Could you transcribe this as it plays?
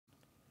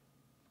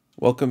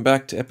Welcome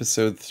back to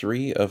episode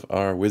 3 of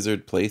our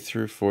wizard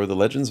playthrough for the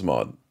Legends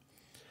mod.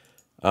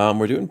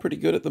 We're doing pretty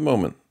good at the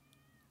moment.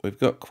 We've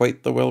got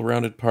quite the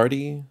well-rounded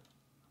party,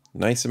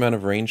 nice amount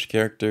of ranged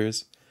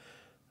characters.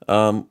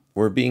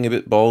 We're being a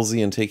bit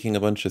ballsy and taking a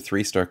bunch of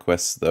 3-star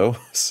quests though,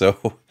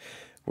 so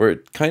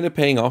we're kind of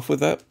paying off with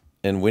that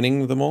and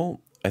winning them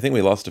all. I think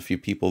we lost a few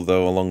people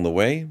though along the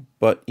way,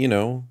 but you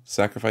know,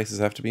 sacrifices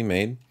have to be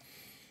made.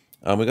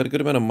 We got a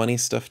good amount of money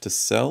stuff to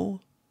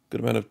sell,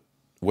 good amount of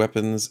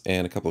weapons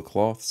and a couple of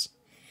cloths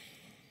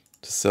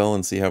to sell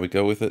and see how we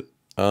go with it.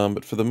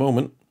 But for the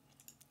moment,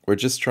 we're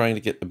just trying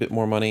to get a bit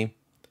more money.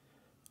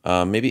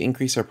 Maybe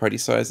increase our party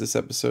size this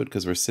episode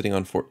because we're sitting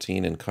on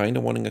 14 and kind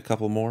of wanting a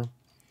couple more.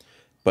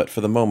 But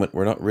for the moment,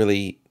 we're not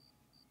really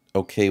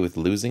okay with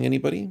losing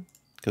anybody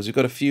because we've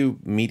got a few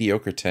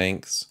mediocre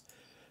tanks.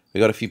 We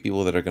got a few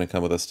people that are going to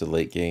come with us to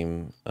late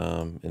game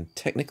and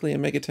technically a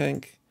mega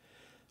tank.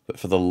 But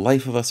for the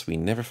life of us, we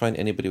never find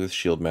anybody with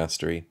shield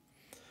mastery.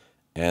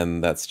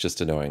 And that's just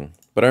annoying.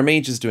 But our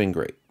mage is doing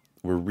great.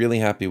 We're really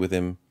happy with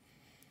him.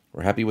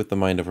 We're happy with the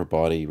mind over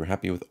body. We're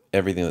happy with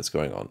everything that's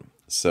going on.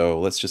 So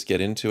let's just get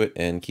into it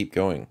and keep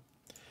going.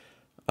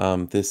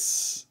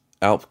 This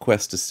Alp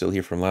quest is still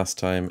here from last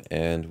time,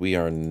 and we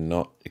are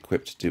not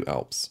equipped to do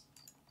Alps.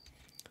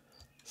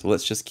 So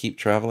let's just keep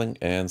traveling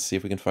and see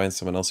if we can find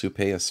someone else who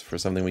pay us for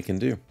something we can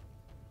do.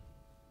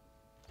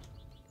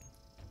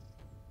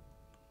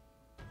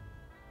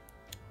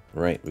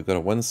 Right, we've got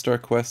a 1-star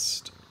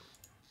quest.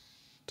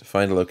 To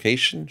find a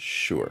location?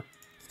 Sure.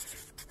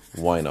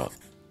 Why not?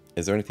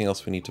 Is there anything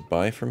else we need to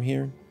buy from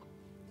here?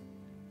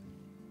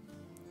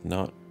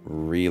 Not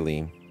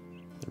really.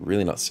 They're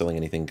really not selling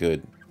anything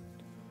good.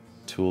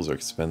 Tools are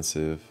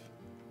expensive.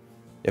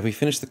 If we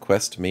finish the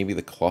quest, maybe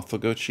the cloth will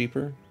go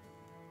cheaper.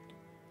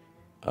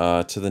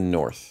 To the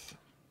north.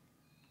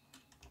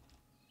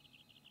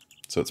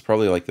 So it's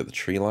probably like the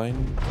tree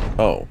line.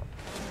 Oh.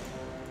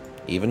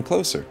 Even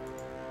closer.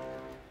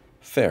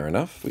 Fair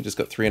enough. We just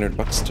got 300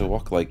 bucks to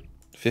walk like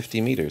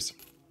 50 meters.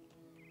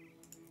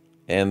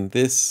 And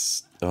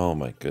this, oh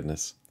my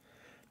goodness.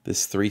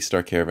 This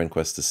 3-star caravan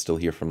quest is still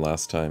here from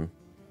last time.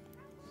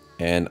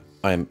 And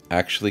I'm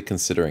actually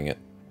considering it.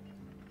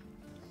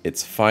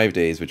 It's 5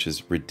 days, which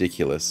is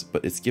ridiculous,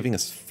 but it's giving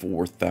us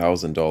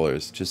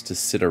 $4,000 just to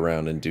sit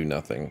around and do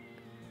nothing.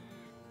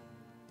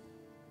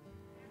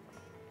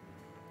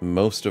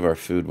 Most of our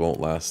food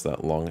won't last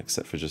that long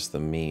except for just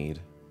the mead.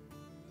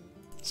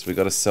 So we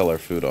gotta sell our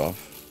food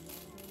off.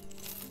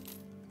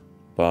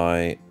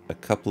 Buy a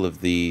couple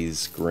of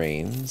these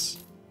grains.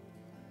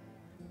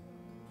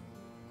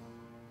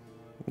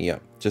 Yeah,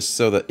 just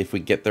so that if we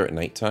get there at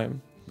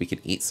nighttime, we can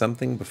eat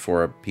something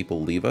before our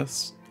people leave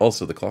us.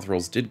 Also, the cloth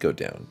rolls did go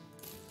down.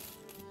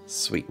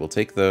 Sweet, we'll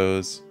take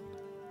those.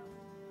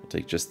 We'll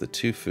take just the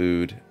 2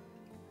 food.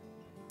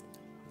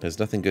 There's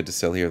nothing good to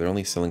sell here. They're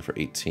only selling for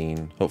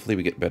 18. Hopefully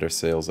we get better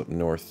sales up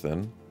north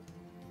then.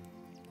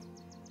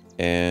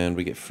 And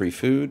we get free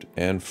food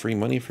and free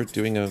money for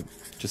doing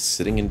just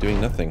sitting and doing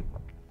nothing.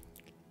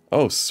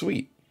 Oh,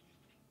 sweet.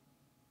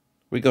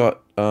 We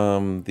got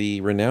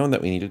the renown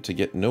that we needed to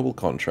get noble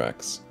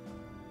contracts.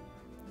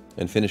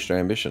 And finished our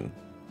ambition.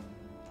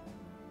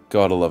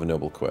 Gotta love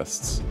noble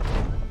quests.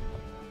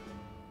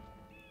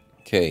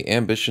 Okay,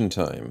 ambition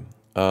time.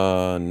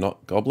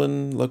 Not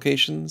goblin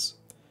locations?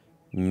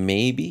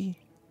 Maybe?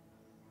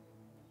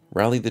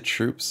 Rally the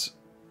troops?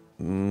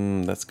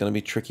 That's gonna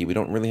be tricky. We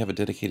don't really have a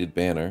dedicated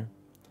banner.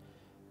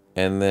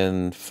 And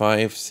then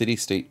 5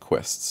 city-state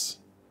quests.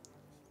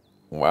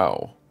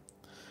 Wow.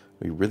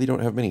 We really don't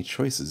have many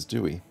choices,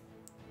 do we?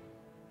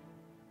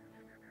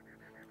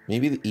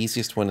 Maybe the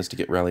easiest one is to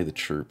get rally the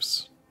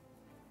troops.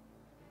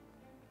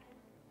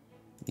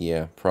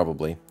 Yeah,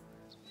 probably.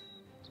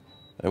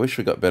 I wish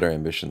we got better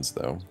ambitions,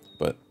 though,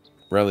 but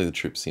rally the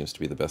troops seems to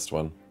be the best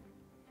one.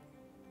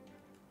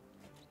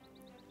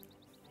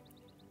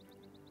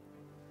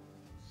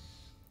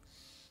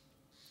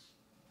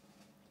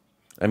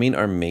 I mean,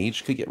 our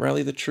mage could get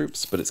rally the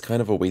troops, but it's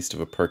kind of a waste of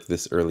a perk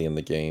this early in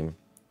the game.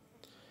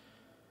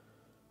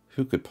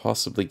 Who could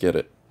possibly get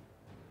it?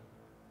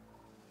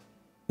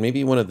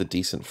 Maybe one of the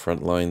decent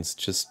front lines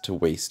just to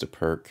waste a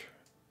perk.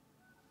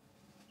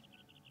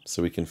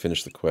 So we can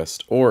finish the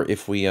quest. Or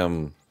if we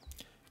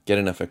get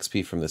enough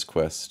XP from this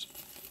quest,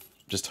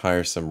 just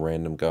hire some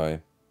random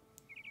guy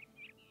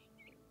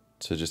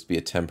to just be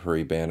a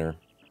temporary banner.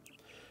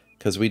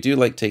 Because we do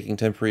like taking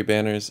temporary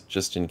banners,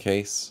 just in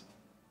case.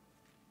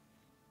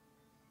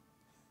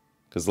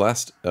 Because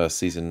last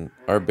season,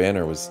 our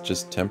banner was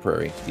just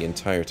temporary the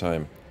entire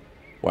time.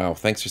 Wow,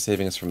 thanks for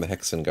saving us from the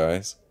Hexen,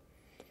 guys.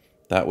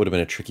 That would have been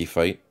a tricky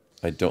fight.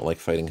 I don't like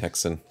fighting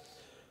Hexen.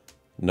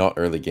 Not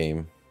early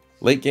game.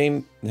 Late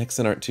game,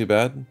 Hexen aren't too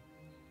bad.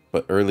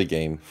 But early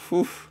game,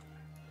 whew,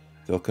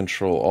 they'll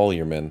control all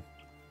your men.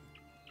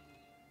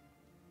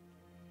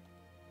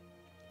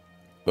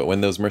 But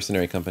when those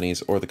mercenary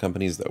companies, or the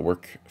companies that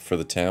work for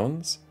the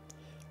towns,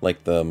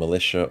 like the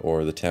militia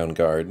or the town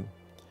guard,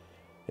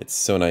 it's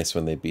so nice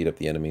when they beat up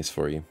the enemies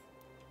for you.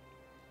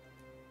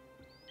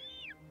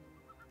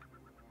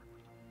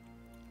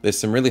 There's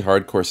some really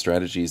hardcore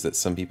strategies that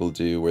some people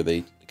do where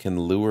they can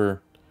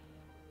lure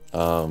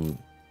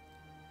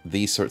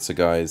these sorts of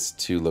guys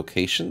to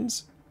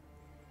locations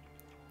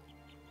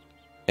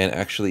and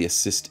actually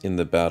assist in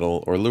the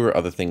battle, or lure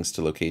other things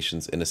to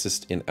locations and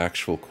assist in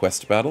actual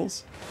quest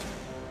battles.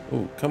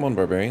 Oh, come on,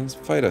 barbarians,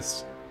 fight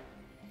us.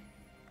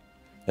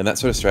 And that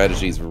sort of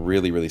strategy is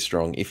really, really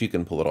strong if you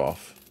can pull it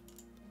off.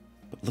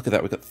 But look at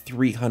that, we got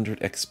 300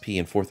 XP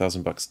and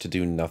 4,000 bucks to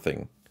do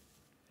nothing.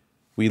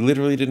 We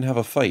literally didn't have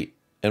a fight,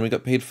 and we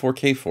got paid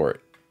 4K for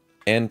it,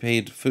 and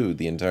paid food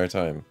the entire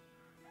time.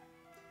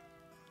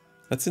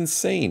 That's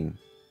insane.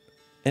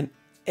 And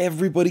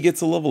everybody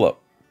gets a level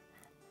up.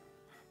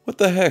 What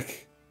the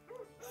heck?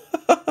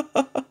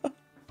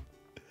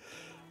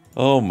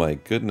 Oh my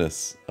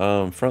goodness.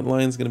 Front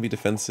line's gonna be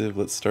defensive.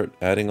 Let's start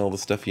adding all the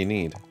stuff you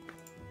need.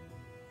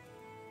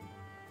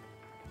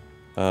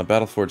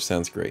 Battleforge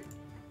sounds great.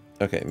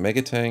 Okay,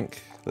 Mega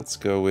Tank. Let's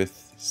go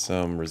with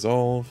some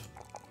Resolve.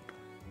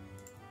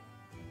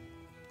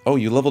 Oh,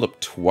 you leveled up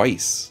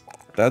twice.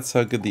 That's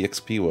how good the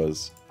XP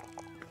was.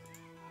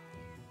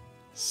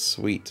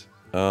 Sweet.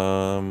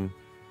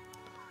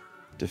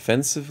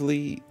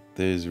 Defensively,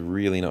 there's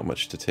really not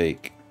much to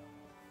take.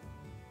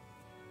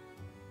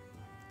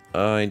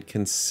 I'd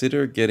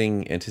consider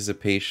getting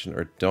Anticipation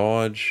or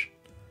Dodge.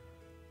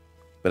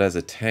 But as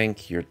a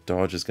tank, your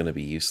dodge is going to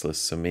be useless,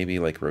 so maybe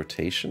like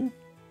Rotation?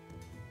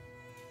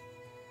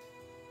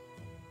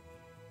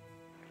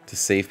 To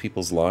save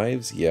people's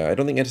lives? Yeah, I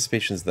don't think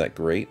Anticipation is that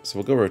great, so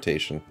we'll go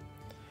Rotation.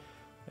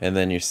 And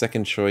then your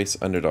second choice,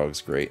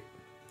 Underdog's great.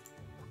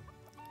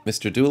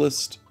 Mr.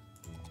 Duelist,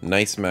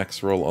 nice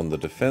max roll on the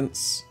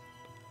defense.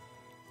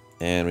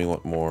 And we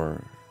want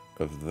more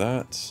of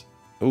that.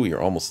 Oh, you're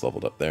almost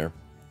leveled up there.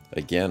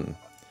 Again.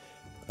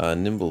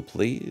 Nimble,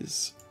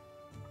 please.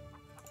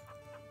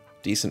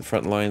 Decent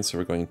front line, so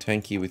we're going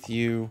tanky with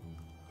you.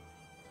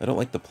 I don't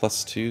like the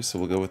 +2, so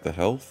we'll go with the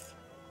health.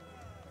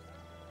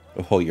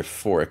 Oh, you're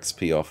 4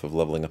 XP off of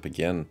leveling up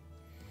again.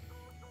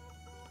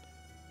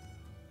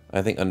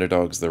 I think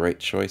Underdog's the right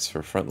choice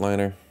for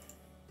frontliner.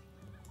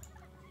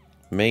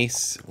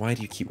 Mace, why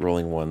do you keep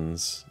rolling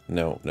ones?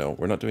 No,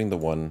 we're not doing the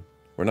one.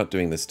 We're not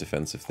doing this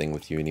defensive thing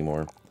with you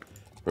anymore.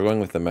 We're going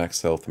with the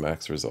max health,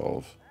 max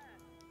resolve.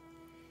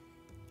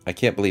 I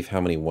can't believe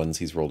how many ones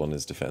he's rolled on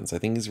his defense. I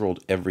think he's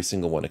rolled every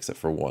single one except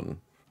for one.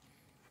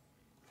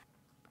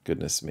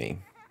 Goodness me.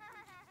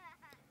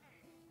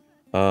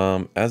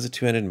 As a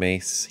two-handed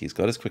mace, he's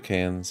got his quick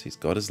hands, he's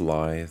got his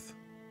lithe.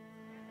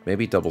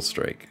 Maybe double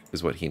strike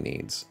is what he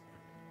needs.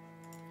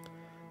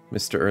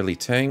 Mr. Early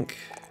Tank.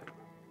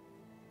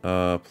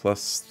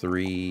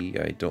 +3.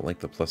 I don't like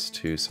the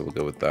 +2, so we'll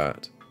go with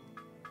that.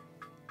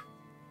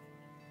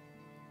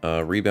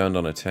 Rebound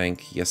on a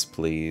tank, yes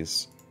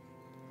please.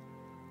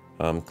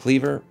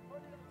 Cleaver.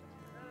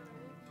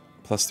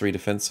 +3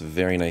 defense,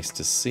 very nice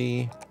to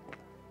see.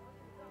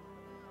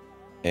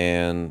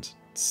 And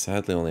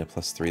sadly only a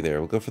 +3 there.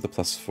 We'll go for the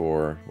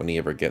 +4 when he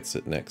ever gets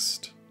it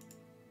next.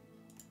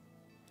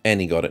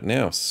 And he got it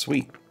now,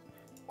 sweet.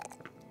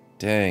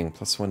 Dang,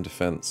 +1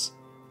 defense.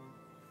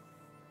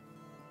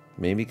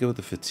 Maybe go with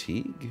the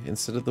fatigue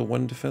instead of the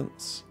 1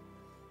 defense?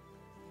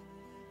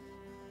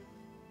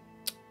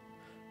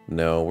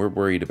 No, we're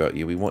worried about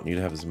you. We want you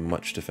to have as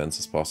much defense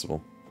as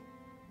possible.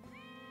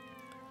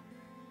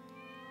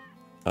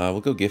 We'll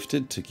go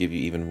gifted to give you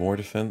even more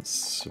defense.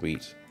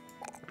 Sweet.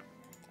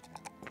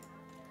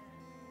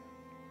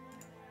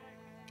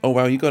 Oh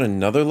wow, you got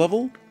another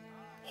level?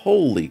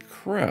 Holy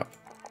crap.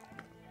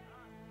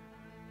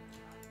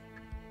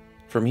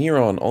 From here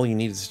on, all you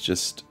need is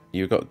just...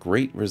 You've got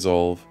great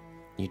resolve.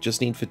 You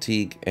just need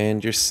fatigue,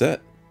 and you're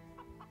set.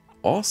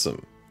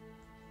 Awesome.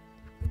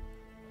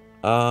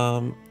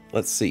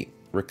 Let's see.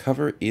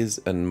 Recover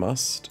is a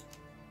must.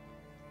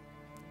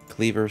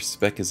 Cleaver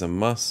spec is a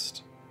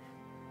must.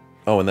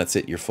 Oh, and that's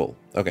it. You're full.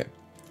 Okay.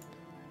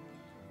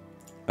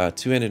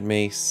 Two-handed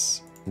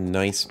mace.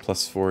 Nice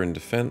 +4 in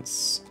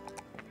defense.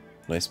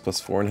 Nice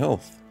 +4 in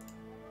health.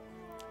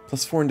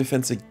 +4 in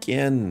defense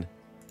again.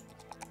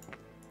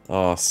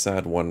 Aw,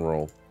 sad one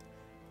roll.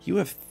 You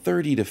have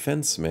 30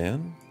 defense,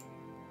 man.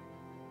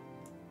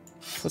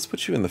 Let's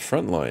put you in the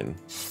front line.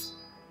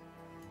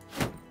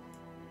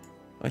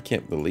 I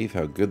can't believe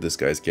how good this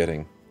guy's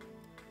getting.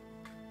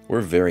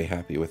 We're very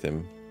happy with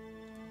him.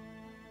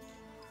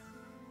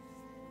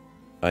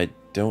 I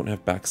don't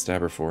have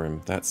Backstabber for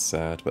him. That's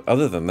sad. But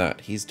other than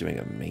that, he's doing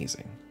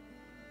amazing.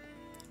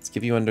 Let's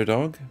give you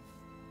Underdog.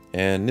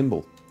 And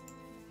Nimble.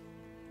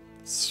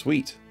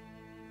 Sweet.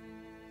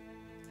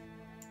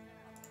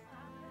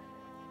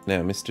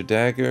 Now, Mr.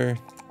 Dagger,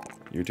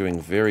 you're doing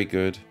very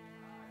good.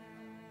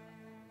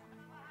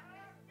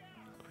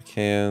 Quick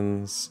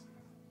hands.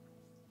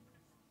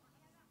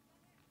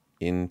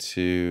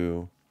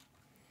 Into...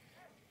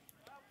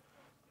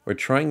 We're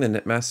trying the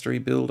Net Mastery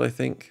build, I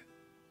think.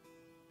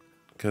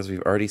 Because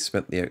we've already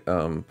spent the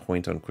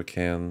point on quick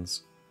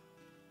hands.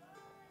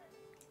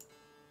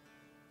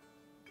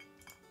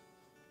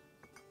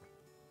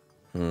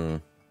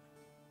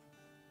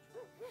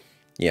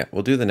 Yeah,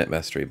 we'll do the Net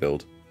Mastery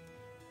build.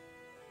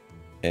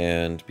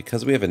 And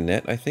because we have a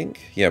net, I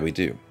think? Yeah, we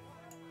do.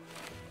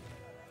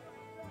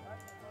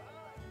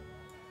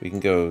 We can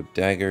go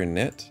dagger,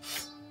 net.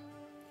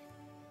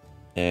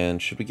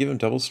 And should we give him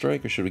double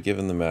strike or should we give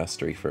him the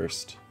mastery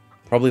first?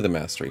 Probably the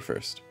mastery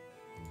first.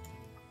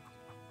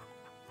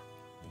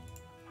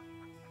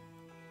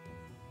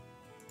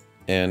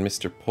 And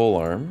Mr.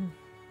 Polearm,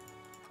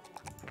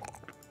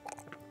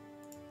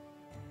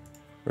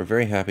 we're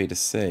very happy to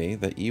say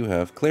that you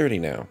have clarity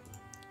now.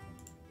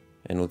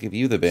 And we'll give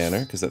you the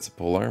banner, because that's a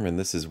polearm, and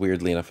this is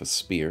weirdly enough a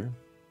spear.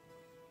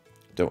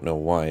 Don't know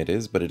why it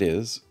is, but it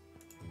is.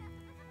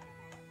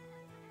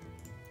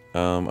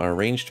 Our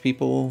ranged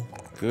people,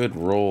 good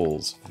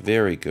rolls,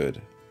 very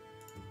good.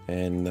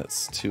 And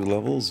that's 2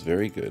 levels,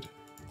 very good.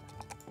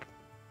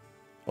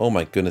 Oh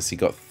my goodness, he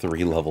got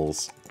 3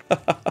 levels.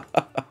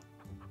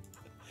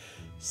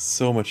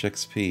 So much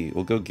XP.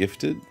 We'll go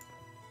gifted,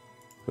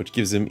 which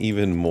gives him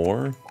even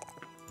more.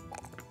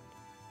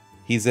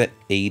 He's at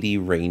 80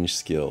 range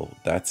skill.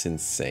 That's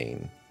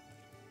insane.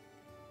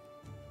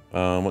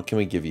 What can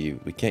we give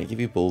you? We can't give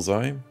you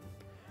bullseye.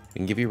 We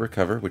can give you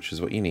recover, which is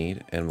what you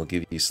need, and we'll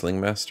give you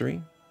sling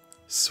mastery.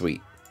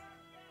 Sweet.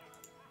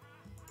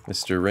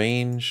 Mr.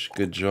 Range,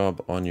 good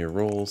job on your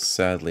roll.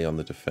 Sadly on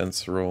the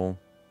defense roll.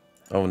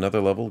 Oh, another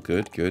level.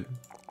 Good, good.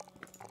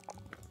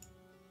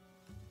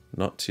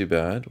 Not too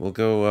bad. We'll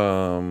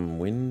go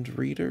Wind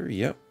Reader.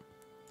 Yep.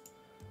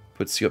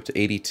 Puts you up to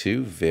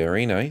 82.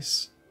 Very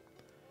nice.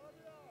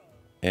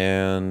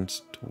 And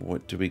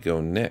what do we go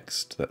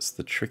next? That's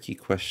the tricky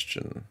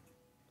question.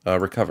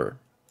 Recover.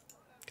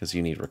 Because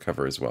you need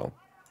recover as well.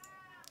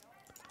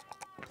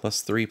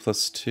 +3,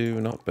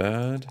 +2, not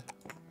bad.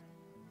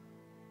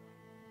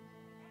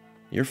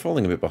 You're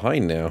falling a bit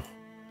behind now.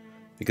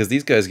 Because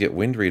these guys get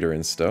Wind Reader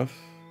and stuff.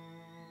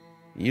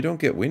 You don't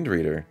get Wind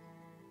Reader.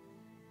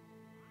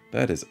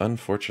 That is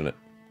unfortunate.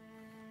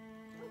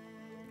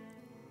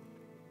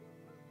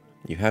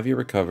 You have your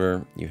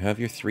recover. You have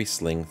your 3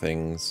 sling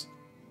things.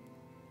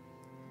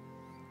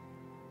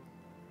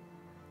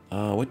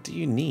 What do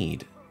you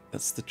need?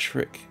 That's the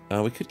trick.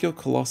 We could go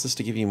Colossus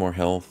to give you more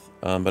health,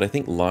 but I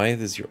think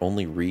Lithe is your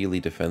only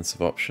really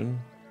defensive option,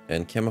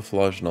 and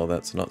Camouflage and all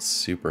that's not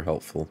super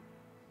helpful.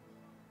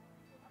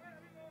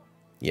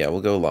 Yeah,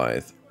 we'll go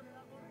Lithe.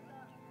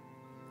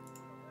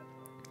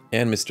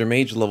 And Mr.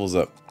 Mage levels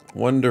up.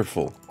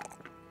 Wonderful.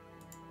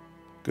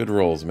 Good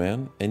rolls,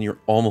 man. And you're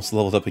almost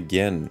leveled up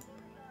again.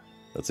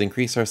 Let's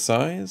increase our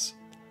size,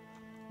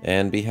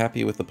 and be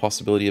happy with the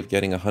possibility of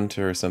getting a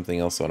hunter or something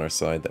else on our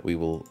side that we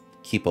will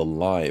keep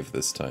alive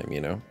this time,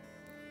 you know?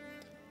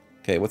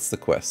 Okay, what's the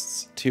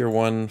quests? Tier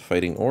 1,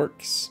 fighting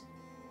orcs.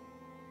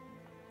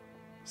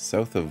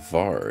 South of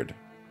Vard.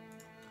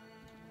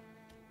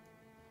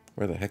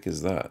 Where the heck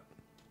is that?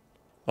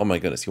 Oh my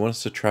goodness, you want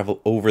us to travel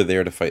over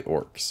there to fight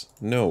orcs?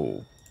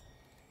 No.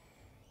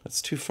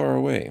 That's too far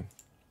away.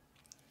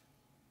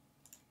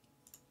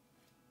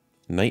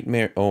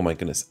 Nightmare... Oh my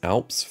goodness,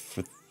 Alps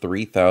for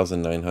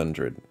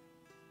 3,900.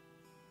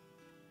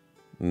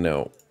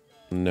 No.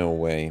 No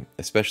way.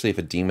 Especially if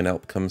a Demon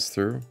Alp comes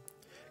through.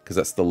 Because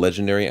that's the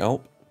legendary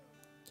Alp.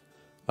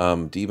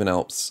 Demon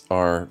Alps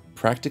are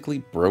practically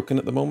broken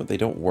at the moment. They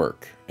don't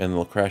work. And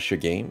they'll crash your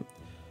game.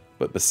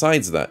 But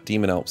besides that,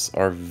 Demon Alps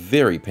are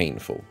very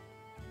painful.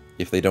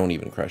 If they don't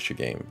even crash your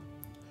game.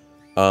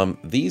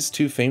 These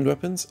 2 famed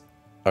weapons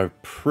are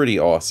pretty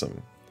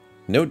awesome.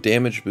 No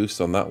damage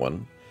boost on that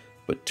one.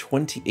 But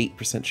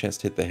 28% chance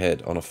to hit the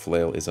head on a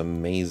flail is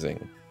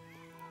amazing.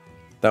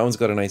 That one's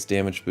got a nice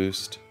damage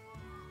boost.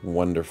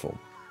 Wonderful.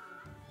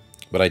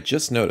 But I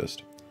just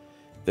noticed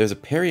there's a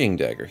parrying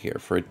dagger here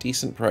for a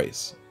decent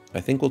price. I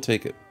think we'll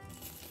take it.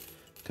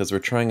 Because we're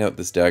trying out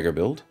this dagger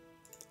build.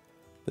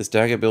 This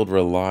dagger build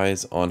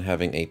relies on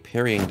having a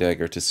parrying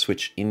dagger to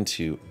switch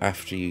into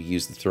after you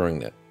use the throwing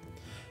net.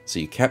 So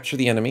you capture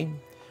the enemy,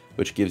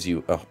 which gives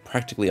you a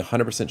practically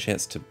 100%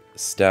 chance to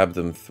stab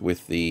them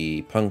with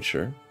the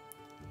puncture.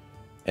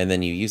 And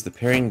then you use the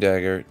parrying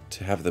dagger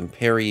to have them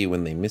parry you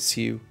when they miss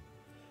you.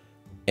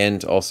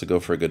 And also go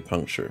for a good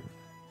puncture.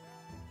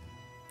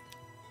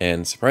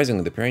 And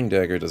surprisingly, the parrying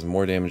dagger does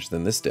more damage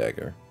than this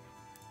dagger.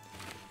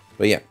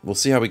 But yeah, we'll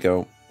see how we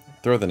go.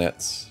 Throw the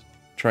nets.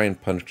 Try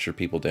and puncture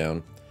people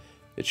down.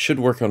 It should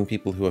work on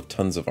people who have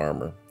tons of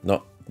armor,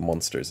 not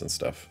monsters and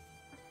stuff.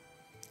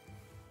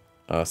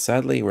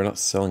 Sadly, we're not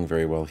selling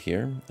very well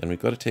here, and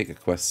we've got to take a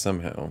quest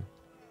somehow.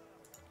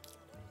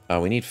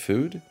 We need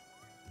food.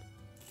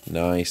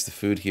 Nice, the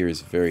food here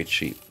is very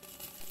cheap.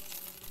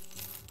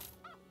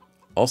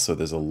 Also,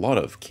 there's a lot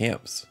of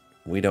camps.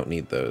 We don't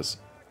need those.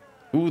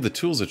 Ooh, the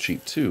tools are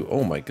cheap too.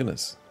 Oh my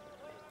goodness.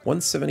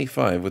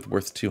 175 with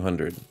worth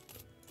 200.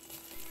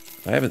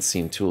 I haven't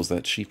seen tools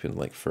that cheap in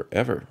like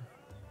forever.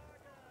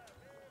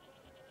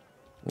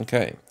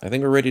 Okay, I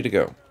think we're ready to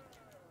go.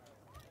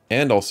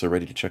 And also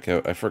ready to check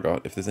out, I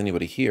forgot, if there's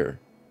anybody here.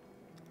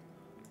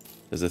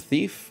 There's a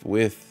thief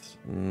with...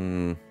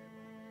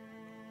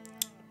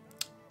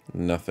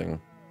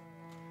 nothing.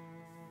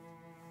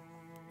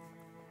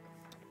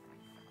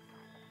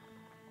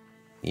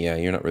 Yeah,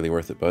 you're not really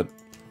worth it, bud.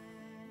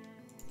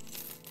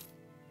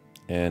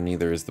 And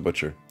neither is the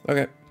butcher.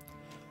 Okay,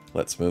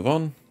 let's move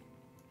on.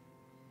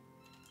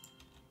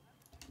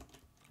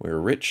 We're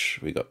rich,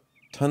 we got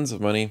tons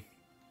of money,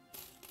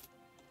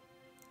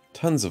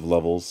 tons of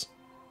levels.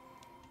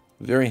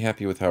 Very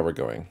happy with how we're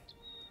going.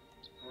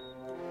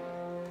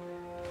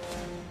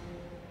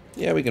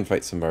 Yeah, we can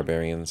fight some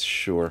barbarians,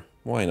 sure.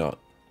 Why not?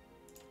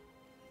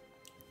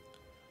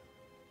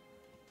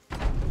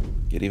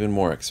 Get even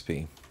more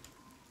XP.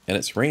 And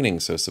it's raining,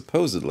 so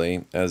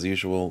supposedly, as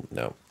usual,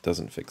 no,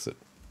 doesn't fix it.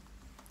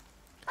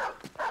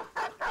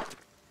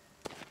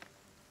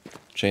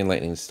 Chain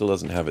Lightning still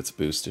doesn't have its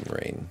boost in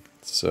rain.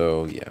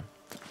 So, yeah.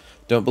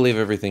 Don't believe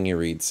everything you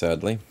read,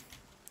 sadly.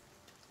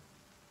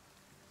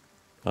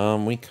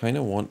 We kind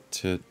of want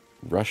to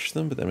rush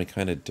them, but then we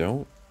kind of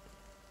don't.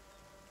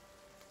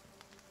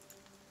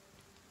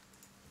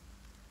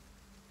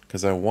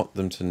 Because I want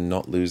them to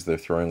not lose their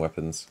throwing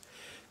weapons.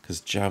 Because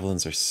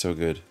javelins are so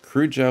good.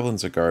 Crude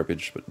javelins are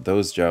garbage, but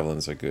those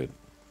javelins are good.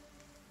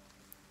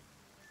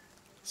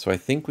 So I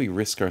think we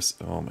risk our...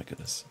 Oh my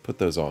goodness. Put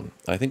those on.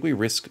 I think we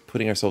risk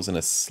putting ourselves in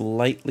a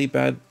slightly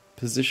bad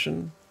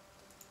position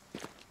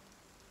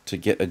to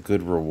get a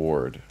good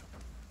reward.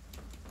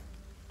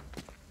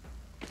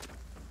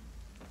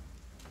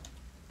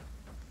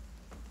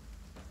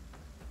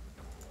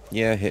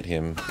 Yeah, hit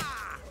him.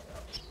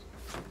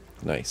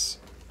 Nice.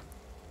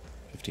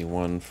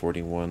 51,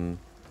 41.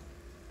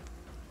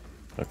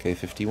 Okay,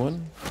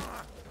 51.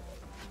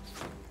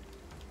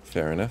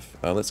 Fair enough.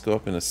 Let's go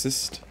up and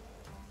assist.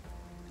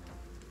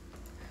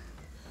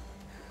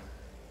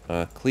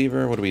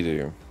 Cleaver, what do we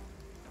do?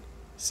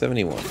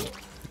 71.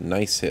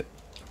 Nice hit.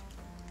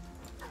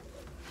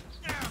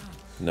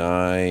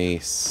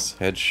 Nice.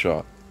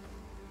 Headshot.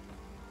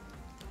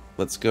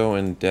 Let's go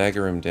and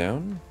dagger him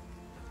down.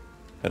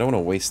 I don't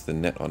want to waste the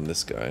net on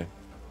this guy.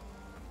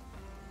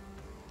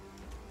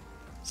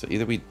 So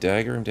either we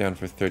dagger him down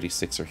for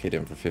 36 or hit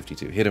him for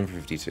 52. Hit him for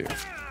 52.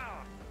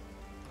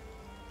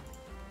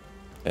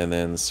 And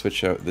then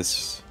switch out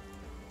this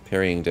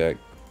parrying dag.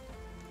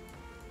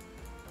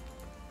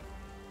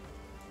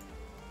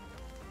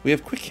 We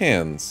have quick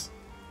hands.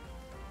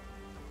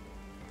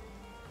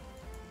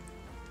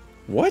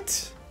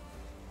 What?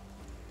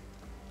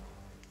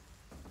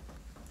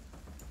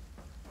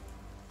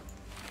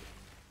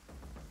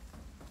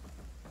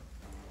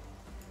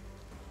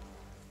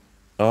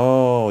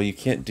 Oh, you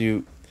can't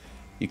do...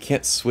 You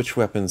can't switch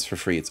weapons for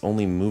free. It's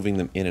only moving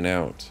them in and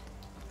out.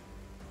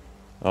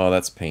 Oh,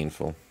 that's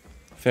painful.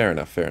 Fair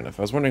enough, fair enough.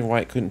 I was wondering why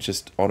it couldn't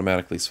just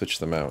automatically switch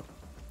them out.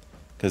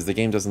 Because the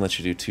game doesn't let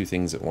you do two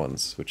things at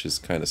once, which is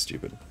kind of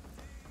stupid.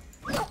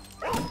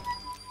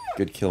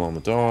 Good kill on the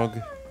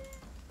dog.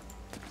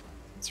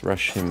 Let's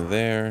rush him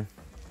there.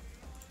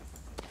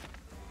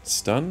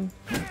 Stun.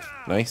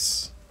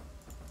 Nice.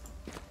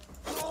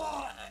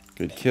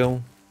 Good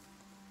kill.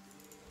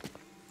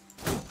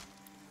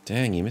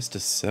 Dang, you missed a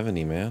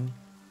 70, man.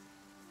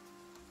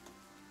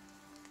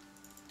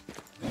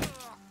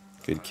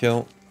 Good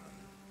kill.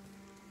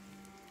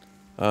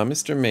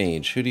 Mr.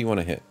 Mage, who do you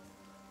want to hit?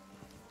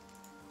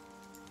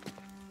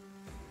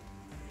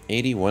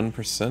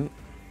 81%?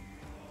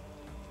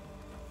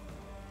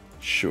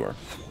 Sure.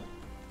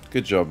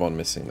 Good job on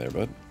missing there,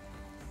 bud.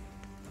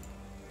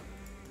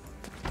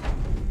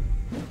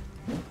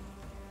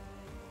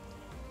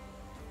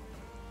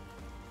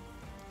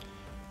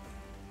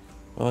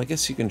 Well, I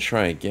guess you can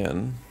try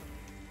again.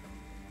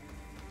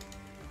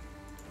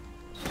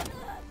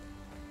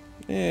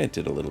 It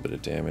did a little bit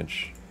of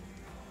damage.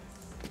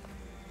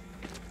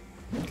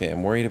 Okay,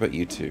 I'm worried about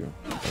you two.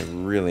 I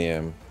really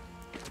am.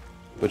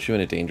 Put you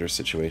in a dangerous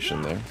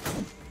situation there.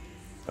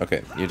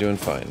 Okay, you're doing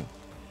fine.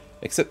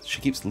 Except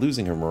she keeps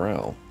losing her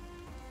morale.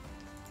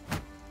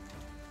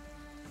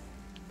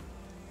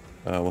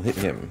 We'll hit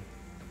him.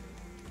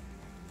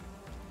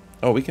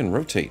 Oh, we can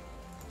rotate.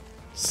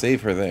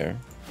 Save her there.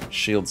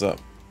 Shields up.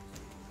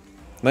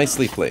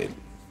 Nicely played.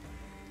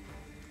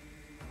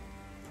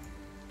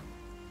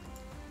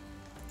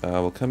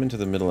 We'll come into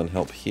the middle and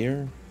help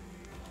here.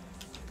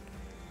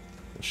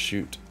 We'll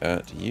shoot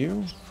at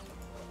you.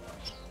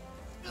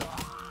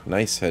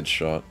 Nice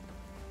headshot.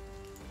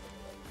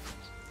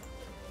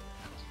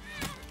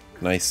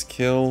 Nice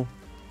kill,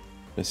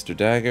 Mr.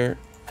 Dagger.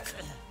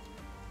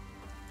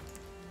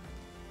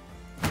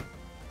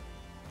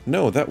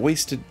 No, that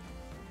wasted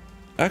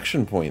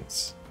action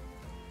points.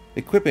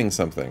 Equipping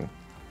something.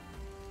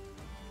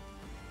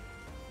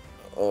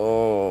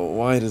 Oh,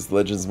 why does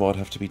Legends Mod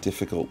have to be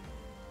difficult?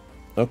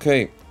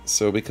 Okay,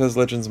 so because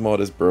Legends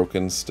Mod is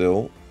broken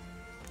still,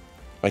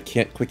 I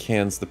can't quick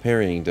hands the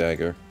parrying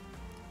dagger.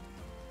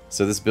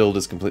 So this build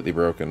is completely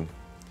broken.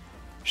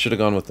 Should have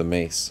gone with the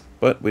mace,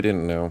 but we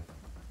didn't know.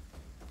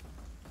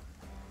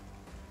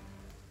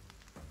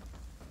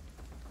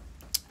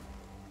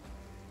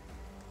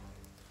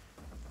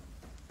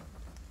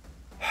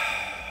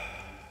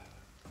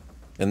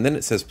 And then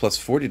it says plus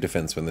 40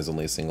 defense when there's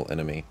only a single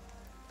enemy.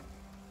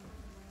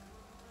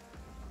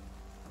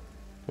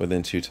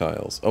 Within 2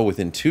 tiles. Oh,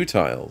 within 2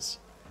 tiles.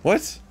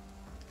 What?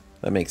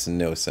 That makes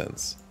no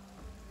sense.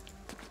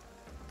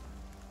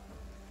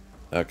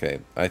 Okay,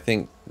 I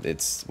think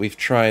we've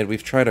tried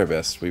our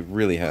best. We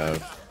really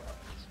have.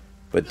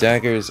 But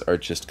daggers are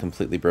just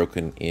completely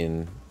broken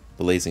in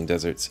Blazing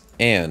Deserts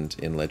and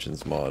in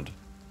Legends mod.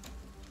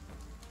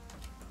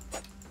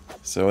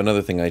 So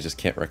another thing I just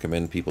can't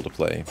recommend people to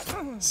play,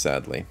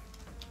 sadly.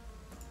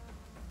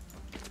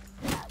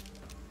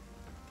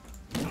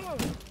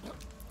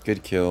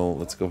 Good kill.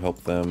 Let's go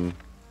help them.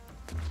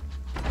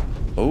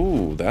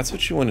 Oh, that's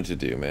what you wanted to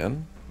do,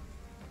 man.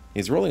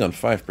 He's rolling on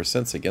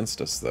 5%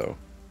 against us, though.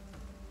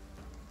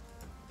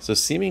 So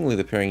seemingly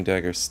the parrying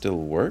dagger still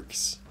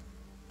works?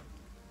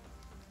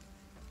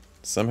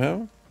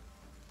 Somehow?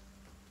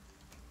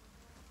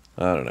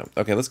 I don't know.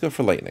 Okay, let's go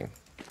for lightning.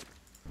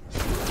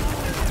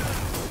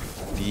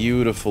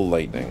 Beautiful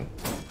lightning.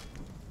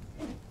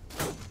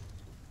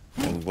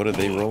 And what are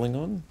they rolling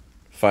on?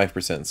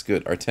 5%. It's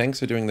good. Our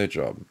tanks are doing their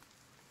job.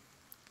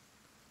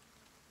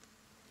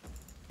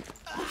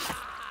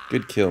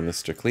 Good kill,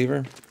 Mr.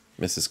 Cleaver.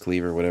 Mrs.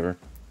 Cleaver, whatever.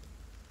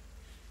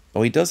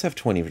 Oh, he does have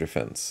 20 of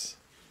defense.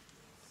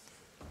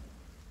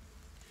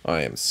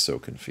 I am so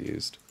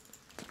confused.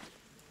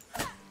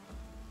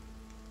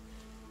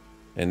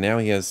 And now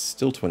he has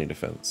still 20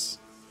 defense.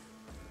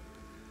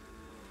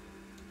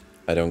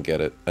 I don't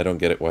get it. I don't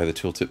get it why the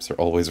tooltips are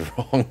always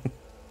wrong.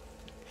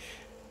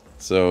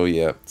 So,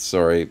 yeah,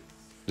 sorry.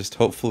 Just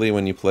hopefully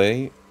when you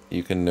play,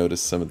 you can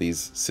notice some of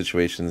these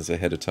situations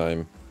ahead of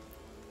time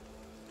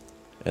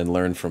and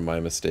learn from my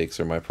mistakes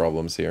or my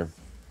problems here.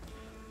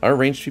 Our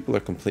ranged people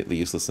are completely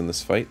useless in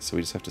this fight, so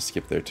we just have to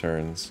skip their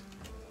turns.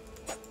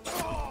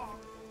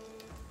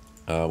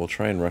 We'll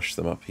try and rush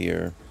them up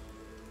here.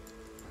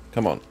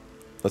 Come on.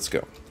 Let's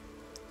go.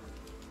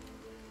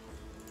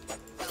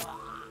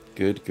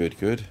 Good, good,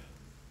 good.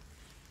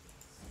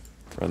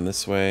 Run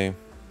this way.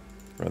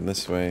 Run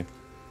this way.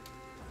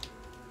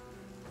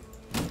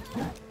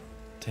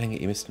 Dang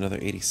it, you missed another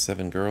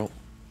 87, girl.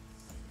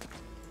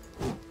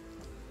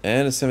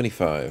 And a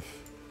 75.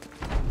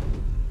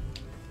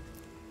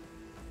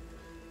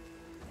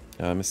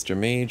 Mr.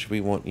 Mage, we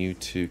want you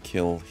to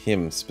kill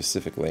him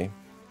specifically.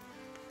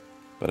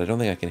 But I don't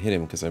think I can hit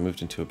him because I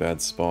moved into a bad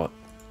spot.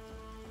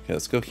 Okay,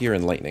 let's go here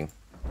in lightning.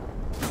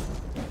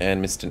 And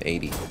missed an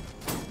 80.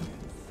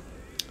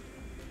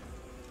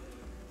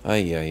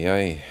 Ay, ay,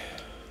 ay.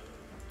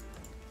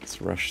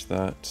 Let's rush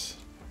that.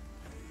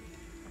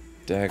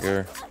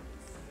 Dagger.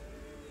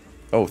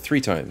 Oh, 3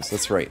 times.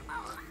 That's right.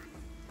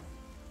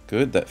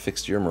 Good, that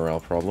fixed your morale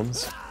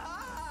problems.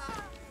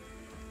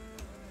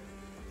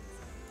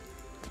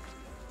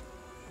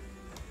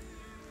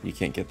 You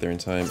can't get there in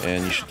time,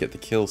 and you should get the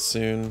kill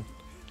soon.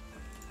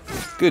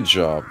 Good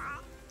job.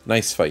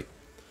 Nice fight.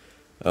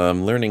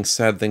 Learning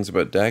sad things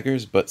about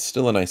daggers, but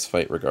still a nice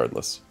fight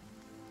regardless.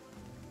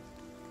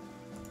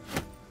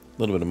 A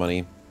little bit of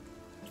money.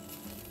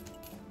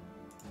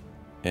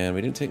 And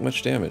we didn't take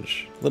much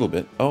damage. A little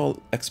bit.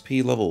 Oh,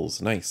 XP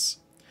levels. Nice.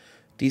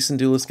 Decent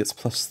Duelist gets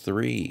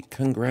 +3.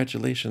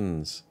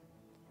 Congratulations.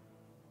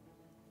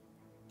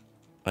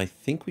 I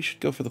think we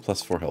should go for the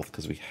 +4 health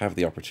because we have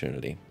the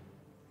opportunity.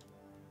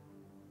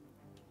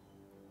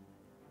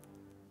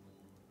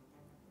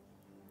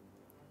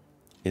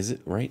 Is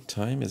it right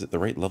time? Is it the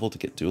right level to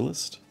get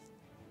Duelist?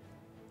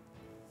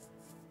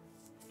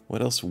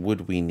 What else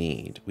would we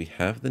need? We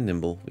have the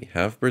Nimble. We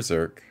have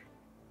Berserk.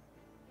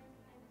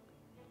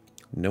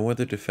 No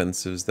other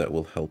defensives that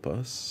will help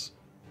us.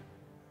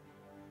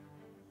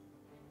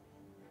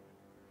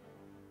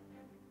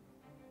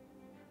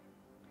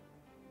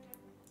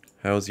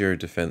 How's your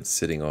defense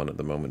sitting on at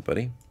the moment,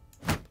 buddy?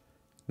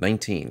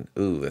 19.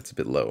 Ooh, that's a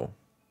bit low.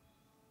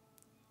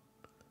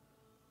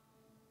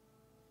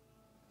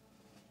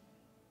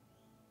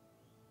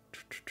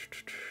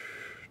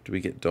 Do we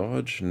get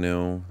dodge?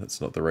 No, that's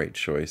not the right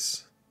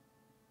choice.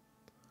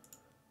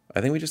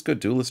 I think we just go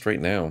Duelist right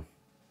now.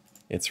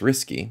 It's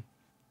risky,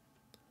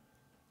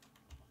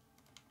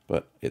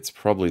 but it's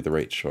probably the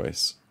right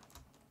choice.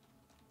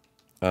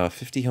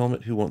 50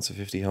 helmet. Who wants a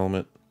 50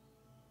 helmet?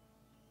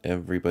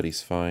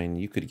 Everybody's fine.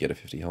 You could get a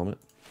 50 helmet.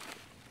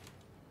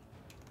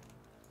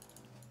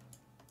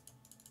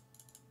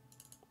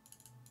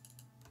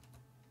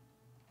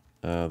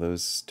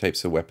 Those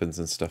types of weapons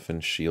and stuff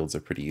and shields are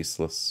pretty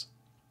useless.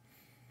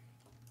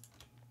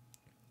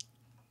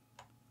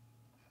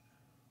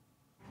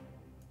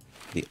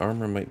 The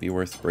armor might be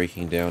worth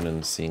breaking down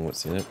and seeing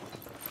what's in it.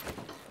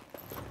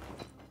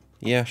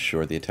 Yeah,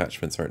 sure, the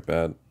attachments aren't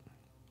bad.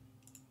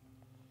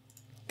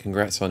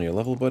 Congrats on your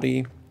level,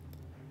 buddy.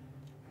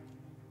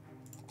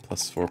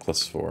 +4,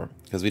 +4.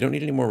 Because we don't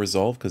need any more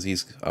resolve because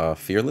he's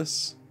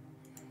fearless.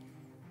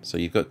 So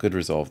you've got good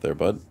resolve there,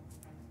 bud.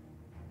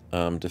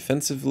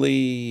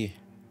 Defensively...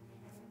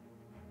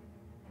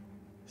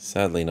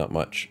 Sadly, not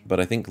much. But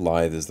I think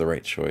Lithe is the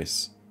right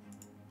choice.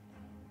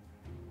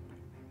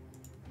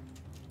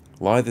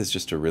 Lithe is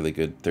just a really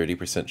good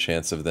 30%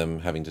 chance of them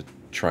having to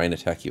try and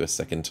attack you a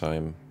second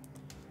time.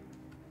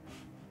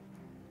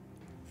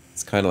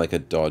 It's kind of like a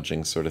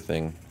dodging sort of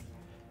thing.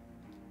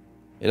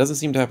 It doesn't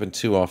seem to happen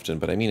too often,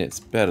 but I mean it's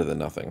better than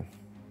nothing.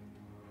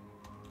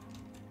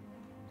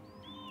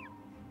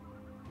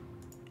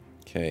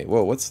 Okay,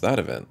 whoa, what's that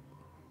event?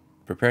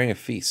 Preparing a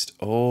feast.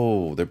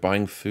 Oh, they're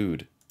buying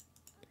food.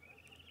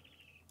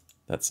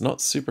 That's not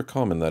super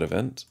common, that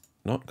event.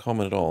 Not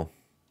common at all.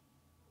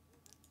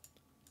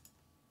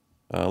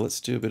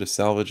 Let's do a bit of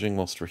salvaging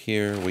whilst we're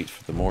here. Wait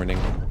for the morning.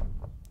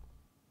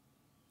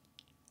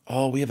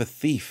 Oh, we have a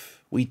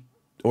thief.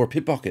 Or a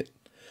pickpocket.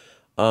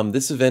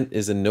 This event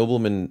is a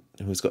nobleman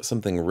who's got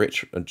something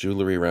rich, a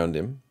jewelry around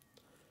him.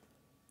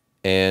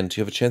 And you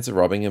have a chance of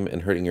robbing him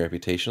and hurting your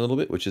reputation a little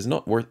bit, which is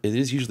not worth it. It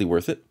is usually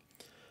worth it.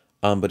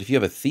 But if you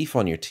have a thief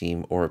on your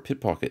team or a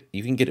pickpocket,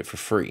 you can get it for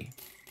free.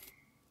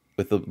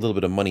 With a little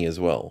bit of money as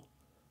well.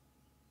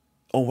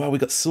 Oh wow, we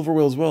got silver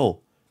whale as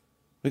well.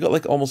 We got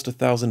like almost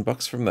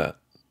 $1,000 from that.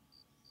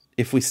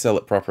 If we sell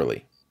it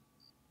properly.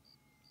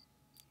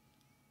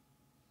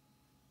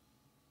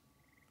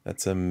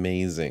 That's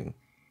amazing.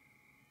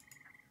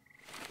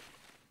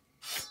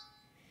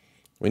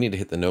 We need to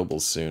hit the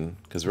nobles soon,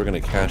 because we're going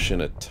to cash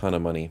in a ton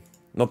of money.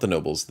 Not the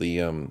nobles,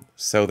 the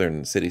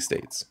southern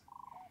city-states.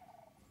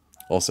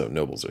 Also,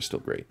 nobles are still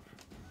great.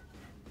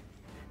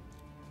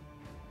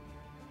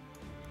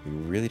 We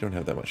really don't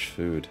have that much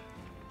food.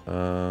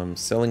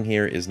 Selling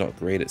here is not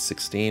great at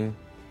 16.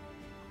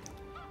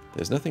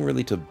 There's nothing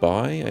really to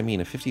buy. I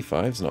mean, a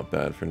 55 is not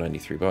bad for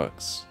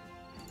 $93.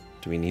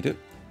 Do we need it?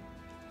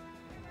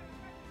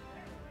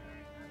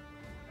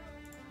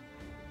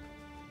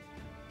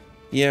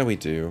 Yeah, we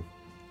do.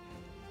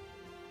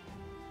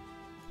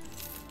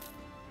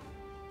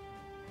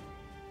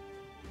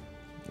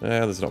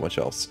 There's not much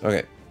else.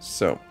 Okay,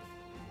 so.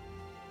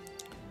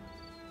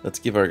 Let's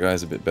give our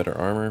guys a bit better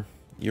armor.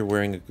 You're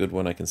wearing a good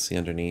one, I can see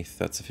underneath.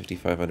 That's a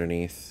 55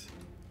 underneath.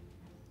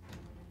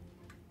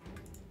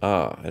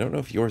 Ah, I don't know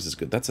if yours is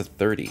good. That's a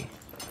 30.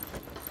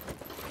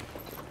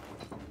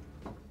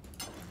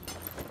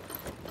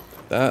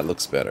 That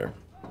looks better.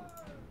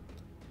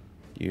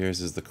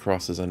 Yours is the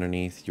crosses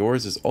underneath.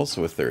 Yours is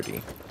also a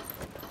 30.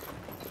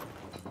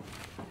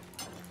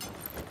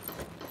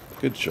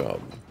 Good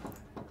job.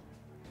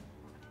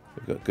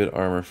 We've got good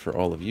armor for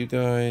all of you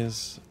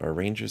guys. Our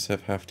rangers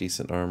have half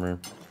decent armor.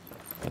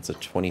 That's a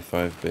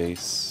 25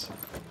 base.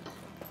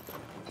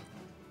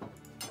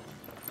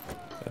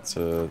 That's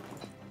a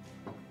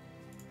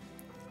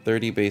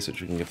 30 base,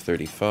 which we can give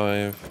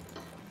 35.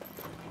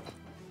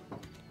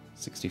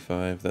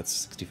 65, that's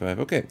 65.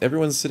 Okay,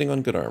 everyone's sitting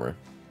on good armor.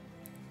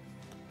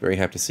 Very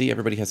happy to see.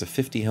 Everybody has a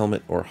 50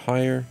 helmet or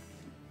higher.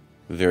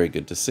 Very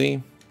good to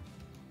see.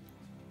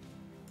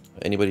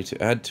 Anybody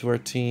to add to our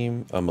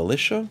team? A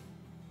militia?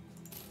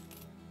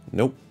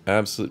 Nope,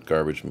 absolute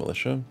garbage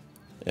militia.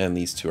 And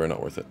these two are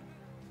not worth it.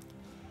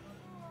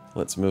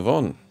 Let's move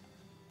on.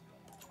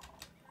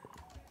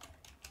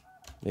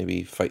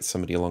 Maybe fight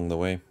somebody along the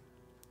way.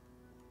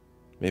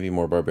 Maybe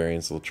more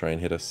barbarians will try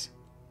and hit us.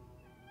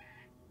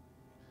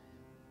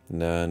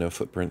 Nah, no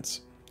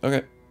footprints.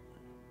 Okay.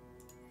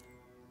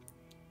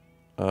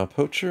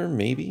 Poacher,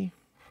 maybe?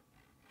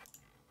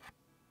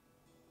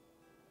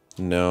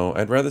 No,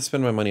 I'd rather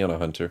spend my money on a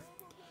hunter.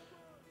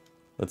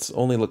 Let's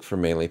only look for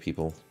melee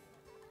people.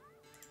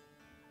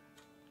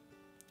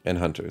 And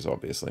hunters,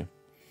 obviously.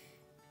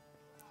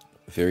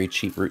 Very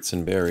cheap roots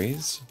and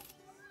berries.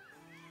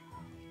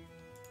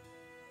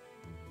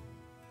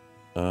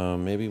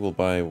 Maybe we'll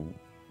buy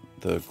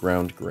the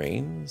ground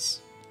grains.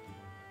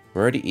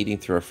 We're already eating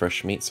through our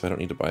fresh meat, so I don't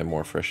need to buy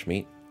more fresh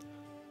meat.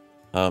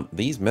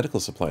 These medical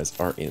supplies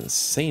are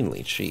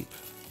insanely cheap.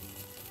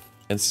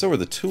 And so are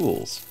the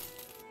tools.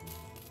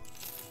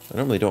 I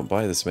normally don't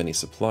buy this many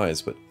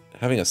supplies, but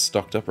having us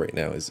stocked up right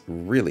now is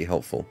really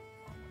helpful.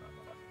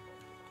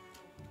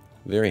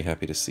 Very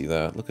happy to see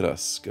that. Look at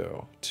us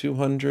go.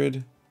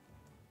 200.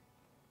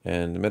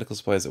 And medical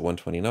supplies at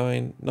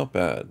 129. Not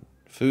bad.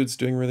 Food's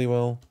doing really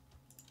well.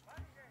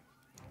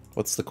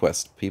 What's the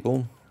quest,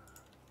 people?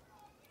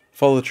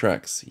 Follow the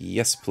tracks.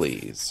 Yes,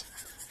 please.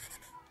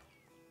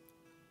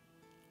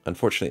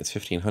 Unfortunately, it's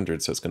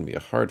 1500, so it's going to be a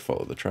hard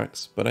follow the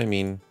tracks. But I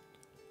mean,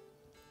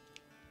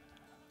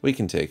 we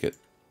can take it.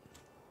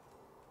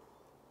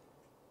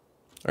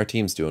 Our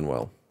team's doing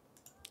well.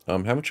 How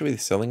much are we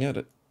selling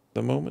at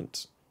the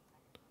moment?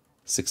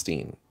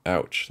 16.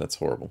 Ouch, that's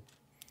horrible.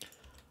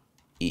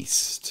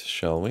 East,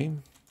 shall we?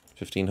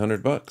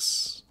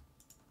 $1,500.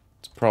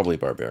 It's probably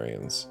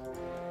barbarians.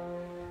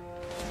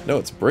 No,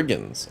 it's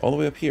brigands. All the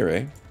way up here,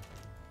 eh?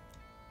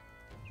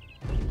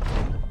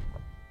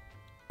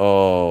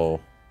 Oh.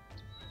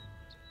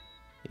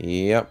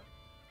 Yep.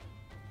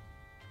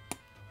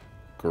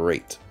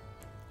 Great.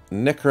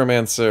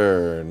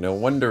 Necromancer. No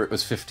wonder it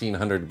was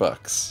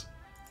 $1,500.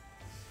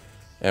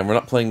 And we're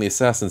not playing the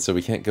assassin, so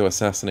we can't go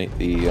assassinate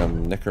the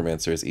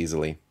necromancer as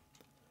easily.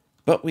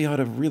 But we had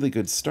a really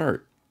good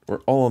start. We're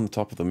all on the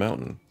top of the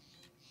mountain.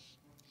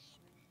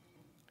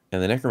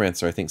 And the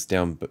necromancer, I think, is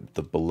down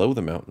below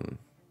the mountain.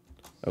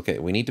 Okay,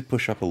 we need to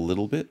push up a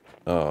little bit.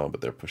 Oh,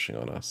 but they're pushing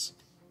on us.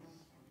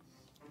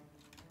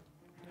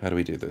 How do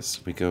we do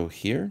this? We go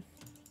here.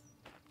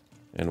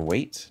 And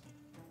wait.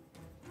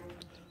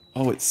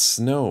 Oh, it's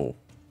snow.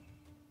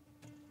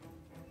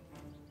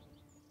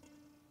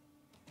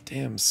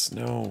 Damn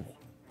snow.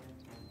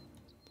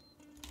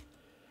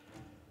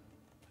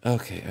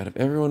 Okay, out of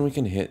everyone we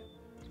can hit,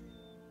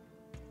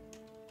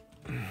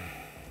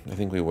 I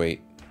think we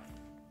wait.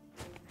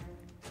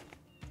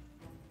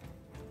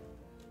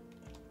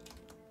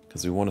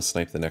 Because we want to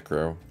snipe the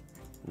Necro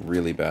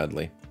really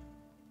badly.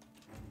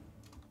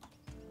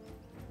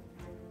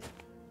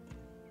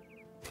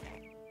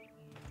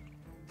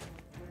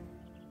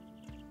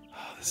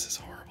 Oh, this is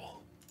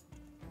horrible.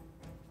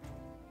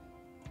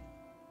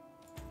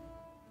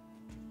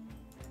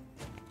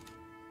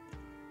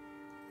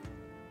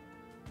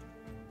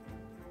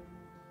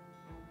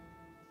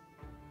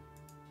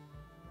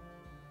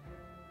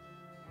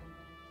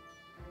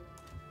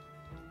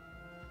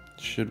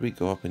 Should we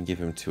go up and give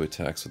him 2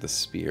 attacks with a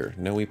spear?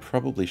 No, we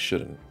probably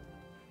shouldn't.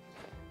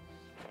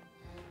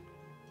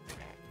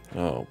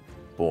 Oh,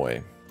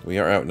 boy. We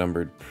are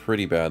outnumbered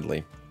pretty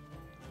badly.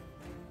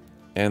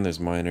 And there's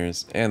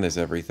miners, and there's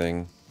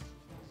everything.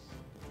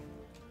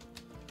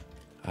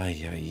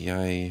 Ay, ay,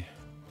 ay.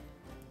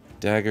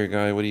 Dagger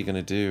guy, what are you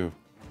gonna do?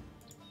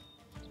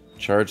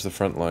 Charge the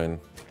front line.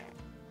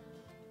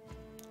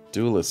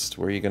 Duelist,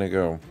 where are you gonna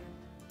go?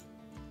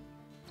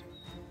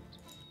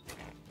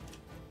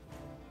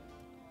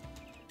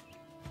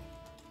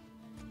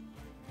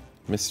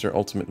 Mr.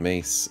 Ultimate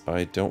Mace,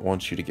 I don't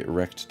want you to get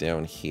wrecked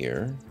down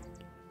here.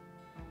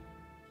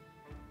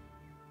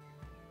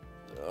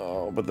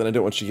 Oh, but then I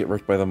don't want you to get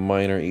wrecked by the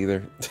miner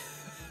either.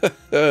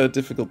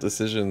 Difficult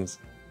decisions.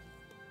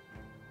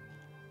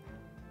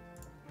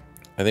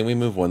 I think we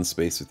move 1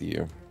 space with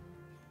you.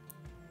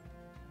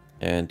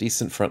 And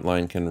decent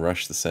frontline can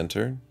rush the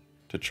center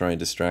to try and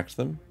distract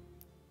them.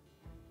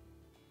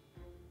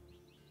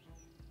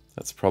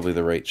 That's probably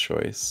the right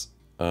choice.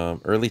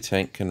 Early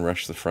tank can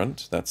rush the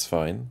front, that's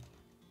fine.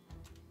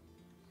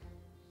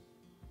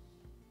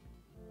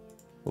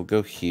 We'll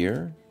go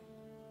here.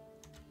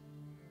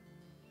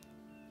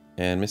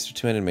 And Mr.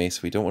 Two-Handed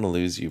Mace, we don't want to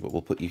lose you, but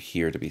we'll put you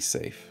here to be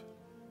safe.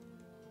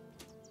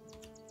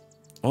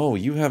 Oh,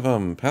 you have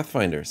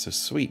Pathfinder, so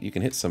sweet, you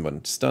can hit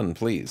someone. Stun,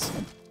 please.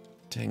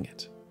 Dang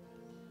it.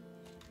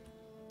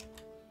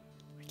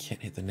 I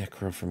can't hit the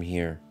Necro from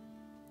here.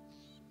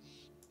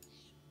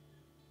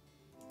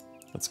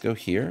 Let's go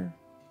here.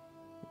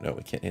 No,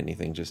 we can't hit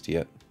anything just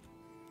yet.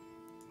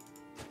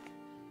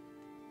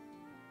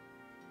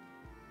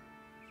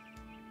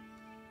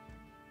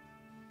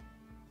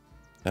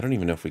 I don't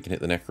even know if we can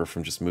hit the Necro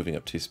from just moving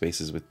up 2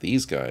 spaces with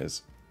these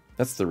guys.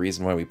 That's the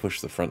reason why we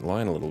push the front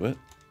line a little bit.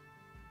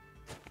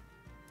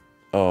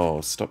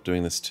 Oh, stop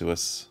doing this to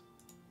us.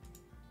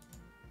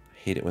 I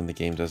hate it when the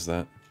game does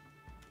that.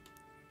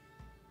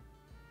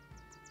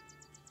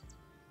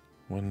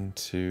 1,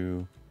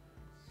 2...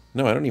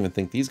 No, I don't even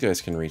think these guys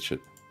can reach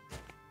it.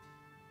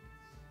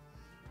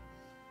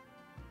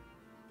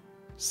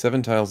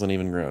 7 tiles on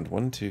even ground.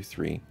 1, 2,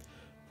 3,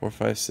 4,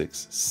 5,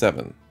 6,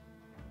 7.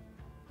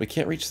 We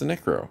can't reach the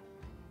Necro.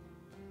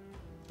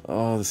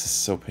 Oh, this is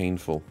so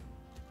painful.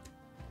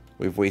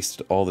 We've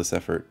wasted all this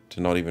effort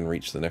to not even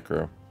reach the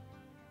Necro.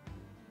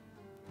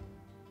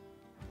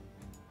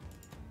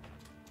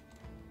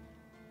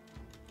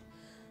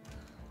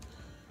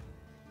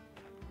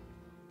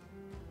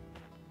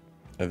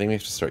 I think we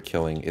have to start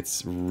killing.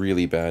 It's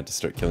really bad to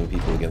start killing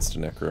people against a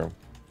Necro.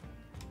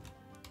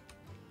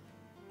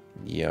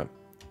 Yep.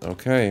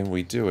 Okay,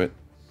 we do it.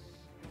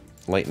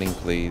 Lightning,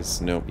 please.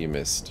 Nope, you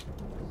missed.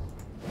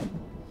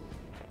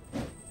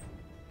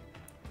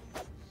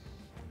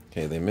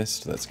 Okay, they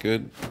missed. That's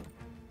good.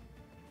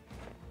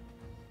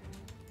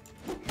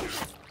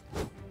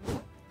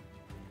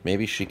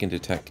 Maybe she can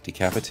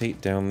decapitate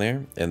down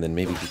there, and then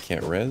maybe he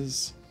can't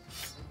res.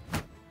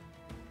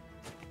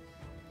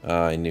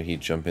 I knew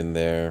he'd jump in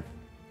there.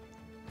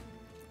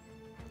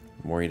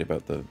 I'm worried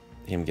about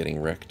him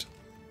getting wrecked.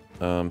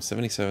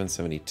 77,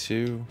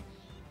 72.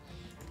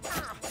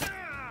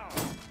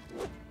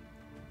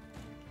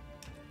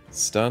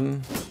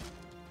 Stun.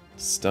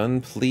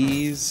 Stun,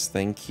 please.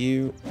 Thank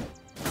you.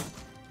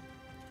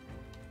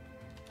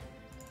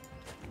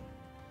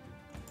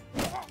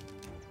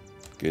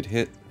 Good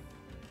hit.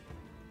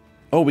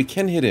 Oh, we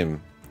can hit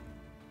him.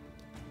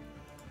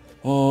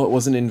 Oh, it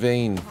wasn't in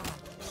vain.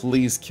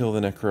 Please kill the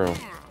Necro.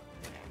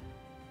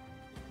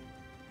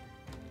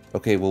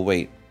 Okay, we'll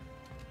wait.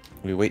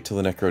 We wait till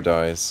the Necro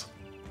dies.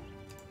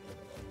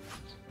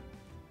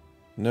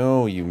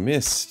 No, you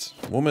missed.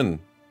 Woman.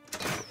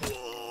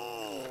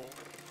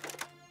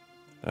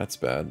 That's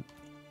bad.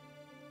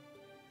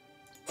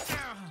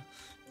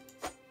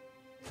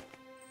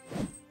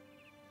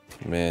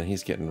 Man,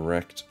 he's getting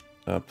wrecked.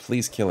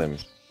 Please kill him.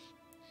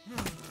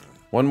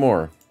 One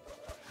more.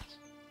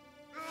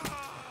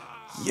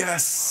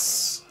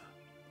 Yes!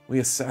 We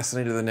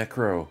assassinated the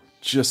Necro.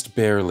 Just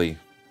barely.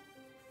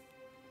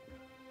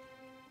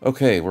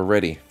 Okay, we're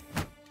ready.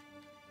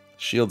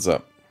 Shields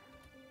up.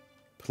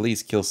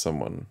 Please kill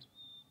someone.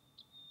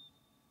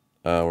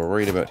 We're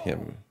worried about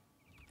him.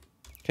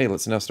 Okay,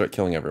 let's now start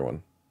killing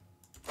everyone.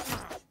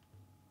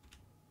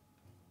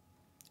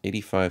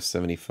 85,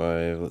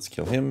 75. Let's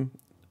kill him.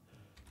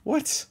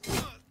 What?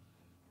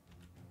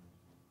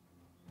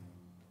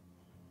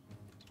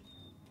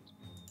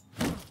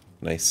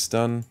 Nice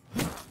stun.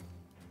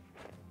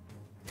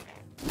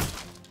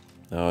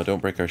 Oh,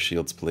 don't break our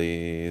shields,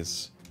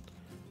 please.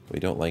 We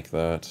don't like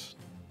that.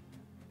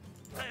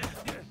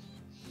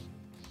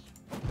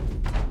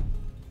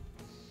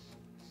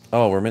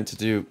 Oh, we're meant to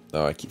do...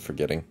 Oh, I keep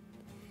forgetting.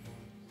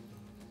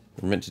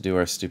 We're meant to do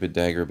our stupid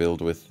dagger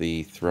build with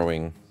the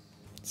throwing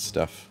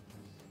stuff.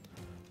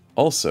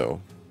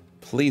 Also,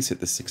 please hit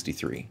the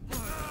 63.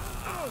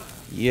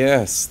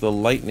 Yes, the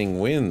lightning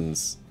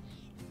wins.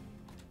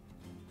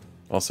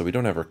 Also, we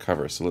don't have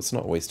recover, so let's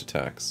not waste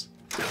attacks.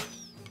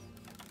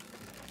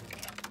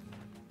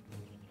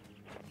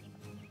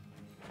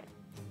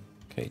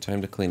 Okay,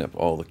 time to clean up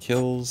all the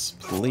kills,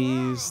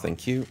 please.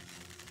 Thank you.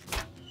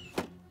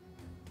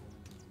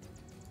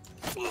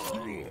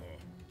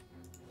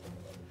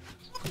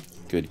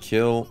 Good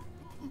kill.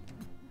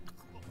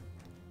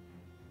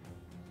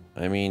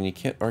 I mean, you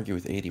can't argue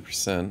with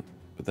 80%,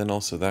 but then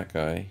also that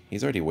guy,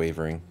 he's already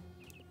wavering.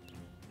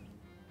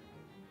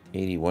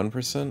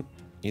 81%?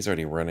 He's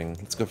already running.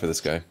 Let's go for this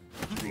guy.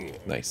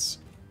 Nice.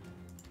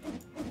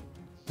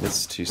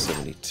 This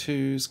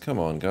 272s. Come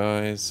on,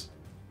 guys.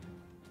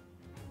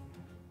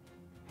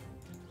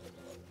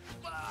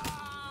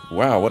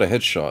 Wow, what a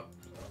headshot.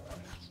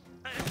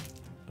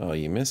 Oh,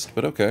 you missed,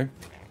 but okay.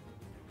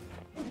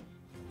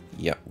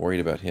 Yeah, worried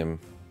about him.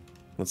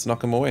 Let's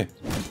knock him away.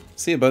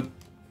 See ya, bud.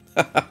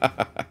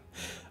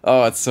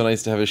 Oh, it's so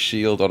nice to have a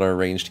shield on our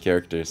ranged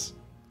characters.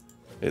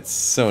 It's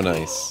so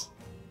nice.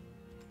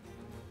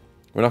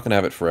 We're not going to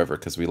have it forever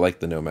because we like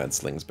the Nomad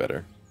Slings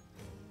better.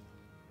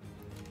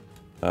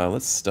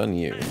 Let's stun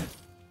you.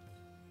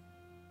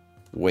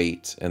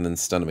 Wait, and then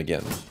stun him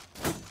again.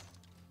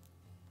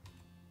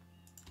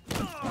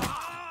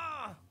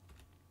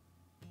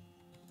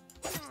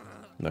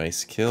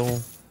 Nice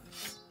kill.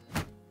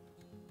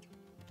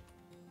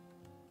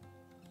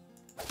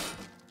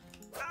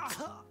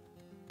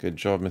 Good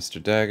job,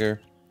 Mr.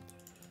 Dagger.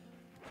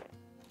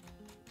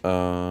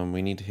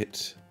 We need to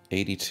hit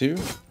 82.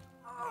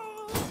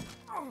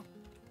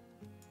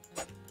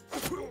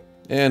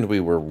 And we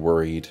were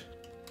worried.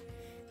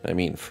 I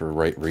mean, for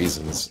right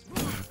reasons.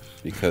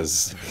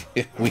 Because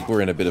we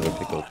were in a bit of a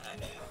pickle.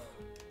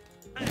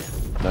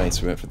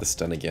 Nice, we went for the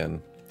stun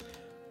again.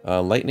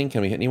 Lightning,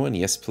 can we hit anyone?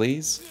 Yes,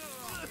 please.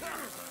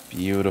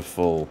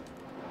 Beautiful.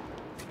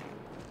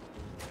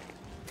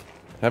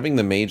 Having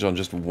the mage on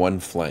just one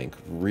flank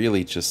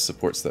really just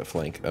supports that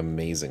flank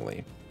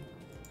amazingly.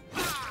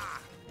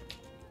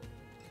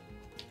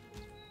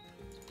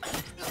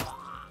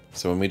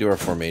 So when we do our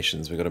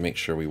formations, we got to make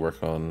sure we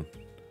work on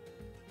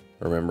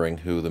remembering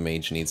who the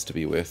mage needs to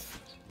be with.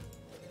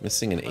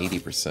 Missing an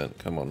 80%.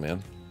 Come on,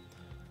 man.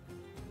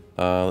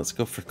 Let's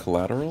go for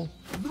collateral.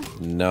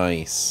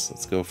 Nice.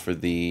 Let's go for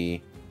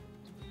the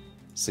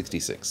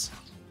 66.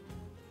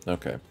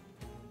 Okay.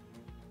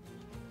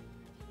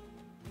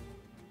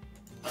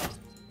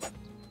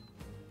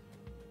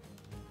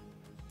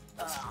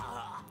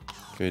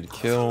 Good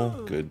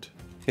kill. Good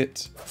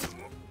hit.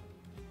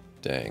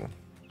 Dang.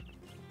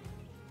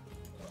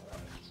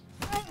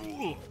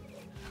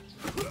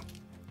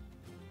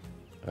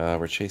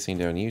 We're chasing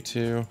down you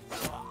two.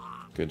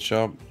 Good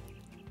job.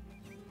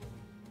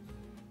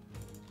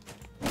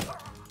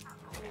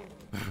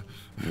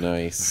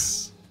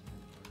 Nice.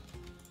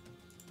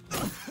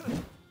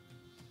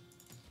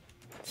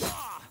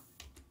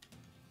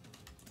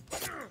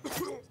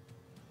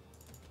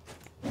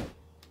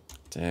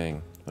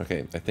 Dang.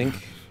 Okay, I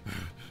think...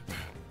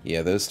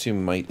 Yeah, those two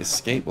might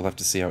escape. We'll have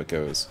to see how it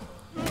goes.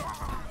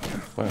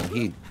 Wow,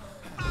 he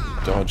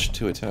dodged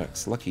 2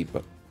 attacks. Lucky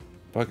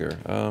bugger.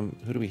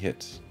 Who do we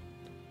hit?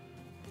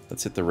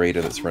 Let's hit the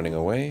raider that's running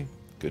away.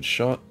 Good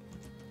shot.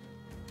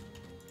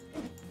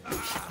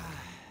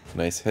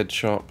 Nice head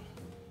chop.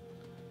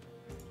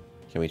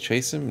 Can we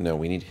chase him? No,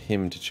 we need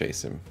him to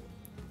chase him.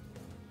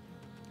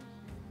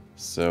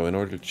 So in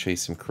order to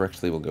chase him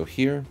correctly, we'll go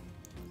here.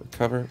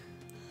 Recover.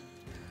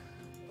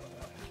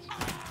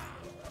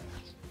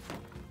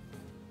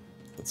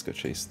 Let's go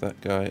chase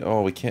that guy.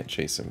 Oh, we can't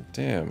chase him.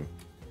 Damn.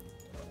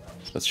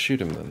 Let's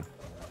shoot him then.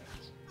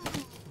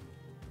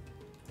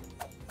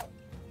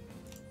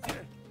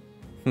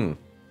 Hmm.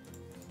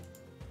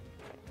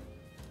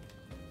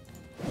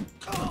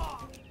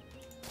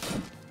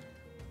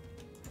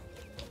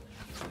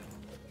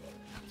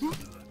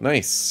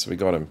 Nice, we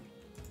got him.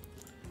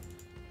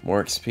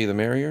 More XP the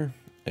merrier,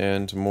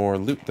 and more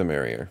loot the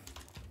merrier.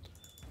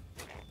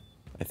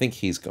 I think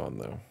he's gone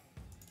though.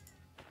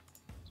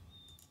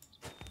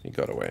 He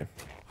got away.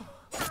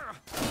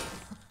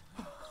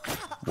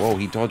 Whoa,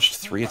 he dodged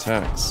 3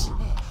 attacks.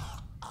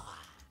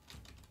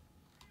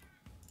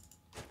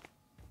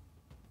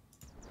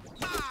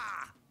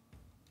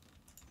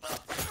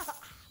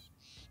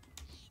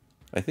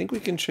 I think we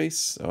can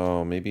chase...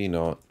 Oh, maybe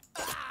not.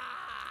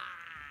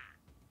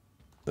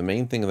 The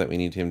main thing that we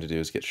need him to do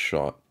is get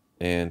shot.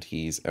 And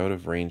he's out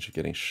of range of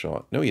getting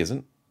shot. No, he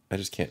isn't. I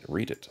just can't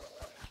read it.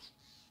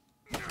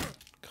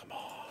 Come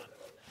on.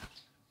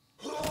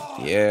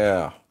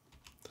 Yeah.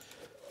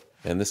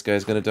 And this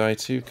guy's gonna die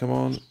too. Come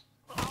on.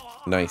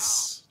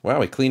 Nice.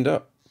 Wow, he cleaned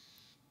up.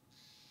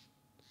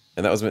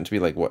 And that was meant to be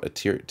like, what, a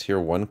tier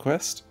 1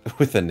 quest?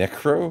 With a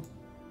necro?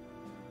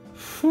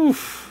 Whew.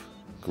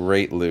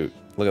 Great loot.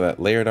 Look at that.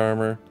 Layered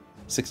armor.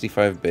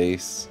 65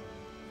 base.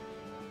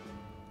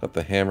 Got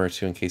the hammer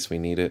too in case we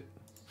need it.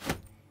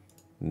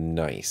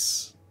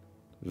 Nice.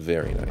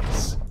 Very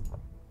nice.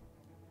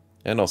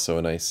 And also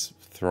a nice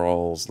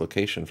thrall's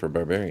location for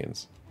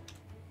barbarians.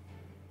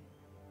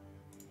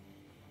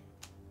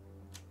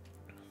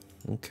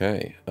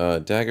 Okay.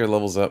 Dagger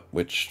levels up,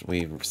 which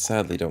we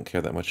sadly don't care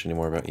that much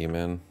anymore about you,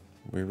 man.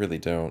 We really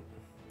don't.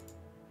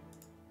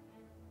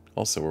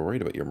 Also, we're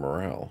worried about your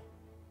morale.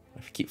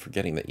 I keep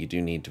forgetting that you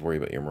do need to worry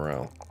about your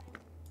morale.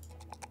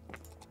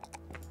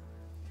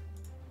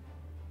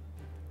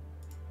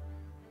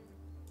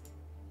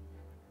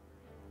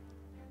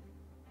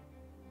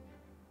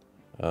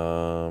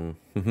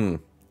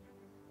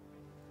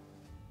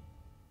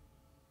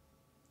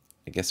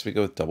 I guess we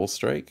go with Double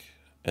Strike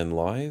and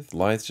Lithe.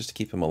 Lithe just to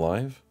keep him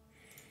alive.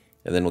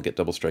 And then we'll get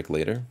Double Strike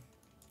later.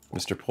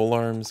 Mr.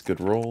 Polearms, good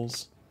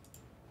rolls.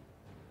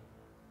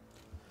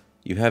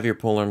 You have your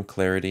Polearm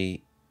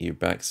Clarity, your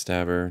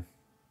Backstabber.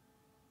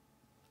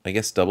 I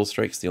guess Double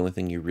Strike's the only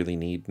thing you really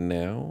need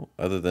now,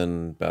 other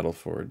than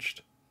Battleforged.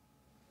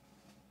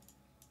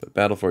 But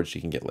Battleforged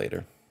you can get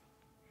later.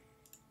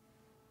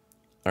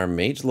 Our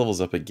mage levels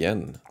up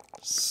again.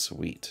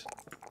 Sweet.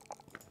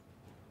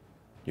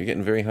 You're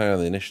getting very high on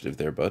the initiative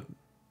there, bud.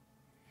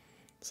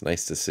 It's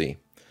nice to see.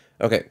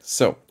 Okay,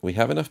 so we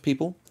have enough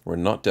people. We're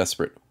not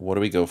desperate. What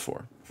do we go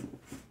for?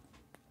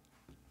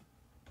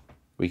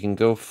 We can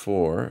go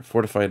for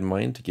Fortified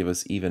Mind to give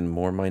us even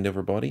more mind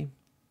over body.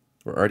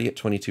 We're already at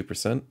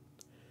 22%.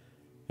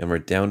 And we're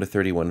down to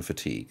 31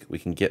 fatigue. We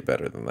can get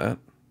better than that.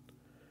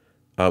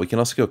 We can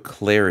also go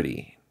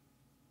Clarity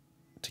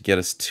to get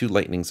us 2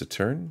 lightnings a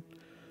turn.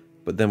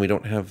 But then we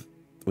don't have...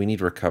 We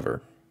need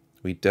Recover.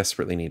 We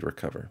desperately need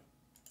Recover.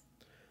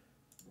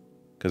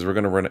 Because we're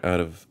going to run out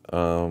of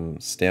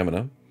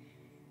stamina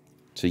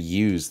to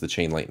use the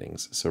Chain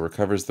Lightnings. So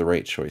Recover's the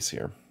right choice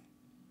here.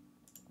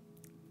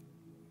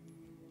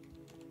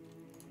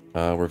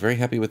 We're very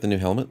happy with the new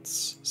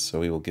helmets. So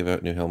we will give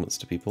out new helmets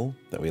to people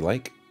that we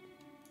like.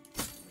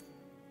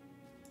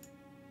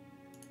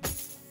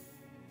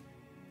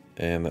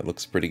 And that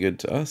looks pretty good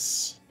to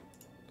us.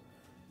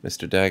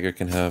 Mr. Dagger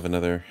can have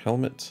another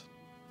helmet.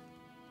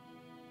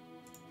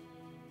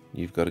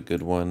 You've got a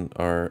good one.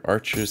 Our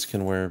archers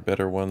can wear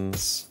better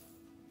ones.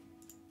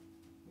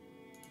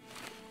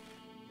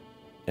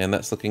 And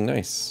that's looking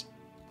nice.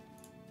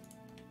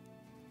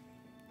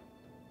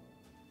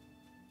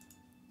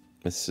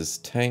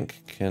 Mrs.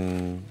 Tank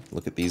can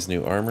look at these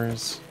new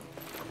armors.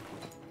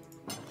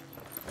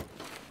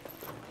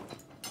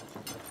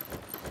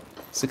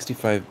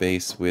 $65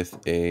 base with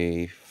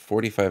a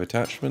 45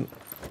 attachment.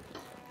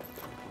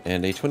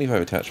 And a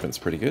 25 attachment's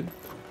pretty good.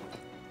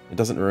 It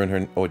doesn't ruin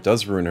her... Oh, it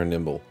does ruin her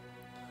nimble.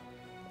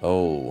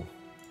 Oh.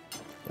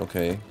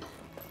 Okay.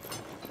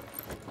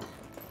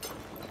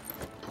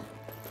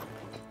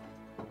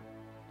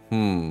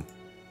 Who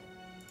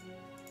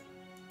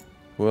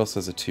else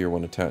has a tier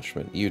 1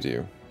 attachment? You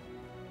do.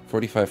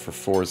 45 for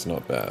 4 is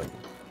not bad.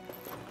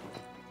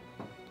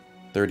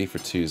 30 for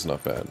 2 is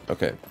not bad.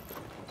 Okay.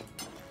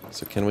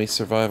 So can we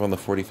survive on the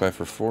 45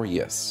 for 4?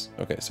 Yes.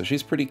 Okay, so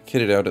she's pretty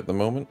kitted out at the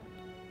moment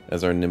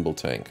as our nimble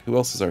tank. Who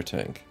else is our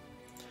tank?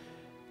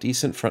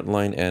 Decent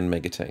frontline and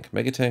mega tank.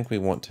 Mega tank we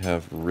want to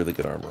have really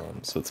good armor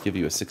on. So let's give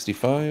you a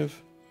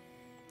 65.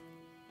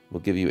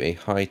 We'll give you a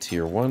high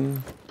tier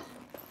 1.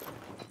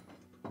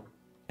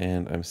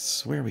 And I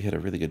swear we had a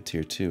really good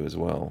tier 2 as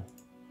well.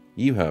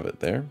 You have it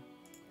there.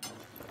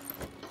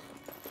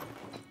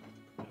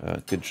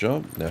 Good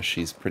job. Now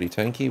she's pretty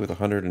tanky with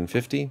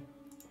 150.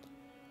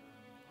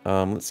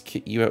 Let's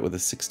kit you out with a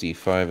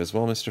 65 as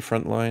well, Mr.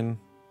 Frontline.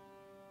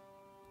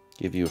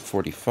 Give you a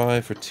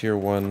 45 for tier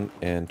 1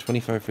 and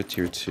 25 for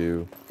tier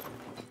 2.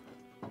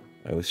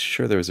 I was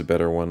sure there was a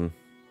better one.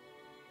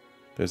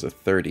 There's a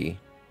 30.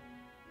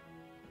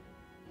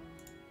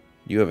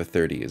 You have a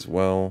 30 as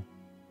well.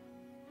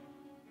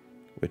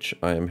 Which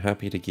I am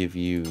happy to give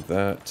you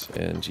that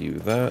and you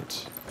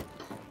that.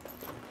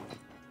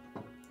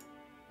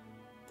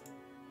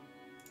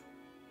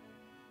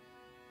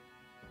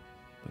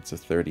 That's a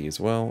 30 as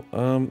well.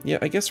 Yeah,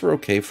 I guess we're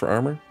okay for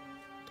armor.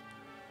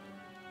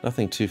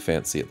 Nothing too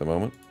fancy at the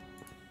moment.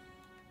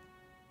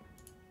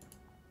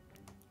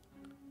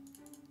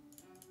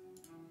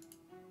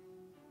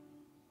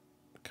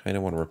 Kind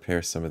of want to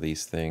repair some of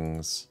these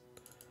things.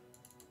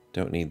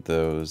 Don't need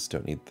those,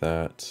 don't need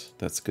that.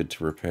 That's good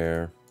to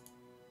repair.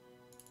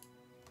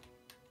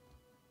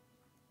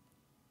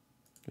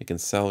 We can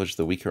salvage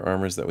the weaker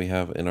armors that we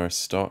have in our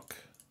stock.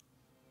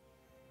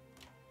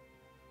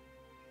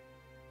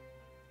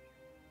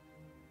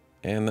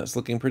 And that's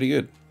looking pretty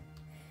good.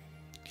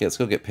 Okay, let's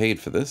go get paid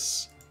for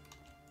this.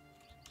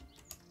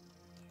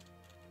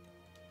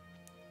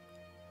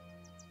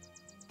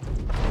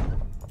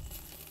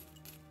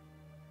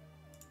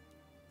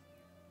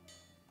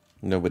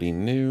 Nobody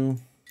new.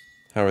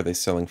 How are they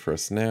selling for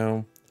us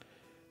now?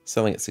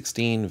 Selling at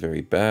 16,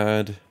 very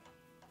bad.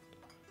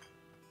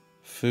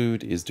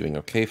 Food is doing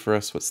okay for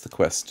us. What's the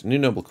quest? New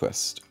noble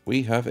quest.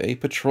 We have a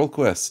patrol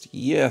quest.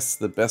 Yes,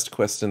 the best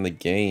quest in the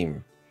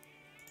game.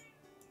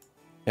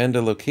 And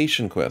a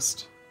location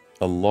quest.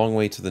 A long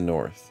way to the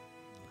north.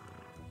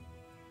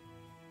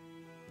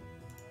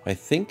 I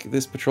think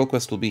this patrol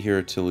quest will be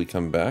here till we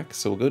come back,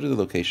 so we'll go to the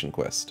location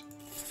quest.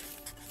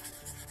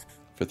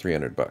 For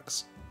 300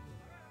 bucks.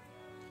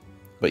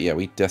 But yeah,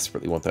 we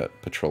desperately want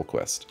that patrol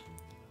quest.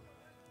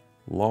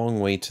 Long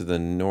way to the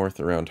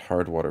north around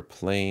Hardwater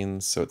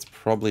Plains, so it's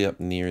probably up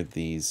near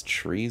these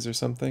trees or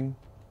something.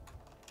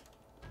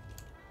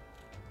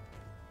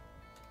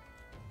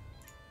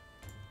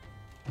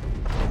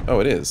 Oh,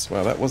 it is.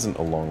 Wow, that wasn't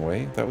a long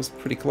way. That was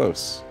pretty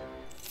close.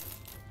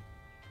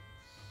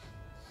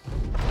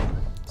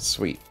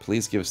 Sweet.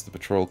 Please give us the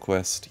patrol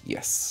quest.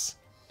 Yes.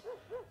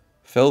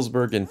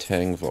 Felsberg and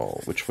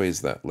Tangval. Which way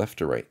is that?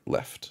 Left or right?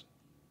 Left.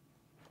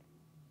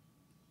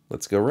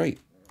 Let's go right.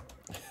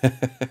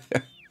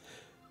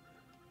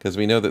 Because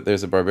we know that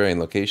there's a barbarian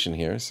location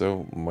here,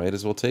 so might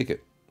as well take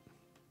it.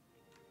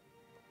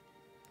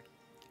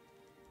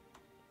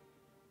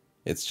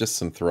 It's just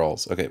some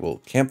thralls. Okay, we'll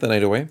camp the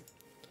night away.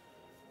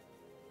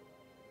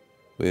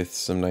 With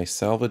some nice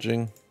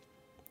salvaging.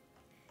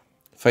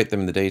 Fight them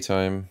in the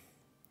daytime.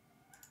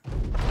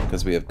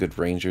 Because we have good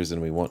rangers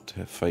and we want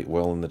to fight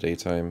well in the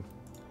daytime.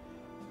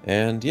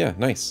 And yeah,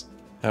 nice.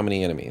 How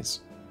many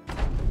enemies?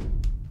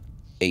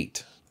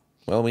 8.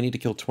 Well, we need to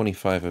kill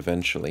 25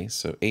 eventually,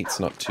 so 8's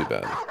not too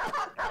bad.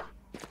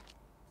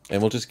 And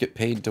we'll just get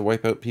paid to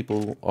wipe out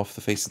people off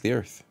the face of the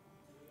earth.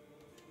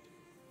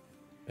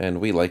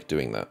 And we like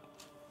doing that.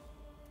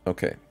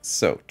 Okay,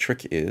 so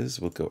trick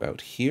is we'll go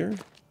out here.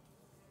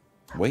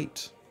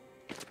 Wait.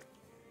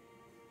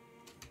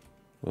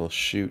 We'll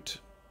shoot.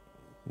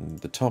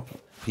 The top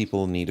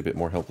people need a bit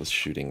more help with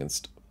shooting and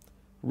stuff.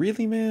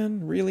 Really,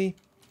 man? Really?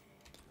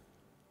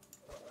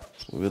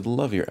 We would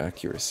love your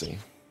accuracy.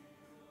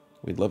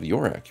 We'd love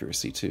your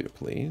accuracy too,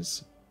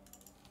 please.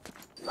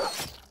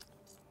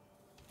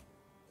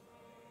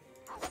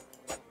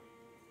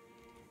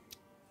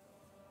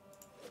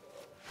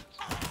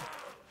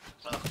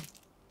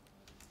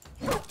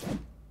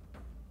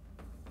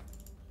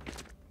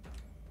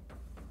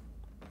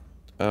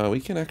 We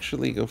can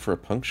actually go for a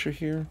puncture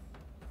here.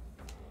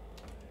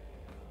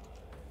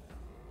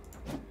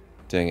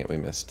 Dang it, we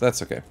missed.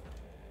 That's okay.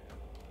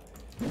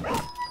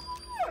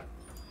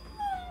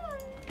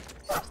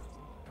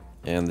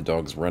 And the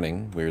dog's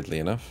running, weirdly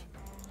enough.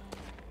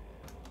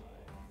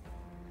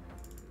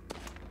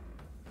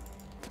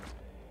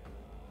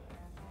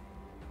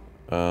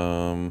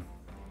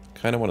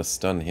 Kind of want to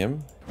stun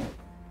him.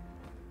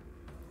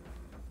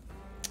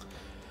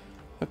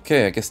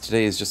 Okay, I guess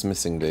today is just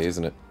missing day,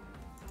 isn't it?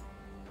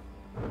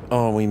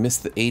 Oh, we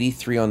missed the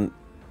 83 on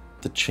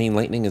the chain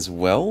lightning as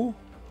well?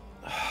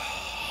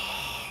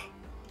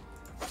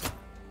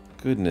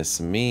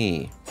 Goodness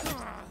me.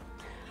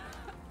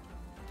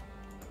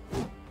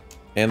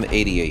 And the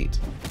 88.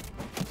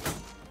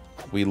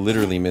 We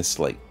literally missed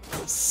like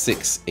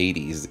 6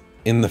 80s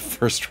in the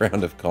first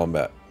round of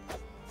combat.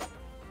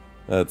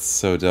 That's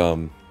so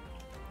dumb.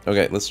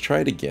 Okay, let's try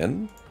it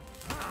again.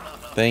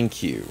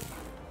 Thank you.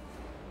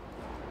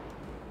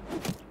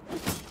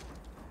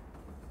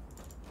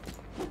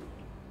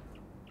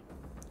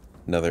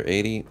 Another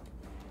 80.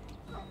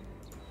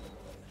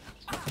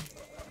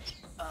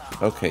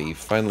 Okay, you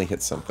finally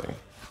hit something.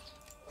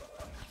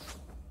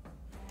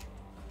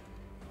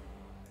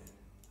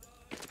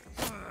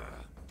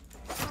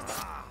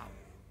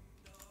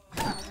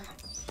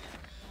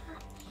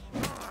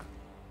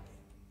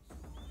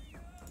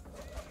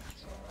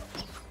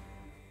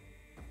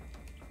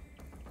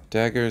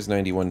 Daggers,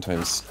 91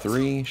 times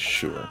 3,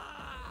 sure.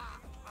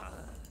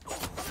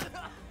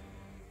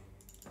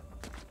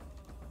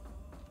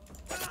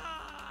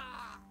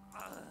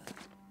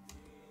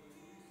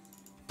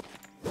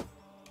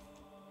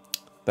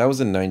 That was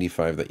a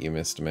 95 that you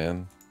missed,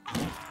 man.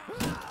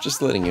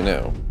 Just letting you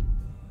know.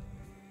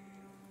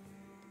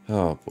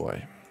 Oh,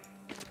 boy.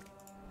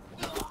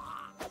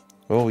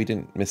 Well, we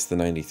didn't miss the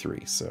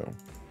 93, so...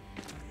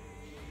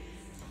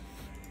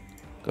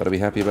 Gotta be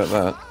happy about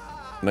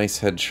that. Nice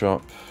head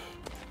chop.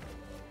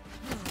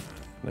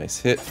 Nice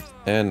hit,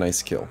 and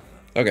nice kill.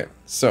 Okay,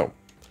 so...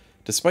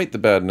 Despite the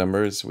bad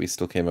numbers, we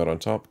still came out on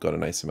top, got a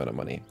nice amount of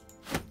money.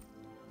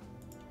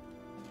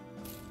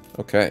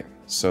 Okay,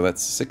 so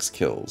that's 6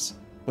 kills.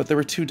 But there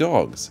were 2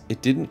 dogs.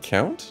 It didn't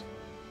count?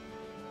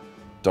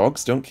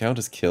 Dogs don't count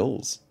as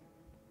kills.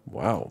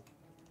 Wow.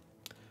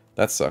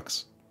 That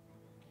sucks.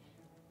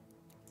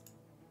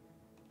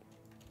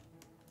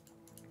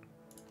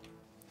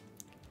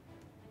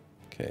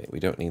 Okay, we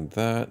don't need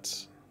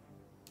that.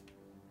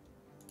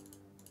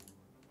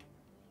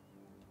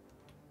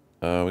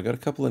 We got a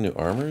couple of new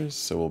armors,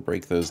 so we'll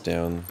break those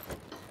down.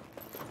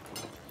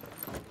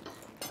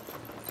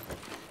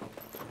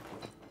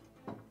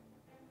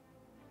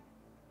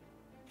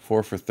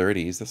 Four for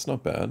 30s, that's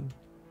not bad.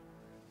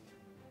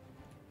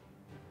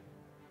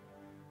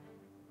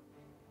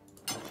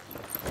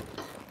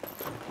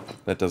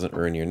 That doesn't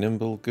ruin your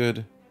nimble,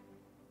 good.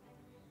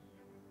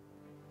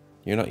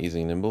 You're not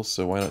using nimble,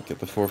 so why not get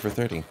the 4 for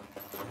 30?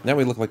 Now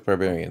we look like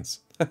barbarians.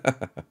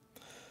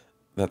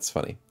 That's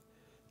funny.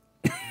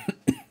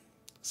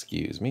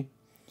 Excuse me.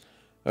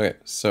 Okay,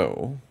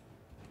 so...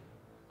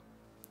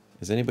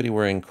 is anybody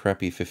wearing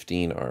crappy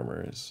 15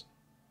 armors?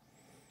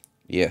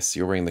 Yes,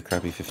 you're wearing the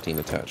crappy 15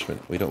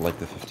 attachment. We don't like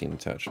the 15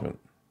 attachment.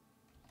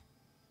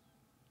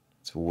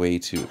 It's way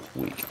too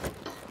weak.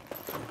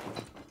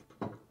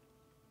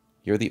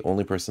 You're the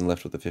only person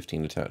left with the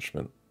 15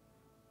 attachment.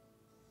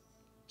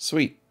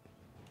 Sweet.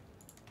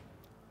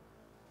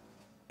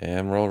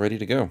 And we're all ready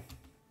to go.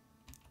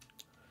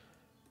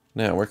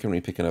 Now, where can we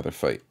pick another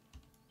fight?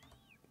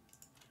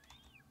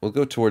 We'll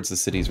go towards the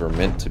cities we're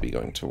meant to be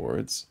going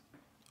towards.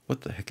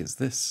 What the heck is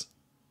this?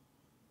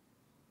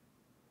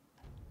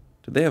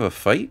 Did they have a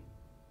fight?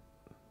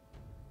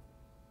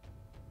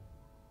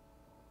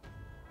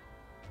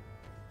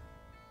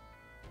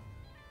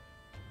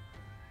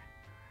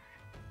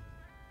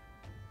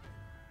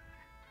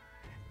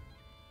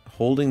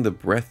 Holding the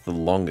breath the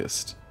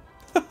longest.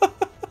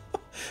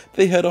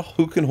 They had a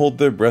who can hold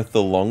their breath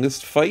the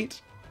longest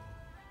fight?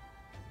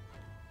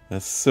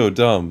 That's so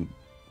dumb.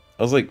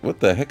 I was like, what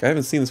the heck? I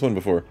haven't seen this one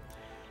before.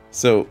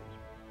 So,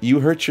 you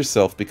hurt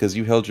yourself because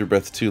you held your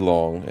breath too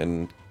long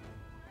and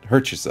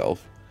hurt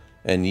yourself,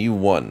 and you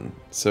won.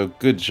 So,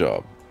 good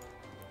job.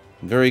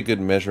 Very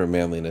good measure of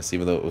manliness,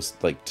 even though it was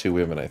like 2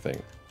 women, I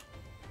think.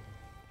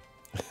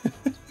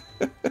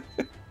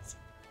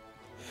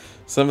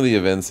 Some of the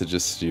events are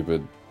just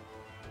stupid.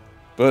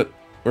 But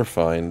we're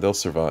fine. They'll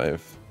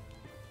survive.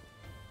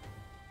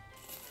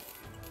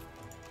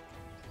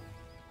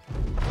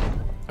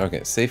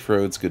 Okay, safe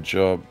roads. Good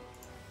job.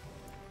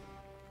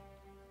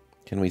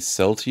 Can we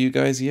sell to you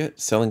guys yet?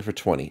 Selling for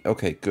 20.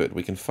 Okay, good.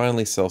 We can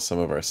finally sell some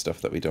of our stuff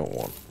that we don't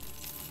want.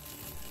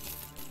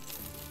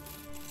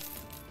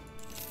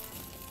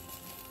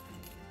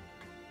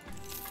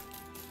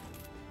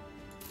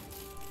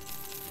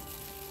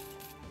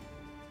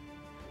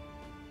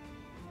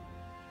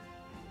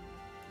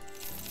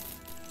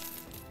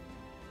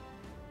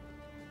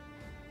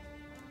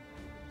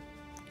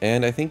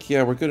 And I think,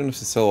 yeah, we're good enough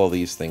to sell all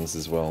these things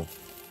as well.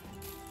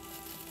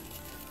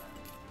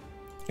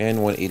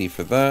 And 180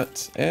 for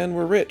that. And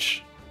we're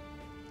rich.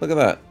 Look at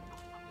that.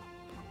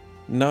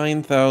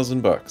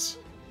 9,000 bucks.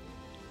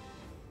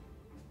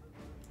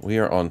 We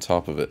are on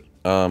top of it.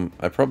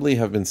 I probably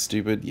have been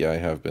stupid. Yeah, I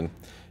have been.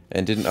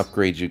 And didn't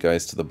upgrade you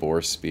guys to the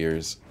boar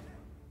spears.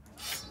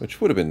 Which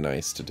would have been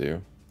nice to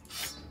do.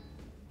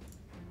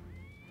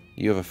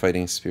 You have a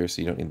fighting spear,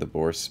 so you don't need the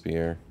boar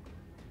spear.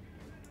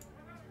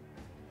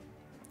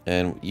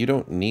 And you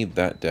don't need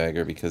that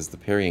dagger because the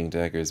parrying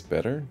dagger is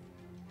better.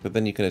 But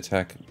then you can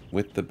attack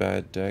with the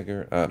bad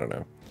dagger. I don't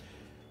know.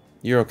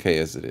 You're okay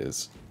as it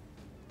is.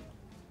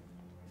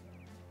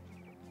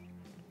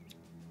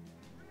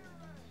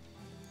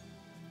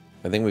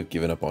 I think we've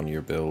given up on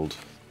your build.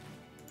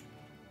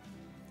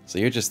 So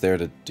you're just there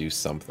to do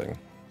something.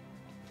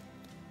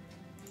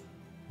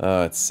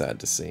 It's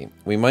sad to see.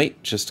 We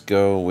might just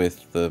go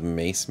with the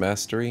Mace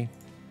Mastery.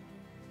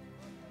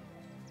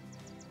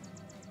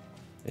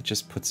 It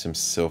just puts him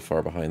so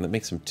far behind. That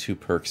makes him 2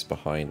 perks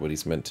behind what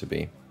he's meant to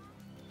be.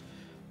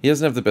 He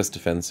doesn't have the best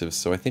defensive,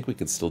 so I think we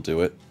could still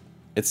do it.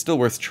 It's still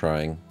worth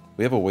trying.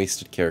 We have a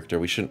wasted character.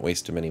 We shouldn't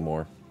waste him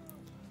anymore.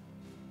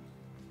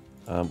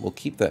 We'll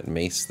keep that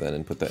mace then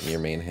and put that in your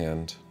main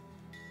hand.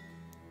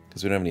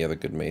 Because we don't have any other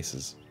good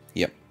maces.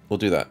 Yep, we'll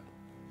do that.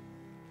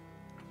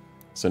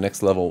 So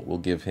next level, we'll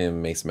give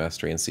him Mace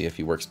Mastery and see if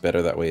he works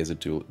better that way as a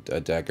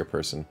dagger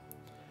person.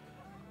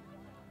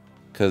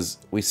 Because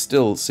we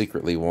still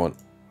secretly want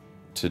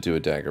to do a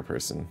dagger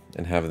person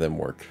and have them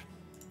work.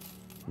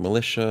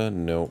 Militia,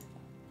 no.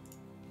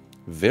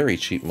 Very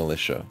cheap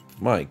militia.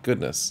 My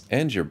goodness.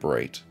 And you're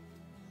bright.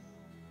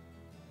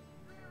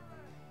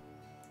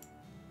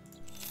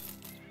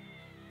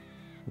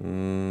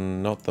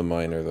 Not the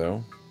miner,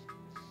 though.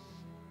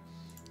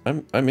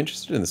 I'm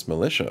interested in this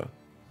militia.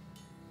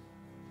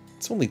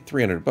 It's only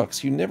 300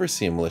 bucks. You never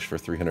see a militia for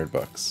 300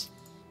 bucks.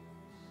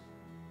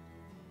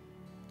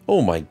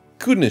 Oh my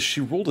goodness, she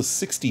rolled a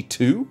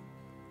 62?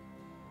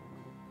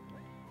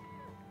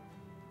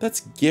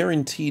 That's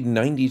guaranteed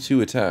 92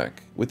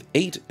 attack, with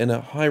 8 and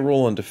a high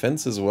roll on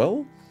defense as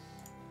well?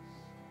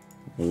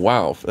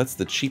 Wow, that's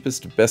the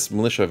cheapest, best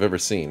militia I've ever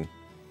seen.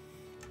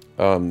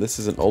 This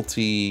is an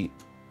ulti...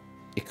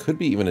 It could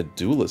be even a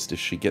duelist if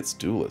she gets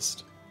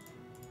duelist.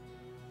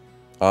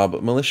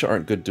 But militia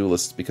aren't good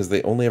duelists because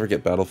they only ever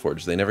get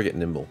Battleforged. They never get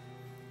nimble.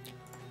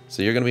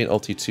 So you're going to be an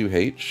ulti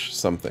 2H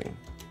something.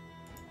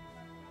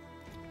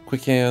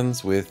 Quick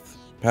hands with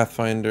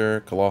Pathfinder,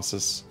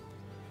 Colossus.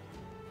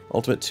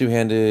 Ultimate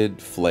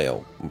two-handed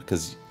flail.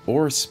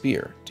 Or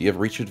spear. Do you have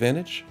reach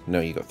advantage? No,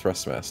 you got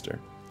Thrustmaster.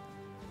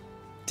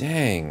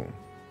 Dang.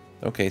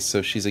 Okay,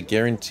 so she's a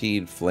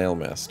guaranteed flail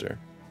master.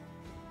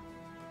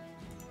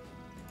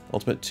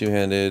 Ultimate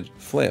two-handed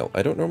flail.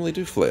 I don't normally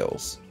do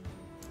flails.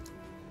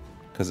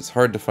 Because it's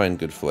hard to find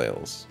good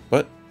flails.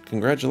 But,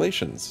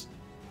 congratulations.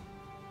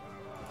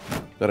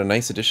 Got a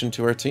nice addition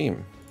to our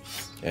team.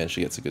 And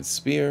she gets a good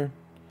spear.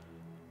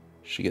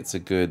 She gets a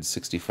good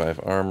 65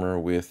 armor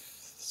with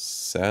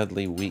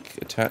sadly weak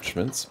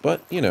attachments,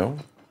 but, you know,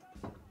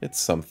 it's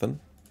something.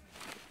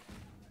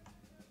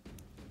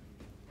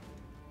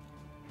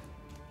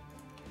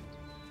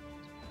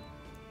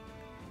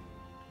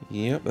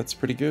 Yep, that's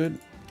pretty good.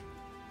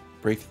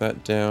 Break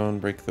that down,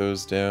 break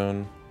those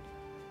down.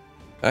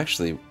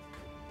 Actually,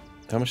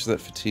 how much does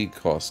that fatigue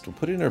cost? We'll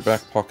put it in our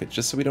back pocket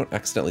just so we don't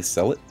accidentally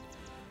sell it.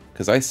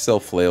 Because I sell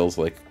flails,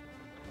 like,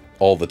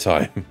 all the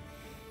time.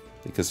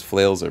 Because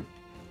flails are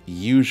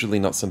usually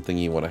not something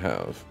you want to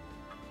have.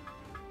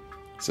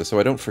 So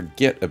I don't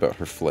forget about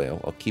her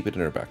flail, I'll keep it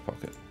in her back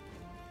pocket.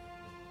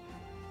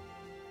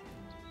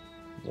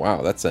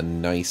 Wow, that's a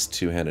nice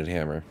two-handed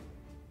hammer.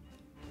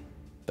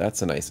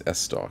 That's a nice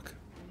S-stock.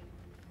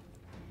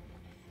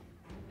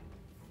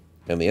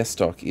 And the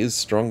S-stock is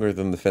stronger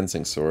than the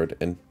fencing sword,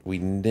 and we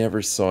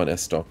never saw an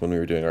S-stock when we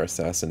were doing our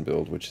assassin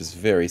build, which is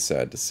very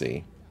sad to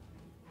see.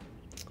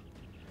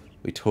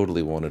 We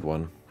totally wanted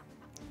one.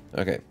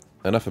 Okay,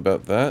 enough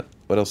about that.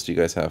 What else do you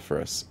guys have for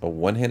us? A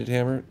one-handed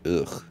hammer?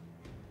 Ugh.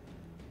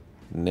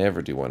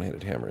 Never do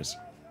one-handed hammers.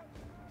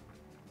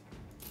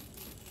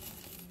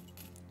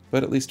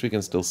 But at least we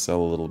can still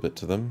sell a little bit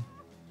to them.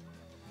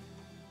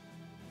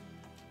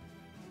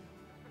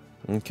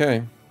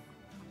 Okay.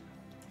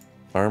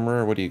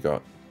 Armor, what do you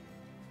got?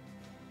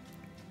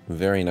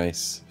 Very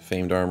nice.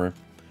 Famed armor.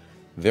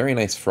 Very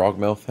nice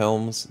frogmouth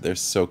helms. They're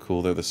so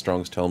cool. They're the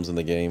strongest helms in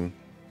the game.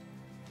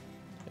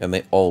 And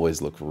they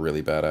always look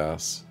really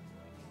badass.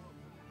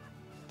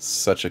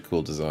 Such a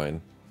cool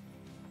design.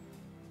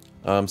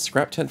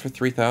 Scrap tent for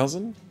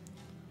 3,000?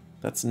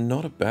 That's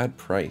not a bad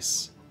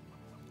price.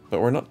 But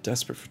we're not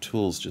desperate for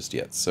tools just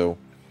yet, so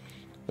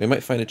we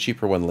might find a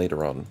cheaper one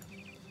later on.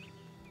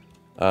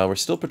 We're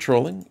still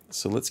patrolling,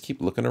 so let's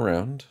keep looking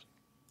around.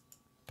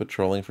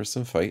 Patrolling for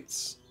some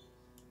fights.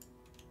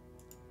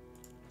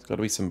 There's got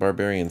to be some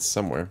barbarians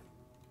somewhere.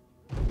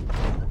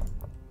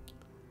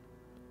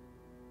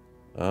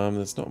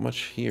 There's not much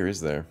here,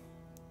 is there?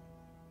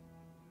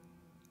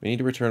 We need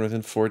to return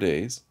within 4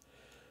 days.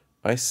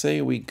 I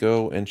say we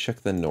go and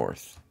check the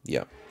north.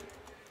 Yeah.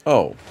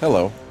 Oh,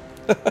 hello.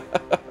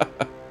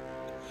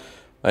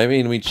 I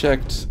mean, we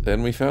checked,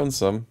 and we found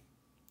some.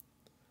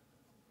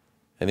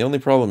 And the only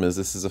problem is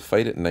this is a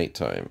fight at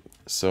nighttime.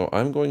 So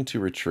I'm going to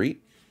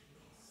retreat.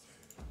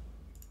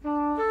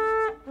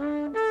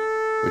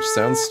 Which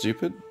sounds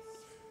stupid,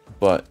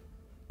 but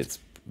it's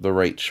the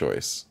right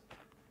choice.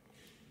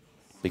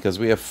 Because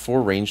we have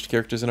 4 ranged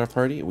characters in our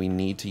party, we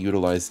need to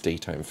utilize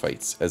daytime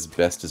fights as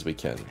best as we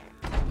can.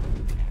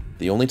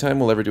 The only time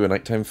we'll ever do a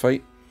nighttime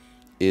fight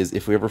is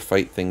if we ever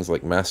fight things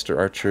like master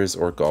archers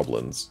or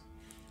goblins.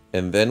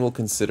 And then we'll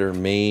consider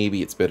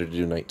maybe it's better to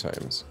do night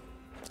times.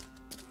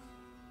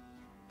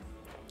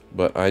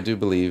 But I do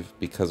believe,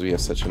 because we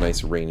have such a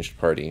nice ranged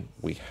party,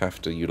 we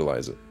have to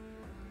utilize it.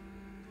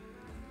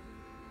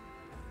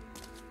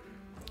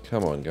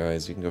 Come on,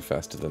 guys, you can go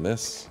faster than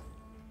this.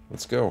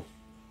 Let's go.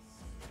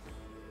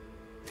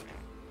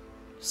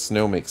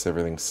 Snow makes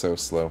everything so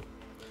slow.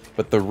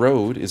 But the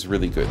road is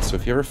really good, so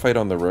if you ever fight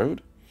on the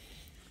road,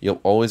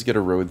 you'll always get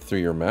a road through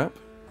your map.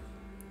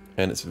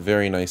 And it's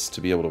very nice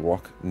to be able to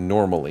walk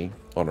normally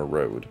on a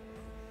road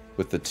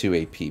with the 2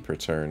 AP per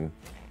turn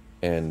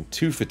and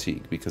 2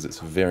 fatigue, because it's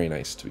very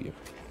nice to you.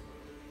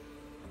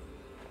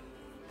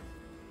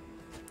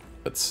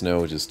 But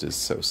snow just is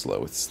so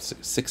slow. It's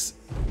 6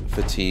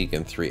 fatigue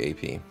and 3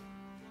 AP.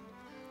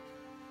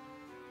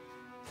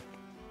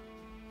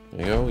 There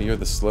you go. You're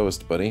the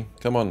slowest, buddy.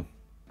 Come on.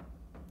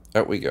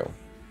 Out we go.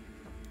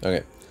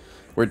 Okay.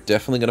 We're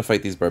definitely going to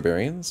fight these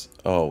barbarians.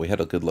 Oh, we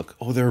had a good look.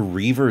 Oh, they're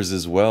reavers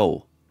as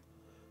well.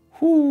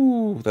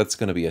 Whoo, that's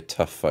going to be a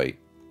tough fight.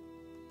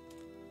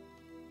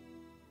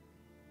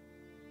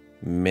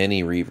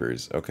 Many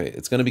reavers. Okay,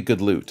 it's going to be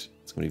good loot.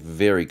 It's going to be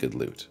very good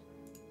loot.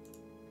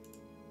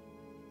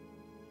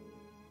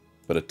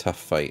 But a tough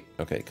fight.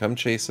 Okay, come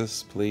chase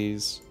us,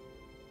 please.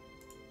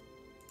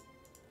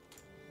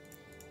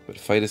 But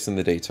fight us in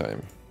the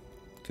daytime.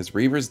 Because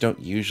reavers don't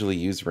usually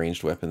use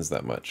ranged weapons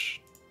that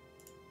much.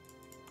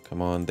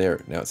 Come on,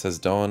 there. Now it says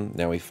dawn.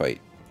 Now we fight.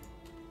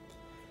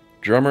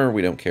 Drummer,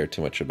 we don't care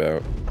too much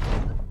about.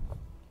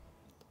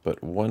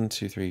 But 1,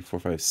 2, 3, 4,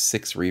 5,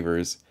 6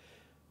 reavers.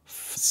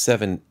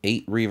 7,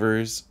 8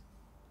 reavers.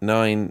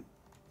 9.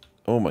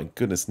 Oh my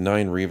goodness,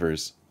 9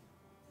 reavers.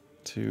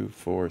 2,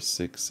 4,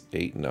 6,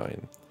 8,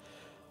 9.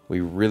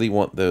 We really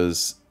want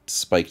those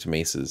spiked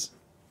maces.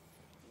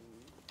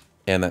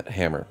 And that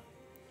hammer.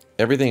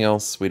 Everything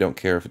else, we don't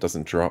care if it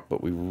doesn't drop,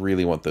 but we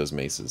really want those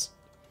maces.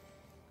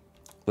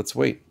 Let's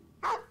wait.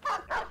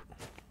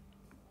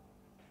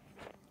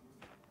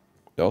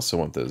 We also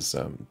want those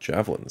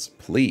javelins.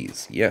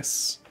 Please,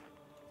 yes.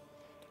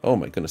 Oh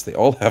my goodness, they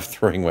all have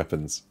throwing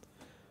weapons.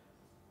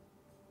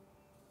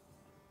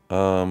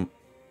 What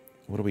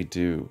do we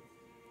do?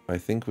 I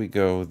think we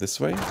go this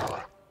way.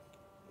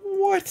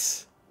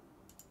 What?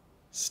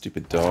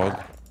 Stupid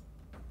dog.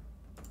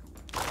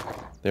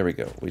 There we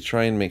go. We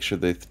try and make sure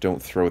they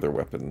don't throw their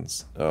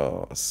weapons.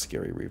 Oh, a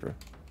scary reaver.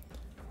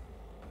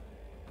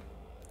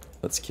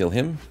 Let's kill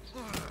him.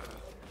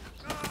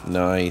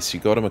 Nice, you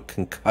got him a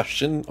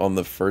concussion on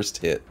the first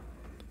hit.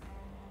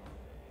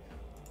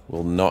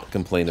 Will not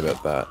complain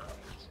about that.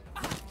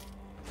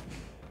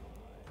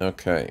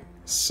 Okay,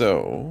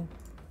 so...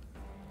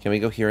 Can we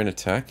go here and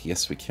attack?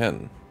 Yes, we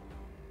can.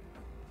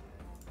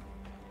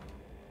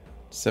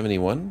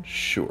 71?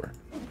 Sure.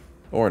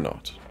 Or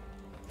not.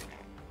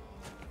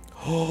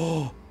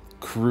 Oh,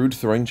 crude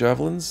throwing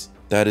javelins?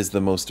 That is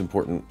the most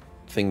important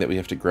thing that we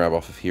have to grab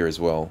off of here as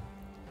well.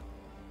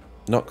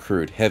 Not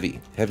crude,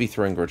 heavy. Heavy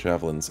throwing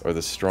javelins are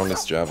the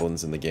strongest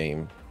javelins in the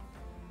game.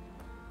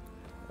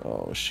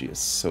 Oh, she is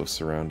so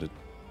surrounded.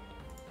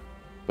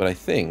 But I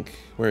think...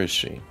 Where is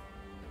she?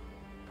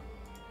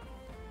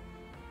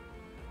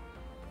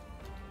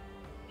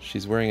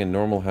 She's wearing a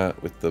normal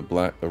hat with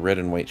the a red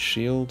and white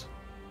shield.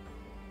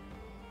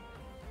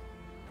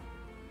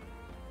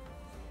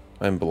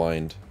 I'm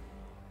blind.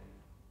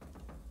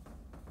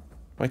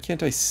 Why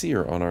can't I see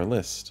her on our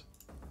list?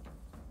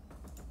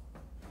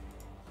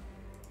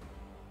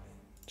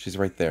 She's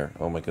right there.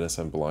 Oh my goodness,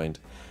 I'm blind.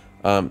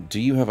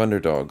 Do you have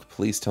underdog?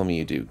 Please tell me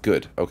you do.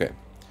 Good. Okay.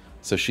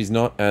 So she's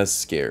not as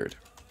scared.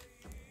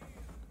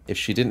 If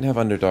she didn't have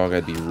underdog,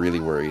 I'd be really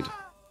worried.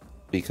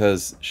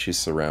 Because she's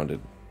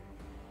surrounded.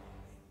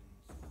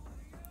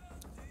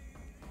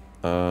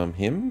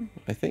 Him,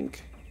 I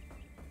think?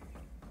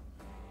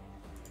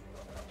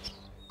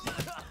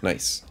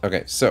 Nice.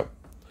 Okay, so.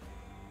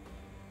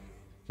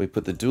 We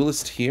put the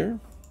duelist here.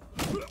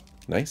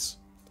 Nice.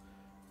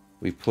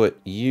 We put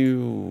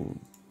you...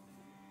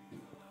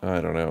 I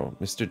don't know.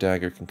 Mr.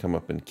 Dagger can come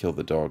up and kill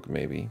the dog,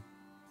 maybe.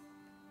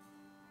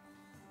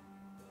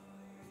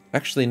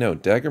 Actually, no.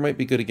 Dagger might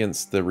be good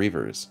against the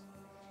Reavers.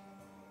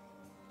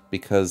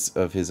 Because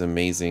of his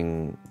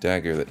amazing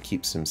dagger that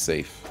keeps him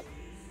safe.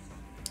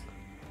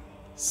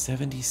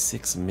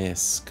 76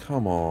 miss.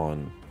 Come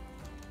on.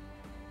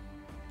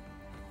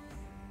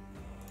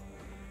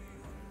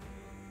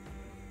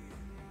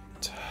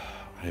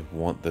 I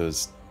want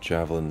those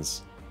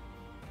javelins.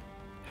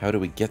 How do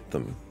we get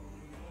them?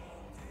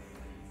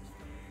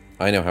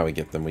 I know how we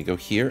get them. We go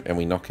here and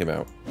we knock him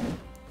out.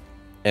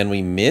 And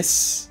we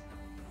miss?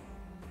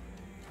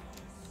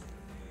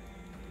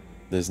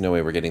 There's no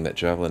way we're getting that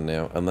javelin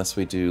now. Unless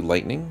we do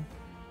lightning.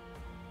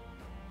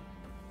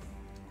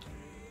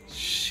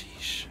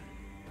 Sheesh.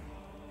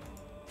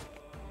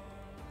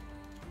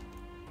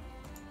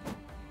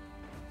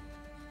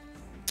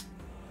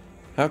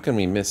 How can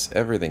we miss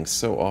everything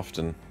so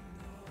often?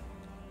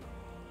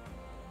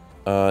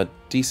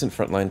 Decent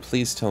frontline.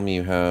 Please tell me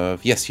you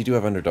have... Yes, you do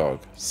have underdog.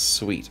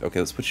 Sweet. Okay,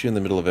 let's put you in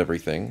the middle of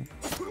everything.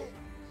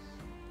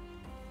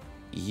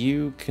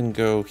 You can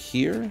go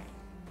here.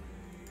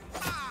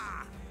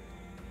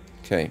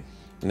 Okay.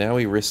 Now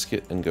we risk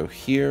it and go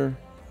here.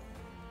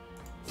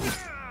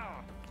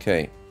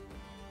 Okay.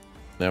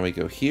 Now we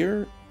go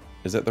here.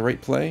 Is that the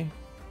right play?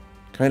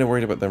 Kind of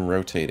worried about them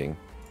rotating.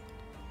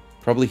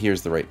 Probably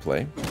here's the right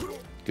play.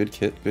 Good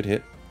hit, good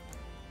hit.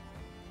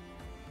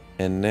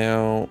 And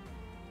now...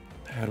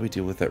 How do we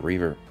deal with that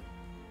Reaver?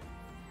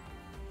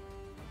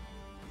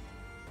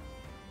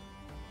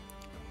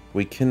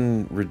 We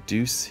can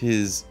reduce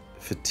his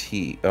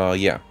fatigue.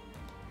 Yeah.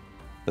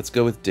 Let's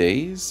go with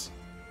days.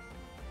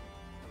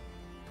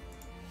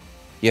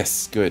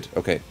 Yes, good.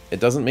 Okay. It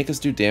doesn't make us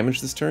do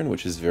damage this turn,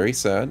 which is very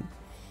sad.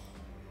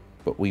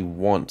 But we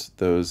want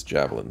those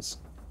javelins.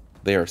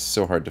 They are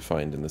so hard to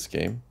find in this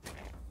game.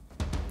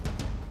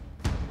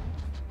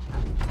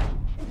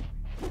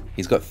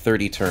 He's got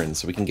 30 turns,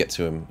 so we can get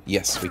to him.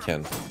 Yes, we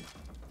can.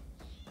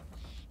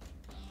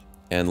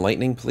 And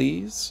lightning,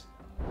 please.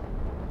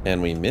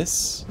 And we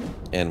miss.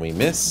 And we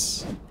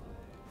miss.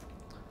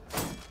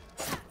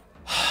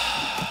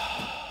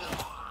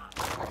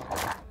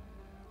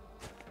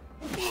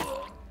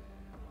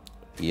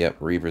 Yep,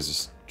 Reaver's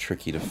is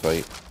tricky to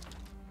fight.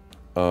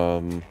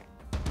 Okay,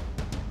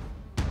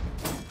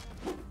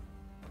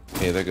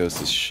 there goes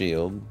his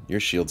shield. Your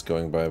shield's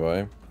going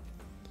bye-bye.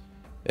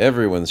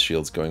 Everyone's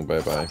shield's going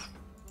bye-bye.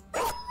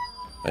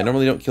 I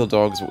normally don't kill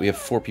dogs, but we have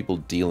 4 people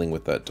dealing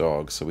with that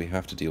dog, so we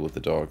have to deal with the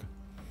dog.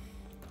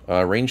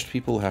 Ranged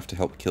people have to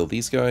help kill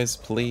these guys,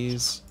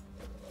 please.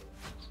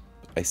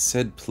 I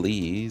said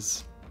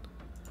please.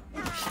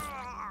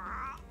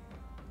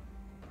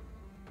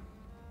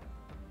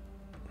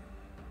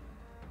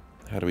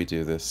 How do we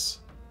do this?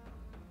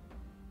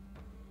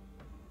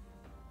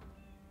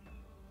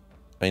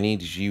 I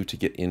need you to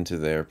get into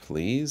there,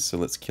 please. So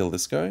let's kill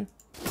this guy.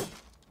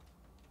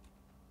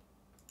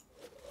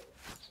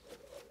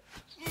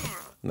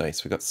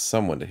 Nice, we got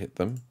someone to hit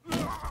them.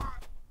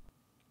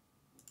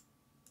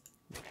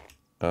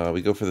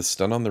 We go for the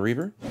stun on the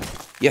Reaver.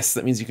 Yes,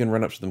 that means you can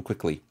run up to them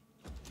quickly.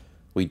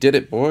 We did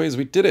it, boys,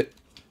 we did it!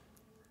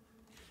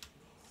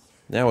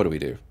 Now what do we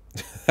do?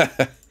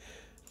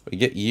 We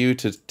get you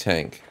to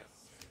tank.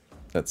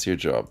 That's your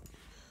job.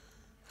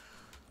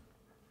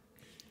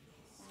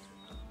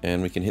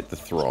 And we can hit the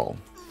Thrall.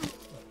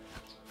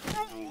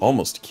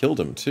 Almost killed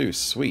him too,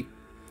 sweet.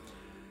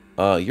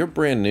 You're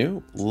brand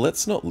new.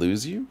 Let's not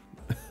lose you.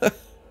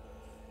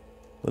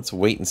 Let's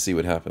wait and see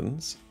what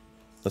happens.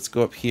 Let's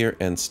go up here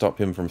and stop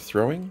him from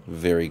throwing.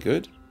 Very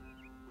good.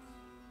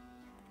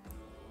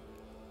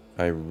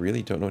 I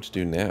really don't know what to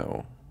do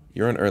now.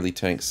 You're an early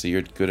tank, so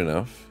you're good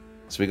enough.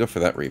 So we go for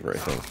that Reaver, I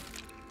think.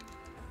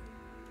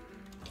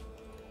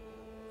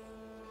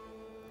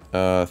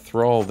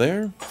 Thrall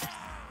there.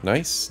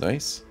 Nice,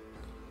 nice.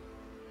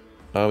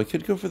 We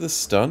could go for the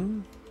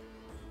stun.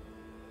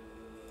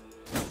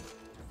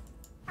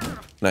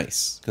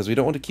 Nice, because we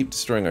don't want to keep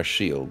destroying our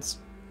shields.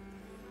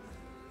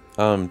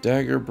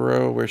 Dagger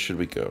bro, where should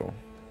we go?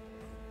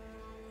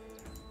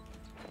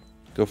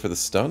 Go for the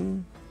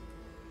stun?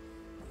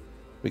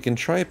 We can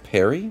try a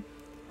parry.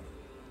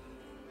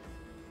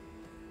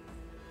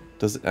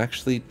 Does it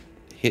actually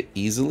hit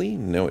easily?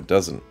 No, it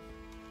doesn't.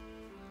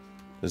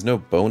 There's no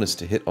bonus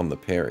to hit on the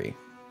parry.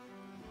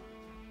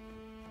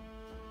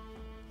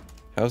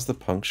 How's the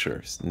puncture?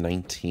 It's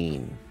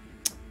 19.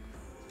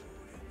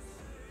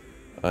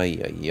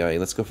 Ay, ay, ay.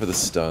 Let's go for the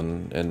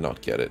stun and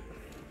not get it.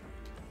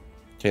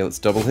 Okay, let's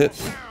double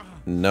hit.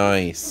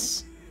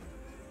 Nice.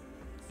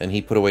 And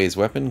he put away his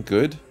weapon.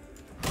 Good.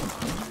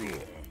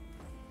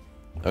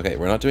 Okay,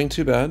 we're not doing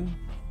too bad.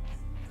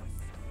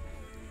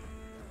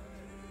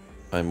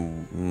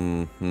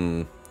 I'm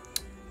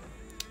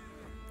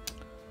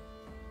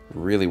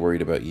really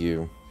worried about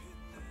you.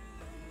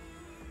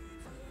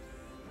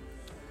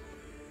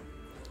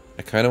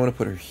 I kind of want to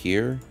put her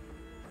here.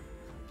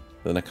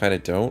 Then I kind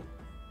of don't.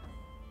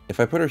 If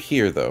I put her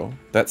here, though,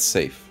 that's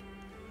safe.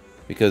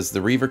 Because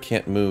the Reaver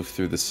can't move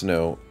through the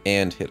snow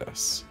and hit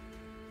us.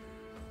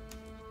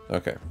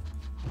 Okay.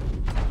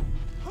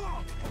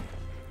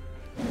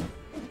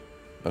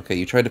 Okay,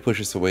 you tried to push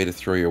us away to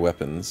throw your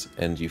weapons,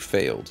 and you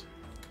failed.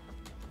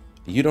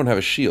 You don't have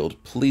a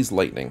shield. Please,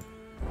 lightning.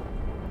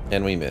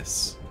 And we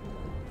miss.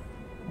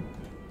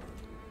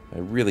 I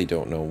really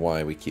don't know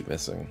why we keep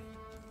missing.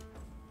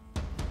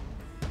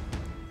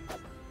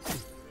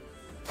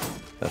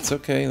 That's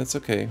okay, that's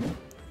okay.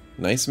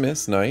 Nice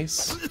miss,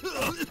 nice.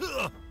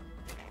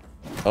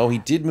 Oh, he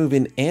did move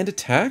in and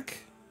attack?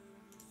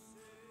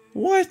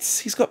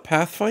 What? He's got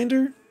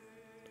Pathfinder?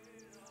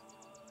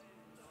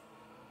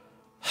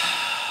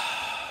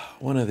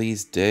 One of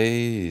these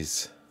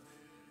days.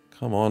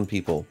 Come on,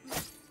 people.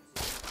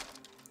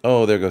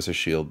 Oh, there goes her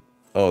shield.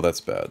 Oh,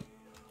 that's bad.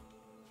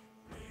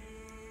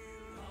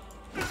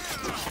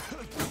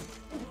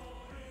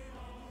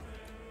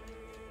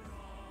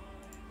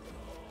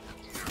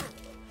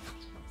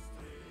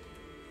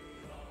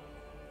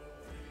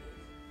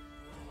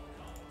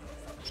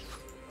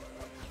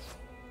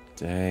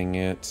 Dang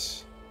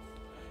it.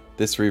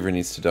 This Reaver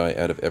needs to die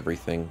out of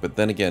everything. But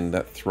then again,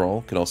 that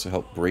Thrall can also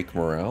help break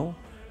morale.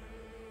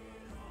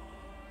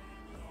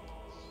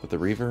 But the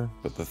Reaver,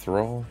 but the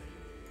Thrall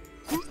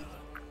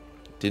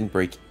didn't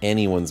break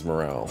anyone's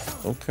morale.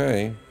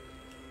 Okay.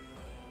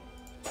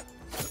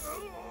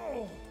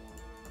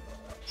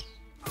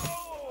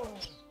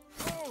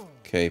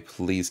 Okay,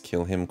 please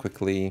kill him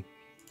quickly.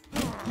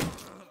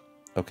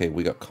 Okay,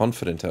 we got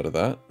confident out of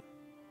that.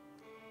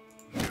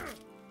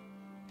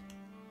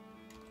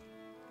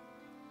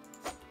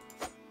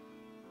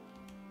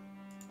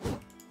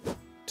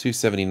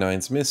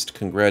 $279's missed.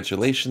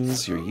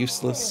 Congratulations, you're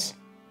useless.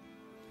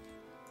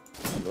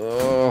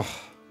 Ugh.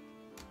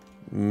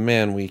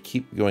 Man, we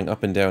keep going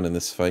up and down in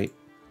this fight.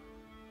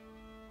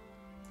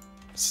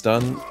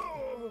 Stun.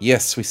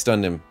 Yes, we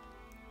stunned him.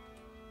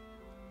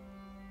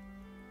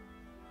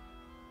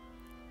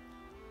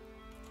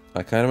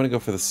 I kind of want to go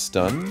for the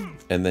stun,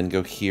 and then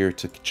go here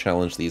to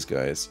challenge these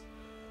guys.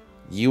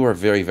 You are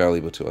very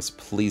valuable to us.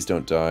 Please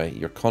don't die.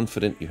 You're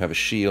confident. You have a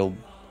shield.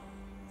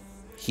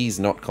 He's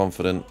not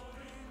confident.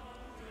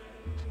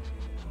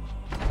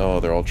 Oh,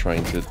 they're all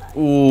trying to...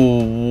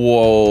 Ooh,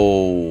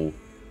 whoa.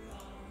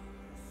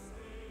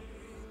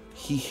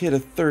 He hit a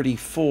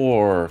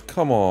 34.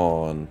 Come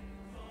on.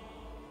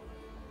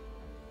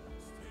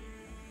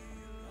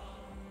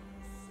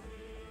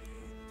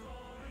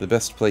 The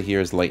best play here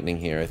is lightning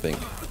here, I think.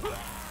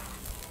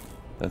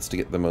 That's to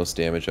get the most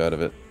damage out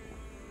of it.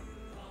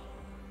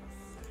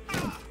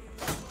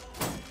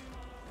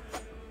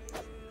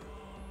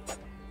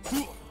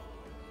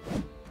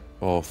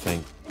 Oh,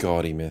 thank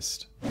God he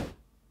missed.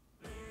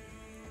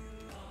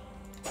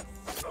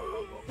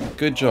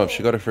 Good job,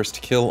 she got her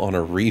first kill on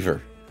a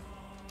Reaver.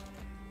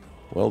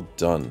 Well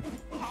done.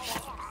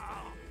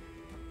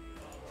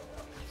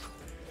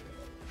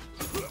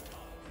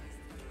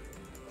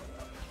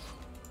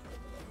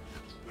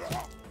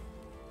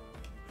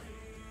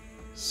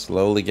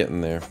 Slowly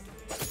getting there.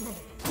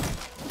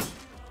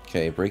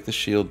 Okay, break the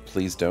shield,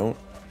 please don't.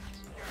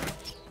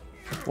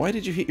 Why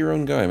did you hit your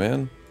own guy,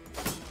 man?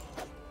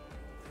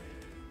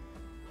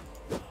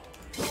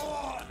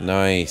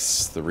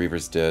 Nice, the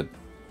Reaver's dead.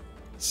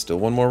 Still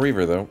one more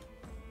Reaver, though.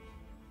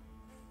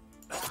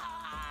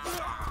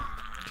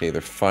 Okay,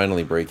 they're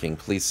finally breaking.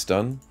 Please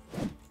stun.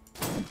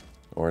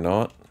 Or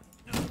not.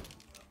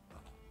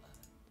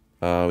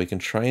 We can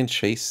try and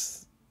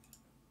chase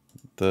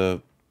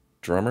the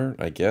drummer,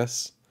 I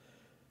guess.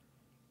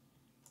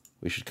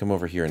 We should come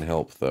over here and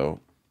help, though.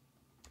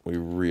 We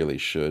really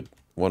should.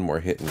 One more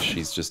hit and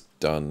she's just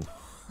done.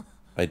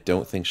 I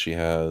don't think she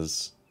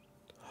has...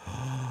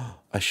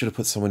 I should have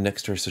put someone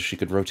next to her so she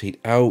could rotate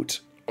out.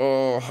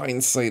 Oh,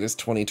 hindsight is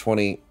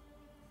 2020.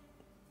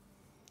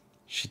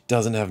 She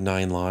doesn't have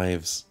 9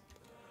 lives.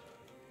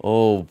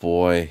 Oh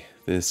boy,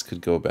 this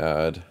could go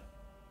bad.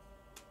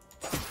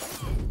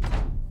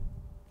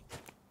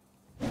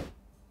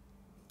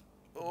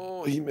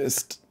 Oh, he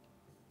missed.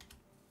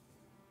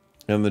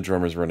 And the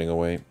drummer's running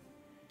away.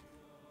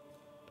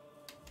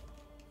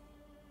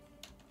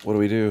 What do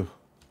we do?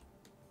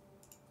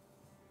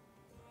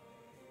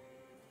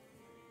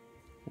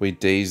 We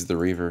daze the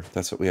Reaver.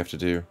 That's what we have to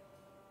do.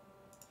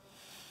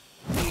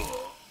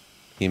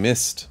 He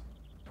missed.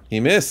 He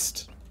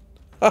missed!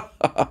 Ha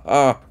ha ha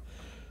ha!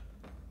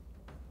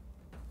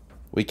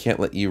 We can't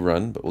let you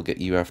run, but we'll get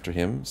you after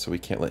him. So we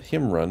can't let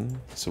him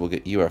run, so we'll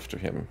get you after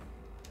him.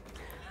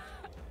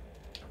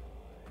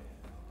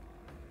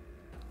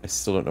 I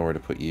still don't know where to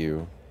put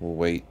you. We'll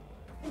wait.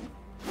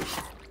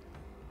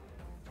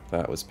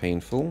 That was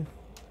painful.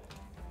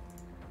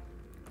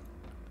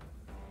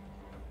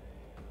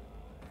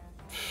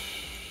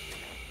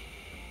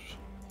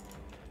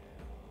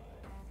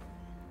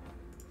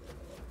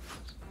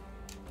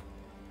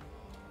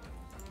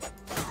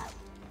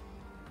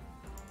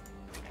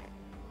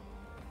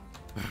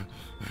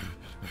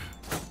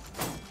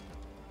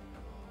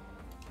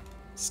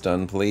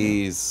 Stun,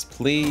 please.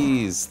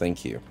 Please.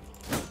 Thank you.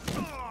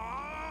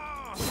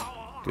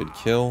 Good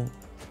kill.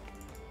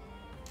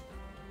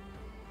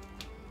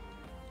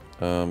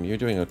 You're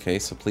doing okay,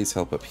 so please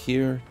help up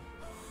here.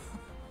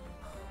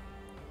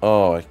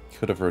 Oh, I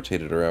could have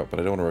rotated her out, but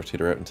I don't want to rotate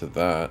her out into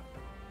that.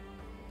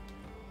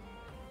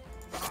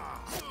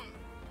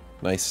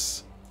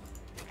 Nice.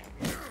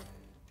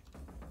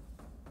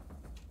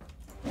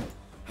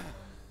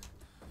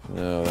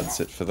 No,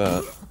 that's it for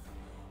that.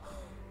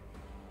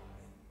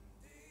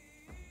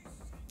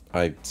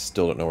 I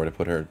still don't know where to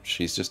put her.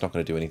 She's just not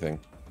going to do anything.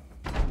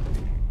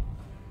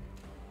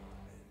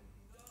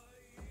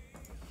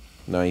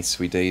 Nice,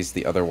 we dazed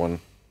the other one.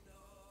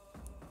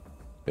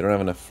 We don't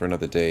have enough for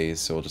another daze,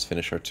 so we'll just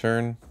finish our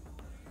turn.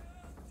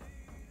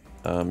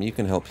 You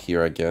can help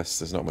here, I guess.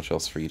 There's not much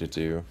else for you to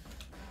do.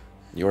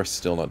 You're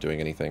still not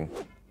doing anything.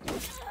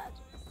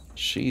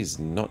 She's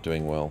not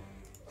doing well.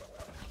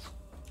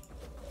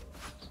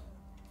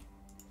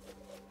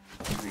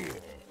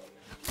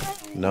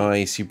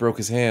 Nice, you broke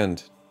his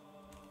hand.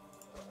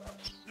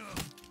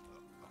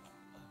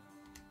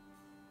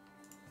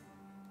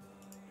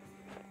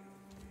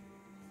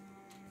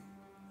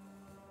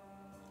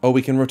 Oh,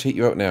 we can rotate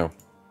you out now.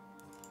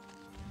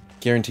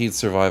 Guaranteed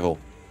survival.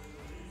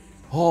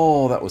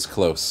 Oh, that was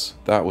close.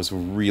 That was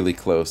really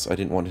close. I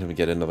didn't want him to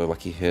get another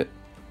lucky hit.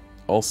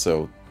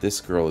 Also,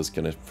 this girl is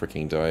gonna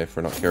freaking die if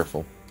we're not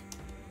careful.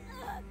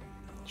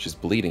 She's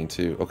bleeding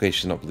too. Okay,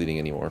 she's not bleeding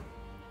anymore.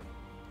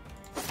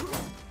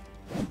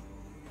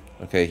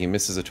 Okay, he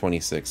misses a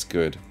 26.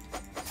 Good.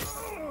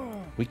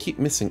 We keep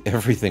missing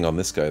everything on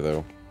this guy,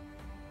 though.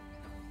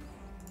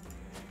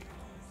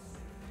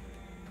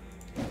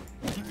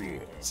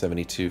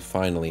 .72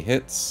 finally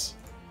hits.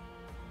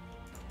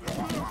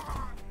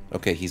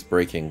 Okay, he's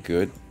breaking.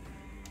 Good.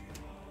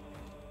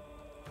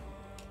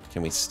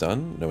 Can we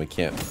stun? No, we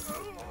can't.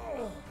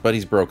 But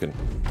he's broken.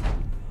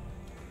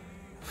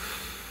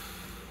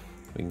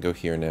 We can go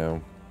here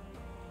now.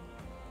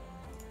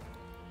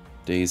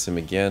 Daze him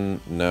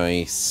again.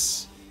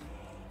 Nice.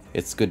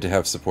 It's good to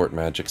have support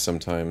magic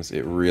sometimes.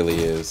 It really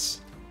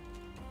is.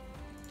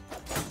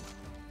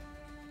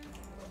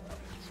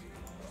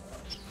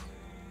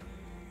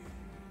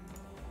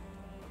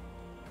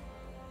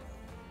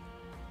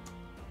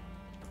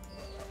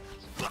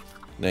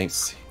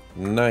 Nice.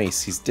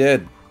 Nice. He's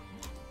dead.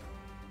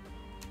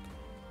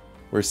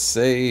 We're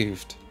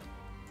saved.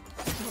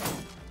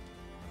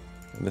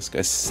 And this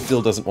guy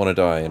still doesn't want to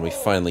die, and we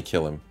finally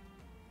kill him.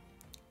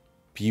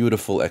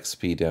 Beautiful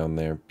XP down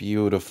there.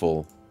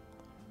 Beautiful.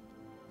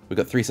 We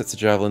got 3 sets of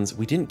javelins.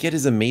 We didn't get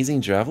his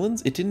amazing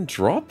javelins? It didn't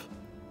drop?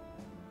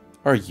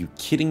 Are you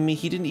kidding me?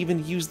 He didn't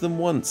even use them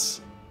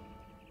once.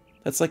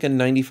 That's like a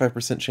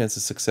 95% chance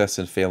of success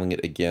in failing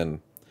it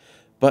again.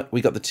 But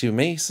we got the 2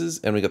 maces,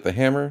 and we got the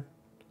hammer.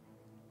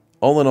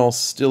 All in all,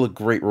 still a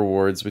great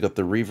rewards. We got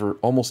the Reaver,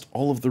 almost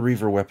all of the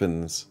Reaver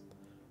weapons,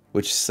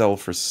 which sell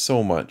for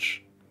so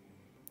much.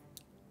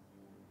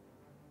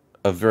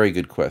 A very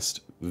good quest.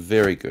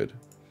 Very good.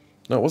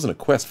 No, it wasn't a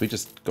quest. We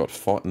just got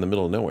fought in the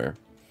middle of nowhere.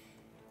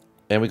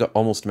 And we got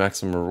almost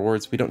maximum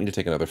rewards. We don't need to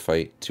take another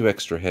fight. 2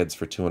 extra heads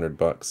for 200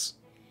 bucks.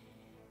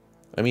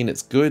 I mean,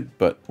 it's good,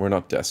 but we're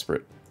not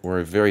desperate.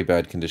 We're in very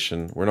bad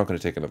condition. We're not going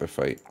to take another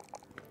fight.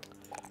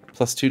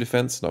 +2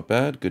 defense, not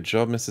bad. Good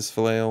job, Mrs.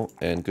 Flail,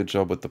 and good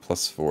job with the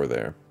 +4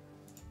 there.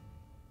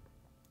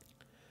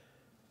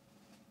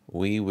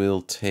 We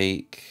will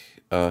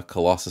take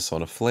Colossus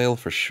on a flail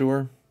for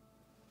sure.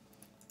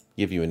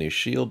 Give you a new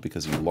shield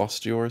because you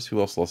lost yours. Who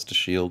else lost a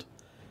shield?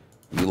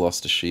 You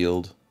lost a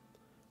shield.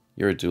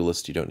 You're a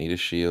duelist, you don't need a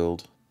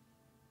shield.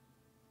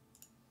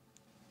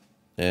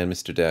 And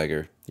Mr.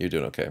 Dagger, you're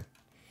doing okay.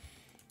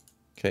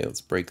 Okay,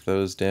 let's break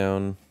those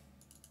down.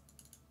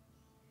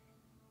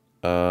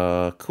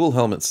 Cool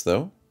helmets,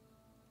 though.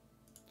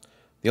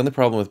 The only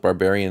problem with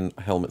barbarian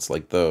helmets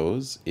like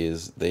those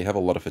is they have a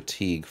lot of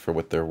fatigue for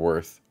what they're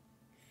worth.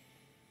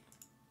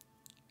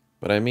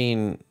 But I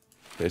mean,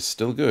 they're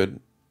still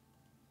good.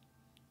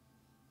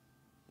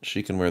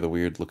 She can wear the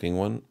weird looking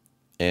one.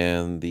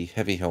 And the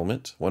heavy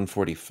helmet,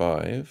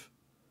 145.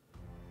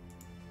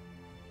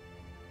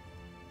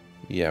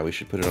 Yeah, we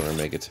should put it on our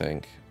mega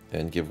tank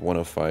and give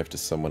 105 to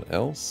someone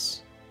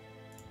else.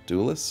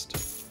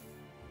 Duelist.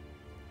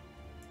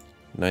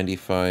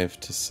 95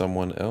 to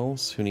someone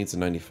else. Who needs a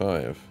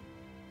 95?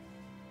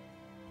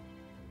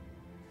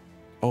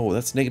 Oh,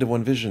 that's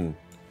 -1 vision.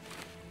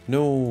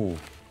 No.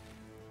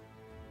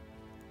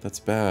 That's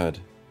bad.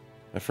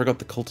 I forgot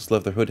the Cultist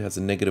Leather Hood has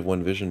a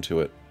 -1 vision to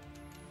it.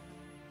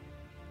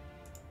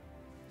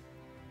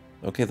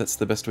 Okay, that's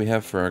the best we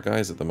have for our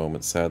guys at the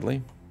moment,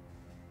 sadly.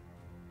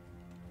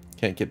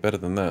 Can't get better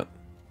than that.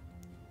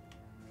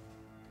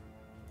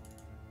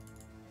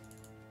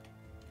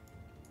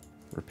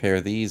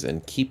 Repair these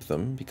and keep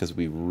them, because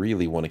we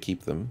really want to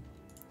keep them.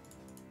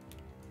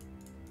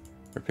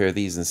 Repair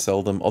these and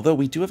sell them. Although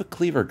we do have a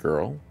Cleaver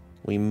Girl.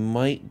 We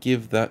might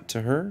give that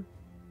to her.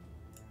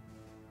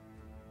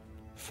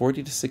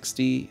 40 to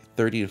 60,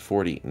 30 to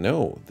 40.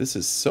 No, this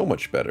is so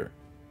much better.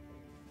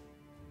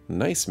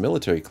 Nice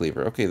military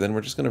cleaver. Okay, then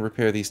we're just going to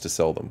repair these to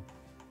sell them.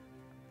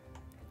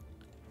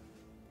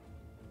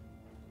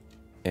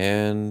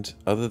 And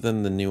other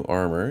than the new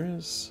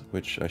armors,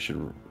 which I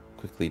should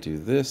quickly do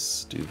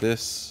this,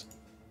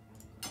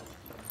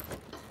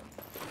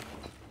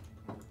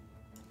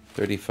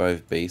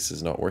 35 base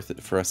is not worth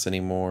it for us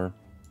anymore.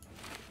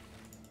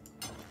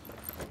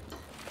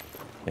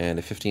 And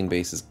a 15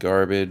 base is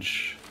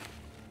garbage.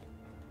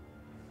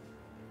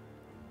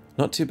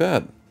 Not too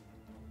bad.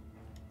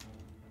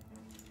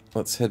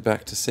 Let's head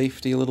back to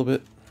safety a little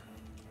bit.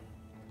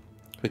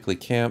 Quickly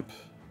camp.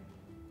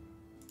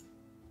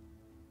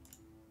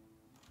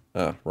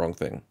 Ah, wrong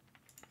thing.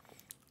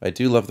 I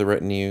do love the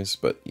retinues,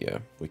 but yeah,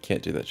 we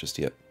can't do that just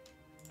yet.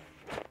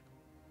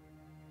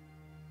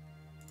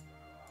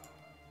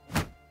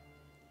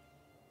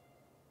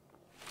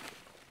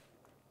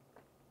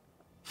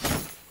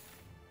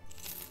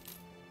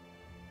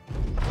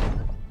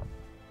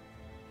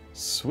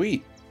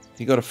 Sweet!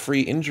 He got a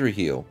free injury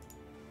heal.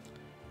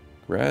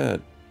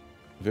 Rad.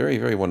 Very,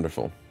 very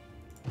wonderful.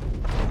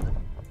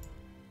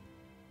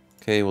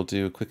 Okay, we'll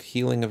do a quick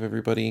healing of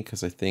everybody,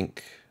 because I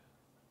think...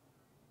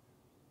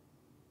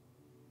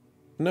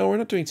 No, we're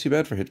not doing too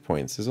bad for hit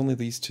points. There's only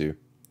these two.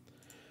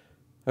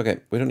 Okay,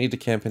 we don't need to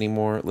camp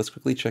anymore. Let's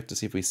quickly check to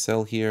see if we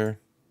sell here.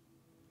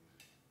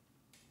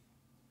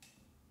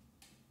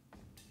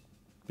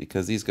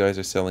 Because these guys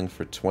are selling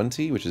for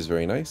 20, which is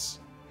very nice.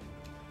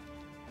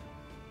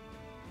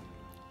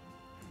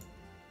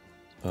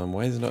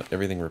 Why is not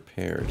everything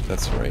repaired?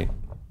 That's right.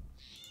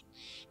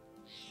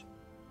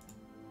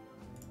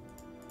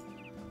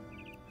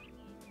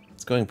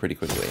 It's going pretty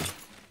quickly.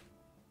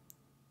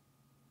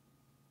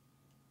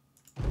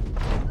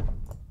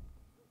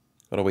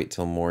 Gotta wait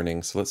till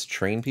morning, so let's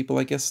train people,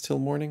 I guess, till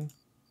morning.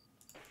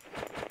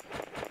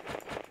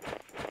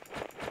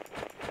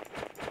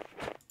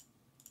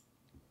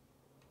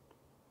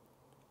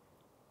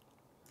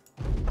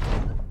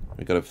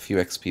 We got a few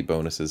XP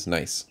bonuses,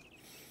 nice.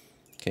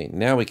 Okay,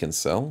 now we can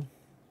sell.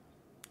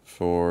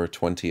 For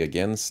 20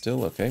 again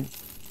still, okay.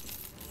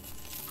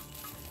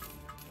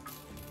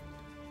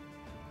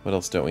 What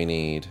else don't we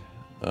need?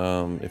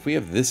 If we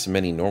have this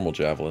many normal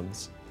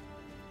javelins...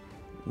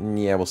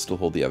 Yeah, we'll still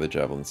hold the other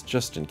javelins,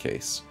 just in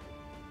case.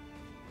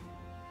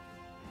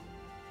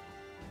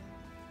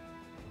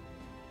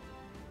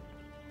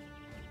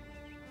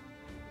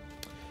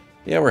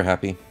 Yeah, we're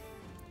happy.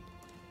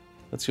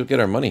 Let's go get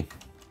our money.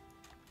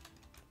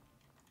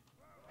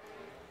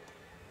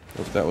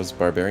 Look, that was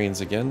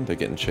barbarians again. They're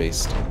getting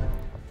chased.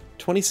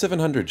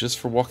 2,700 just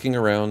for walking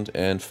around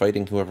and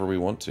fighting whoever we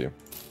want to.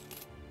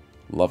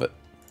 Love it.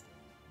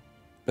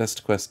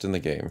 Best quest in the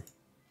game.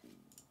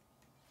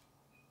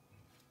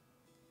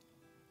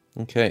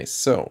 Okay,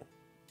 so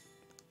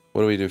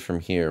what do we do from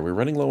here? We're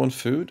running low on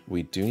food.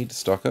 We do need to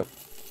stock up.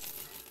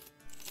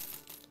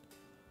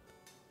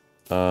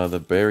 The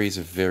berries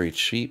are very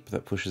cheap.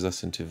 That pushes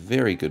us into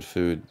very good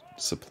food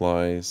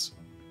supplies.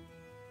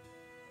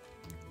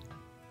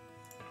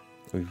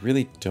 We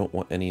really don't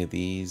want any of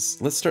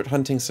these. Let's start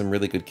hunting some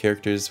really good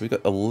characters. We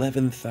got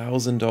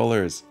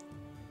 $11,000.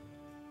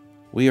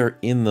 We are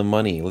in the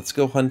money. Let's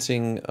go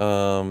hunting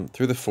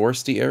through the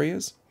foresty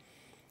areas.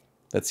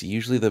 That's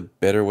usually the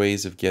better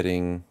ways of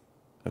getting...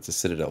 That's a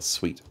citadel,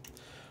 sweet.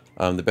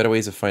 The better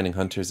ways of finding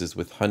hunters is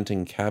with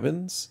hunting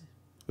cabins,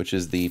 which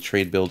is the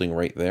trade building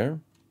right there.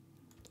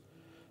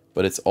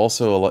 But it's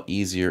also a lot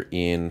easier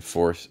in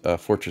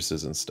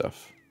fortresses and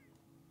stuff.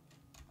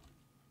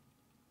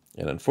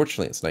 And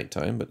unfortunately it's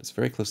nighttime, but it's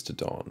very close to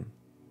dawn.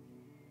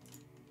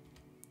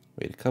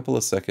 Wait a couple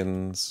of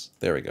seconds.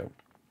 There we go.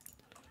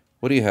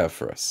 What do you have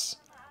for us?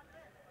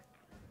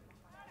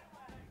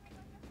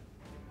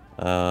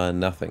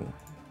 Nothing.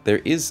 There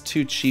is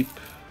 2 cheap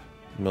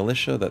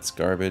militia, that's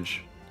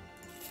garbage.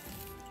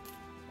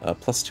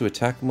 +2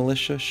 attack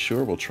militia,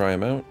 sure, we'll try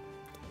him out.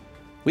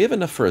 We have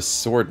enough for a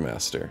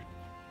swordmaster.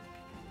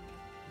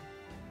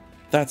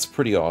 That's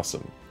pretty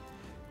awesome.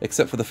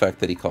 Except for the fact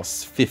that he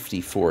costs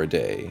 54 a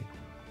day.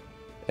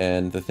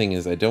 And the thing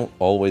is, I don't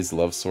always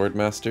love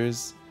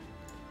swordmasters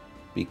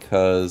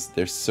because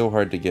they're so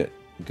hard to get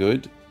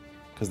good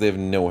because they have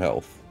no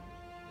health.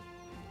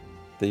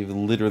 They've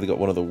literally got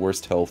one of the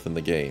worst health in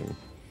the game.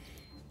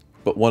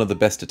 But one of the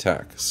best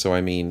attacks. So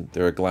I mean,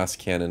 they're a glass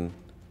cannon.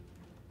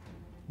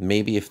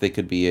 Maybe if they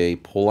could be a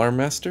polearm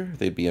master,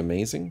 they'd be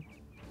amazing.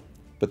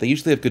 But they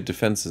usually have good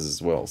defenses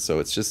as well, so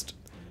it's just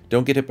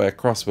don't get hit by a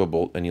crossbow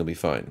bolt and you'll be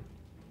fine.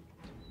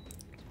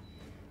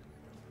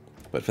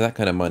 But for that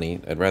kind of money,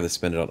 I'd rather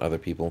spend it on other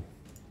people.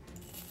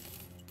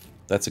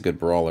 That's a good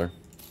brawler.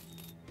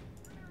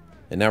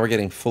 And now we're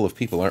getting full of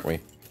people, aren't we?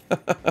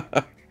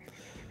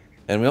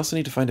 And we also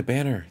need to find a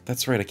banner.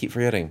 That's right, I keep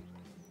forgetting.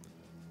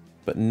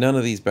 But none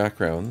of these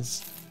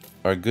backgrounds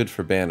are good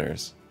for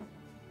banners.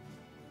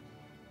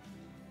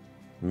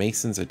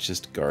 Masons are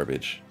just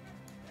garbage.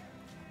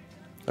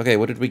 Okay,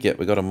 what did we get?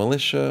 We got a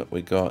militia,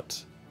 we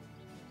got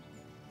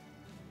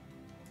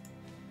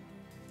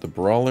the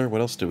brawler.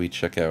 What else do we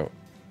check out?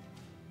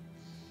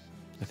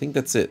 I think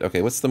that's it.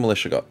 Okay, what's the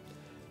militia got?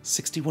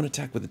 61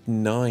 attack with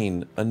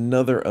 9.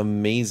 Another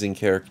amazing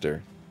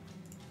character.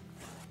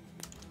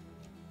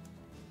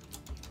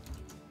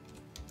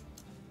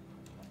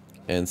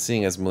 And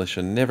seeing as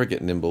militia never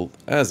get nimble,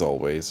 as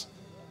always,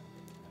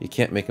 you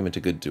can't make them into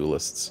good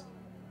duelists.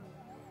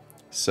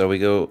 So we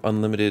go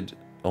unlimited,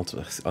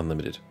 ultimate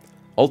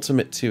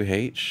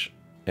 2H,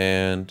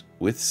 and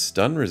with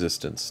stun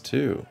resistance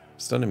too.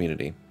 Stun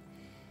immunity.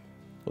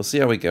 We'll see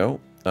how we go.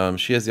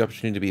 She has the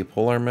opportunity to be a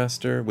polearm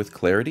master with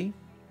clarity.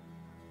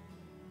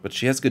 But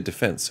she has good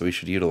defense, so we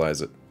should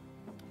utilize it.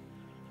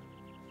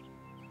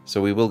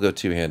 So we will go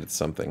two-handed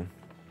something.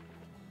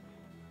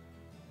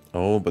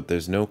 Oh, but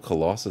there's no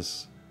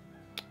Colossus.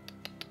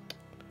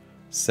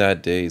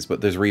 Sad days, but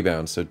there's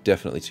rebound, so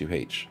definitely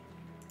 2H.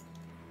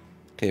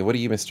 Okay, what are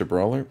you, Mr.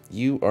 Brawler?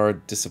 You are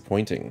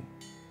disappointing.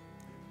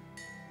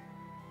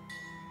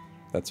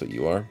 That's what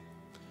you are.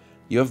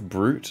 You have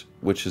Brute,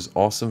 which is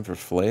awesome for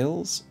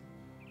flails.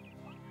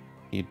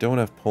 You don't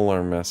have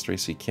Polearm Mastery,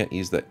 so you can't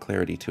use that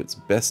Clarity to its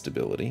best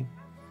ability.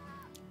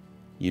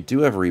 You do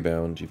have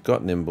Rebound, you've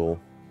got Nimble,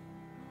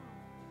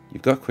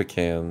 you've got Quick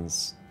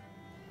Hands,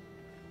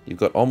 you've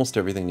got almost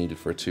everything needed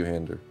for a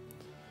two-hander.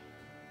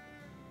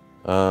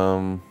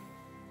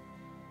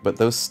 But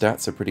those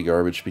stats are pretty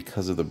garbage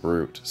because of the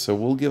Brute, so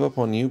we'll give up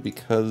on you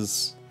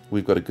because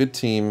we've got a good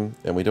team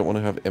and we don't want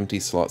to have empty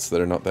slots that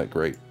are not that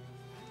great.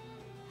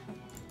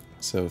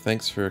 So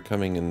thanks for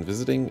coming and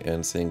visiting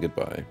and saying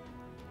goodbye.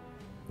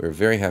 We're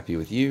very happy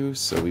with you,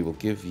 so we will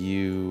give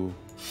you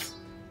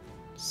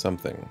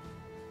something.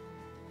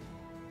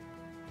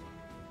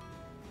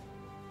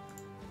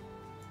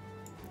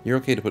 You're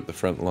okay to put the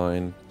front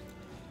line.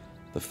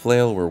 The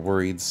flail, we're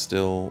worried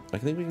still. I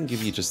think we can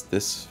give you just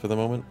this for the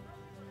moment.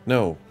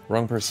 No,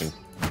 wrong person.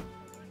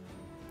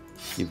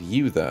 Give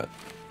you that.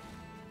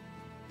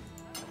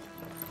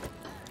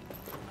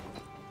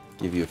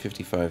 Give you a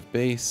 55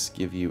 base,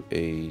 give you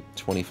a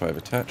 25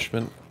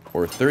 attachment,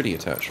 or 30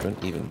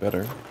 attachment, even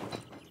better.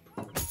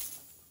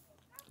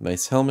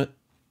 Nice helmet,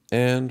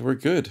 and we're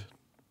good.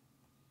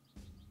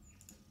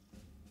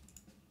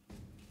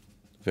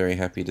 Very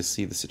happy to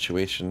see the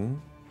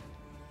situation.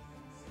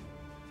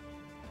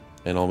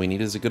 And all we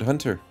need is a good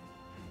hunter.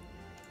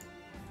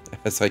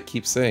 As I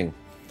keep saying.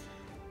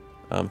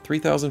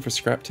 3,000 for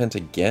scrap tent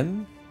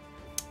again?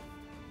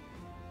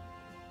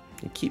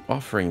 You keep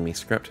offering me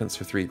scrap tents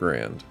for 3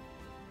 grand.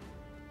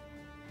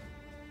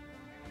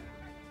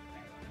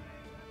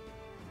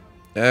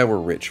 We're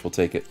rich, we'll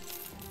take it.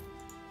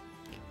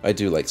 I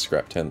do like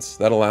scrap tents.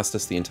 That'll last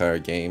us the entire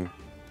game.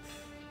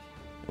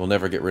 We'll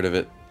never get rid of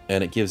it.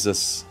 And it gives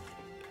us,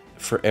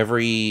 for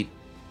every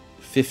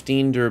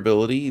 15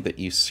 durability that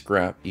you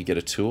scrap, you get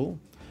a tool.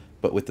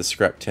 But with the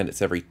scrap tent,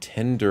 it's every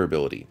 10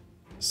 durability.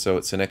 So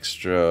it's an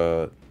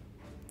extra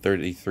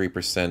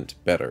 33%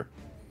 better.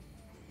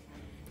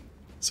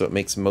 So it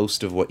makes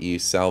most of what you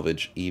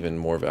salvage even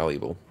more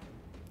valuable.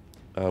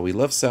 We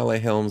love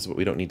Saleh Helms, but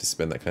we don't need to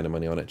spend that kind of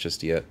money on it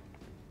just yet.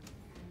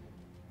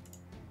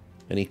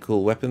 Any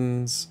cool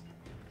weapons?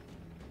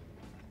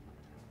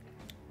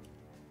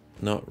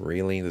 Not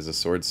really. There's a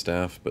sword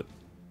staff, but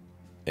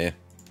eh.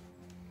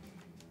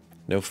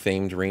 No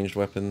famed ranged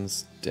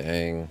weapons?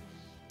 Dang.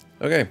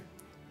 Okay.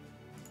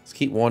 Let's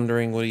keep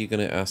wandering. What are you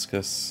going to ask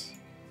us?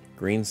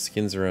 Green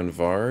skins around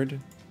Vard?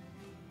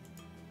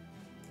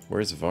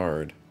 Where's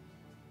Vard?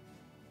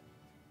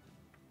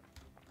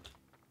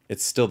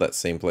 It's still that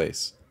same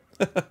place.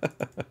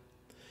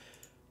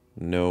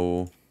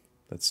 No.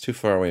 That's too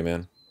far away,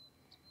 man.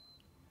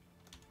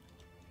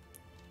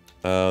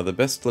 The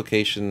best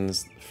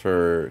locations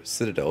for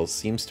citadels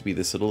seems to be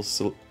this little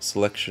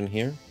selection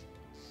here.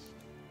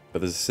 But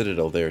there's a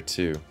citadel there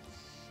too.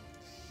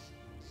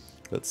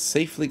 Let's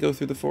safely go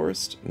through the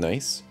forest.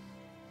 Nice.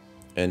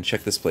 and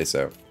check this place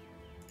out.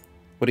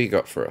 What do you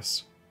got for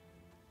us?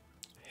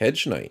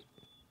 Hedge Knight.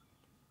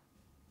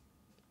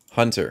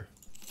 Hunter.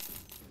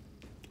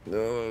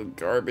 Oh,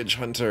 garbage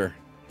hunter.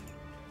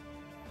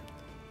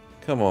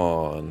 Come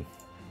on.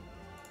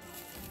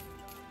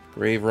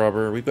 Grave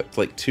robber. We've got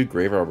like 2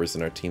 grave robbers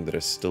in our team that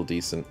are still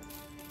decent.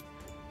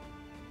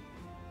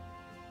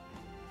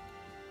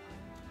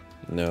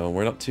 No,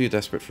 we're not too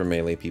desperate for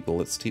melee people.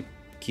 Let's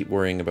keep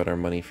worrying about our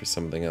money for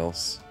something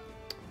else.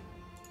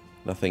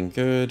 Nothing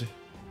good.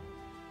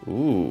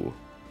 Ooh.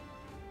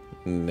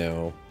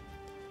 No.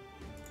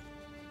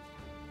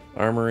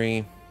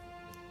 Armory.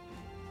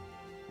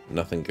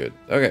 Nothing good.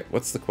 Okay,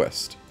 what's the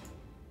quest?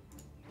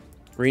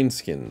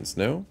 Greenskins,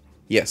 no?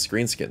 Yes,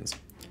 greenskins.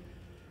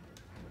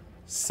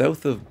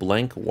 South of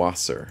Blank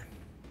Wasser.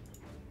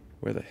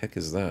 Where the heck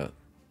is that?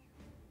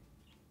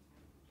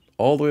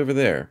 All the way over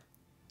there.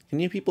 Can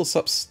you people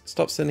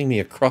stop sending me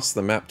across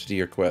the map to do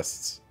your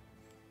quests?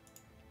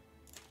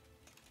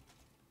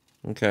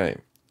 Okay.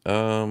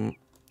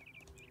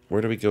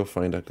 Where do we go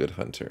find a good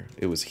hunter?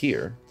 It was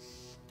here.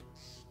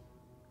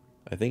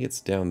 I think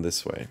it's down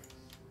this way.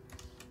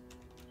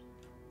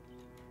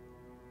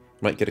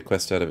 Might get a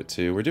quest out of it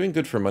too. We're doing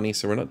good for money,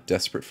 so we're not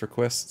desperate for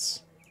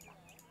quests.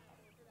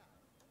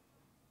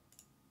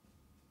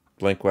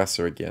 Blank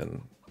Wasser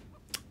again.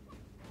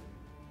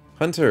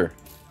 Hunter!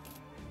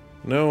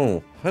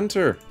 No!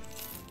 Hunter!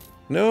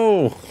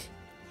 No!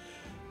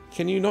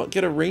 Can you not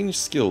get a range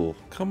skill?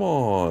 Come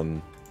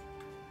on!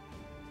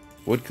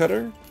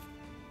 Woodcutter?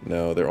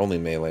 No, they're only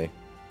melee.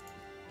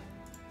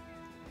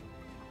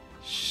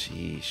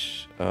 Sheesh.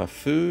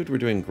 Food, we're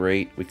doing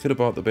great. We could have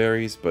bought the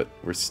berries, but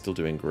we're still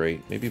doing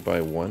great. Maybe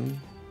buy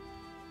 1?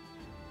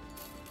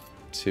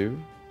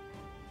 2?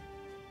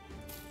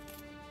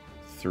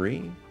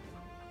 3?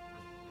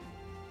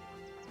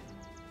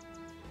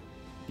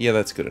 Yeah,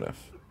 that's good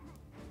enough.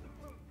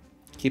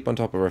 Keep on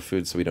top of our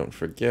food so we don't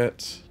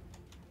forget.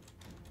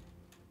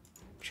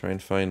 Try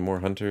and find more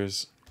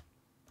hunters.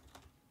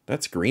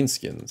 That's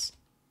greenskins.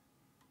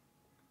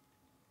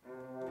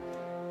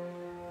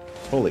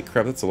 Holy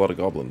crap, that's a lot of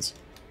goblins.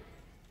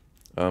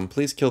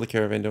 Please kill the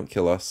caravan, don't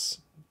kill us.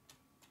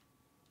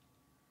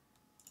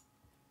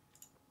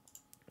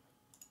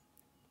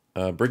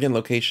 Brigand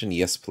location,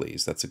 yes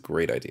please. That's a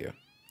great idea.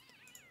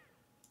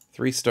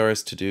 3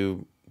 stars to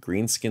do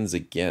greenskins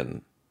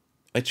again.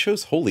 I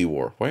chose Holy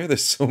War. Why are there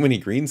so many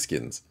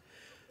greenskins?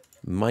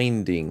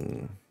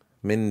 Mending.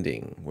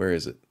 Where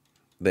is it?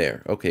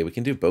 There. Okay, we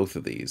can do both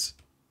of these.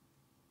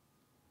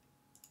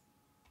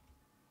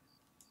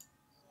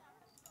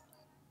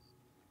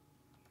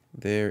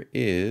 There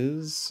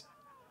is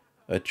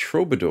a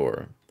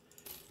troubadour.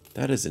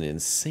 That is an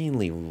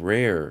insanely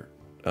rare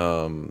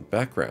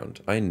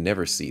background. I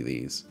never see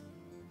these.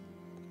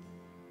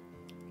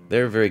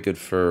 They're very good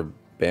for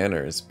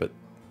banners, but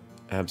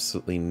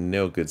absolutely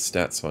no good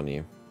stats on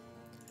you.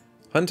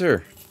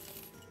 Hunter!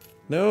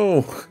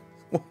 No!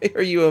 Why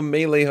are you a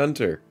melee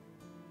hunter?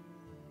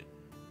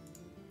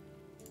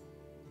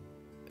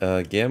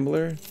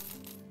 Gambler?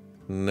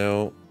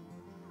 No.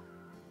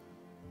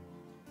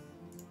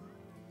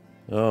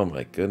 Oh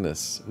my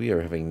goodness, we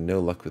are having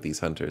no luck with these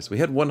hunters. We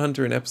had 1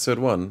 hunter in episode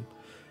 1,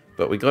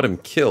 but we got him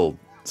killed,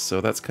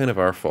 so that's kind of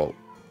our fault.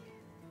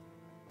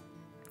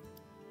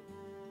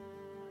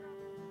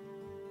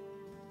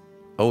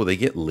 Oh, they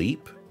get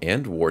leap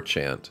and war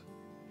chant.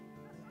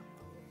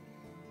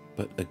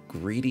 But a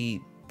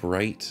greedy,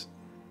 bright...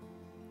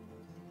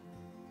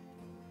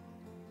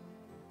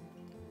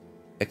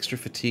 Extra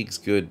fatigue's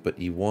good, but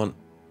you want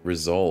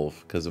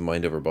resolve because of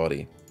mind over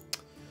body.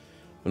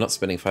 I'm not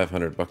spending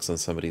 500 bucks on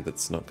somebody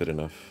that's not good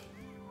enough.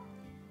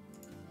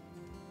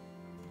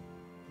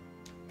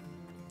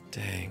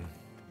 Dang.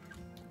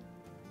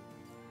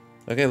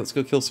 Okay, let's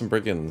go kill some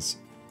brigands.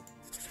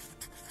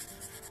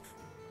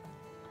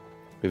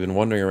 We've been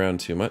wandering around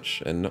too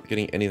much and not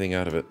getting anything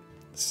out of it,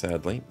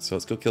 sadly. So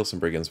let's go kill some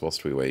brigands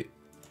whilst we wait.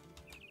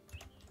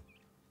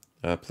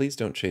 Please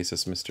don't chase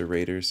us, Mr.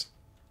 Raiders.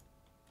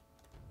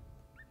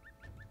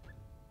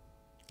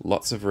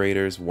 Lots of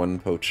raiders, 1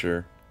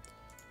 poacher.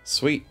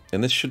 Sweet,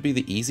 and this should be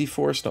the easy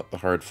forest, not the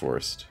hard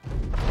forest.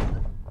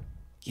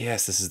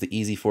 Yes, this is the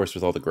easy forest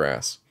with all the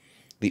grass.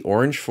 The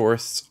orange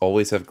forests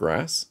always have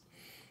grass.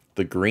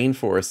 The green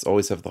forests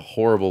always have the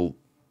horrible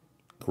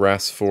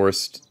grass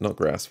forest, not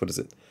grass, what is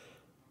it?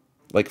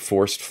 Like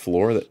forest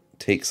floor that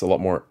takes a lot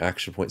more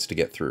action points to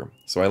get through.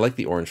 So I like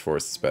the orange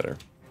forests better.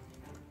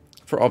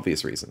 For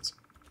obvious reasons.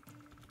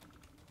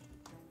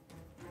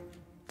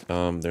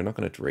 They're not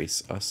going to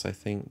race us, I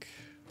think.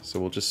 So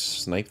we'll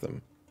just snipe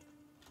them.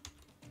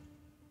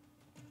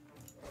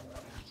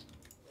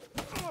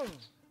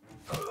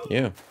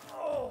 Yeah.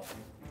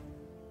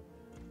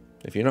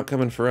 If you're not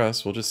coming for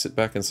us, we'll just sit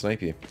back and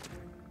snipe you.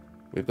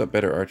 We've got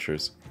better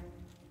archers.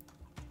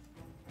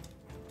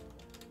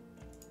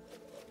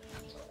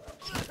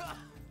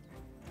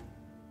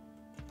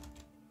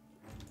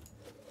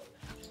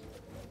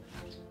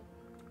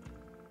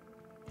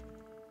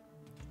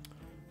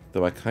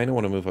 Though I kind of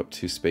want to move up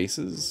 2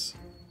 spaces.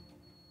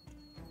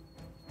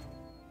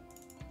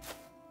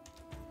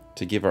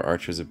 to give our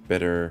archers a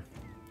better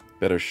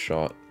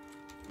shot.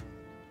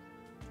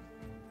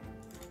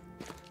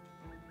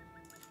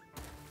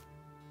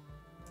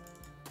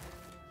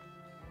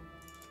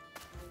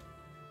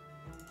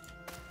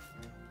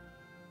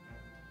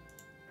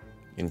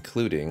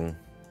 Including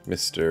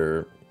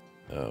Mr.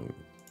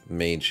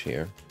 Mage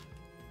here.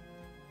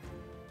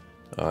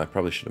 I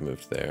probably should have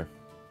moved there.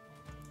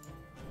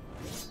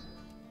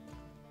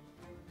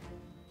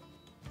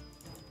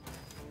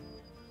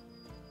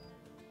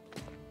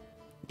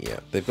 Yeah,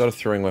 they've got a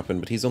throwing weapon,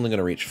 but he's only going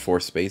to reach 4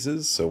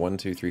 spaces, so 1,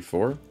 2, 3,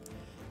 4.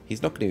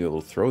 He's not going to be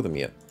able to throw them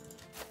yet.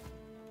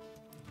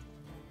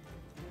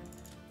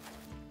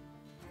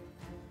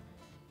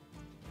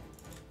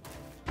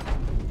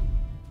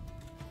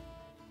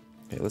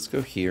 Okay, let's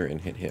go here and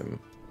hit him.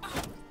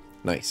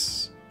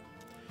 Nice.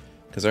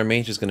 Because our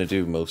mage is going to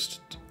do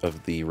most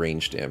of the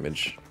range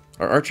damage.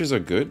 Our archers are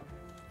good,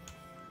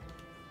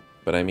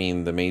 but I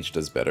mean, the mage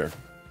does better.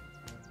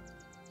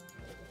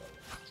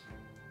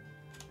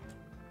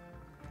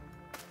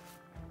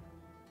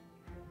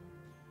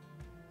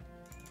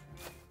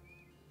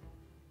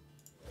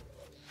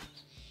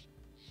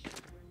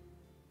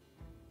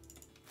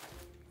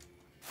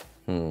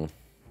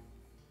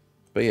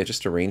 But yeah,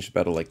 just a ranged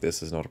battle like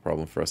this is not a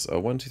problem for us.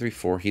 1, 2, 3,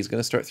 4. He's going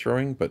to start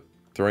throwing, but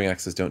throwing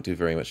axes don't do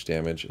very much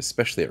damage,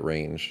 especially at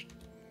range.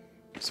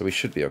 So we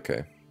should be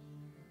okay.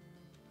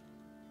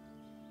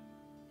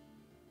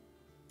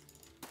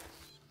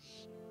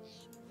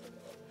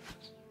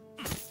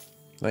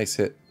 Nice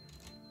hit.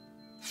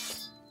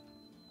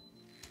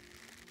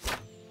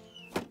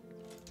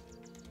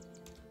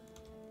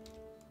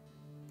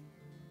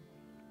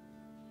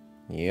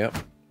 Yep.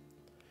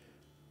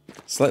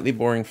 Slightly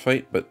boring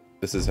fight, but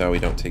this is how we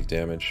don't take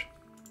damage.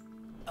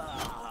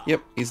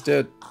 Yep, he's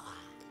dead.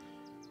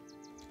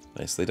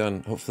 Nicely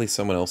done. Hopefully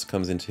someone else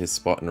comes into his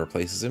spot and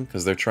replaces him,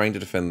 because they're trying to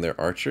defend their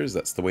archers.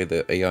 That's the way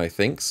the AI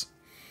thinks.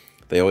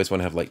 They always want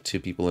to have like 2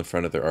 people in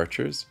front of their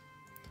archers.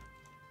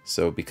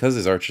 So because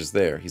his archer's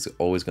there, he's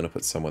always going to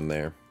put someone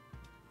there.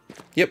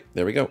 Yep,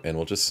 there we go. And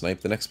we'll just snipe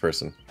the next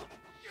person.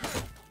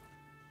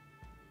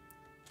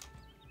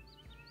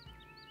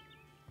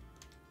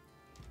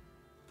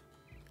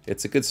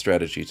 It's a good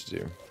strategy to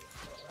do.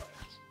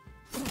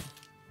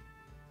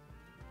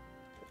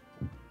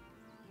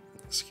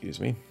 Excuse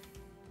me.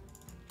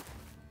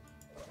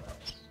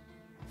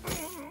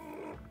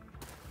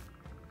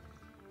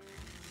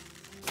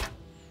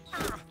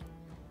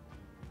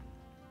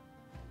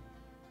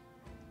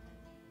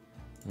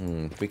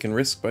 We can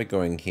risk by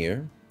going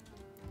here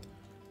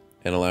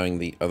and allowing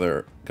the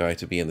other guy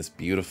to be in this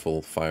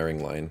beautiful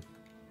firing line.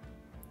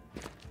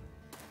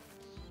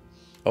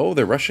 Oh,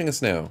 they're rushing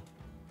us now.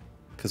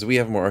 Because we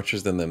have more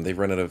archers than them. They've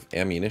run out of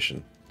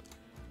ammunition.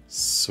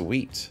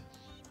 Sweet.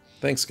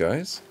 Thanks,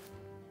 guys.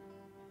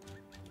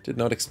 Did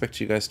not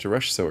expect you guys to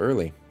rush so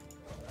early.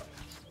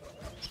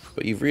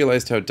 But you've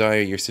realized how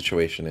dire your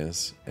situation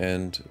is,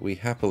 and we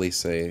happily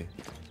say,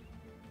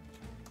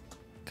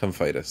 come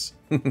fight us.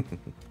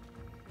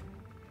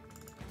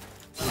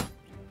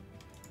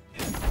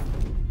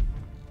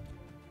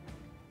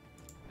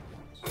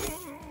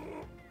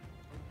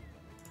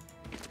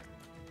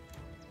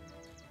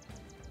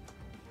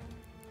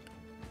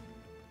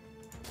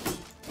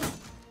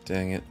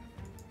 Dang it.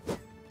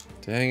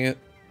 Dang it.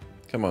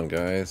 Come on,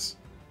 guys.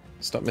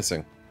 Stop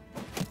missing.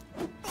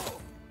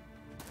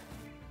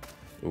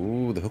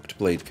 Ooh, the hooked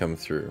blade come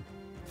through.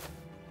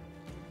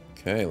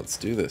 Okay, let's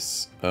do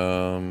this.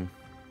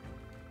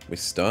 We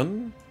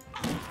stun?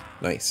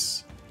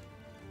 Nice.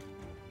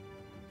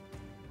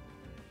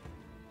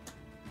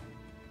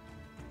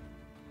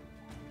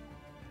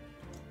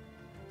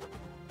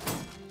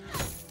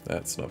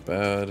 That's not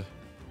bad.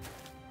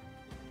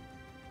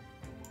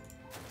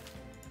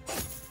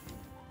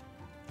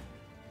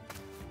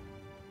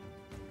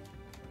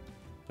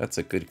 That's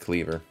a good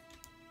cleaver.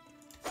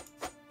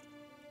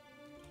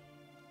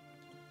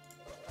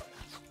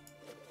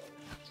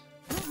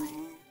 I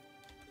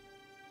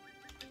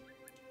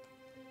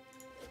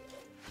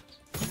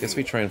guess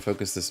we try and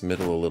focus this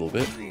middle a little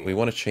bit. We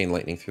want to chain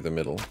lightning through the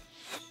middle.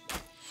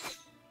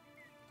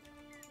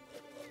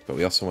 But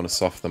we also want to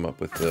soften them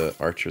up with the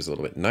archers a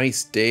little bit.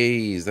 Nice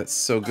days! That's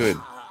so good.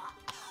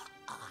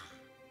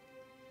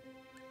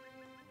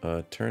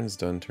 Turn's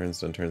done,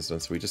 turn's done, turn's done.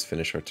 So we just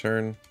finish our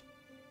turn.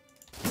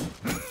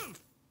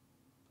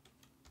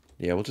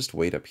 Yeah, we'll just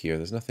wait up here.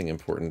 There's nothing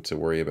important to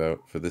worry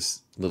about for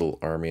this little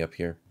army up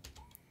here.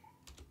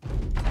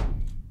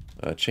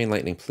 Chain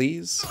lightning,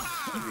 please.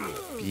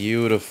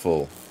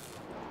 Beautiful.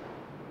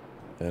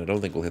 And I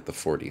don't think we'll hit the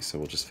 40, so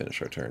we'll just finish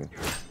our turn.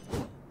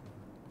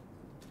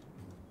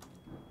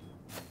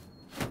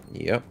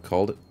 Yep,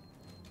 called it.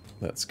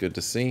 That's good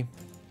to see.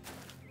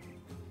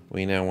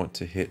 We now want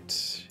to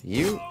hit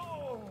you.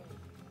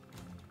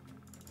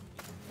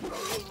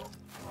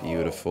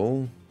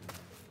 Beautiful.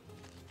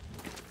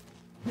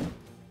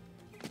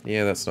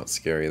 Yeah, that's not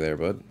scary there,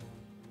 bud.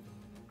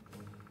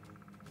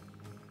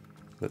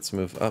 Let's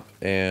move up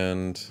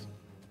and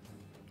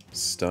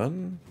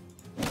stun.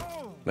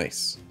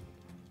 Nice.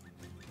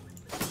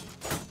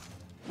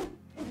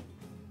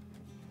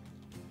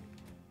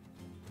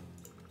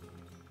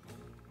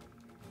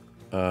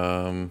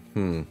 Let's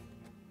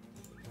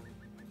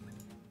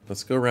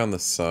go around the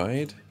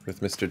side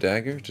with Mr.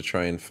 Dagger to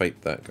try and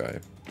fight that guy.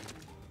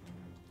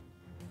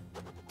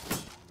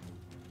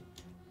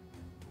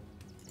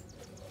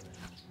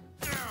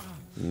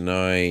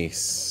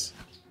 Nice.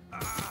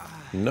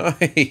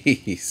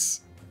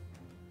 Nice!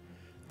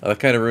 That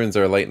kind of ruins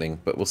our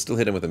lightning, but we'll still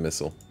hit him with a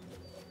missile.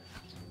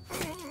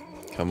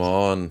 Come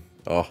on.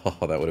 Oh,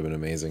 that would have been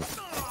amazing.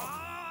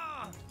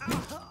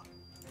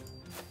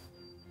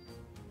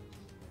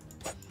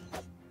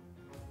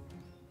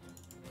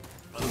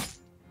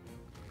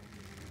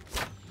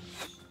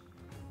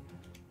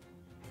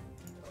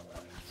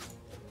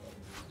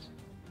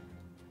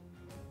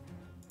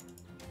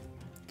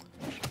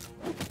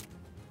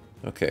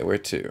 Okay, where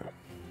to?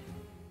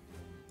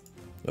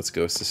 Let's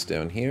go assist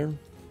down here.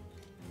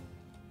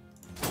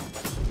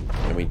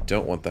 And we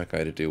don't want that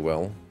guy to do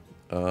well.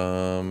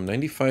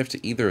 95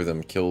 to either of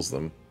them kills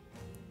them.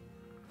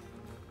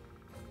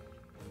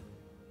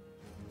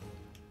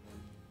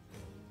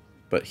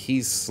 But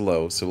he's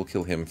slow, so we'll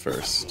kill him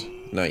first.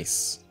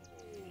 Nice.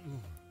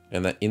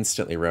 And that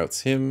instantly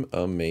routes him.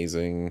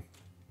 Amazing.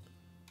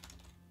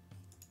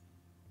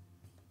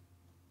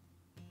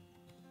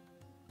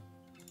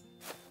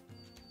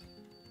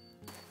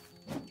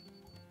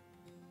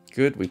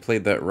 Good, we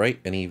played that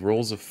right, and he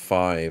rolls a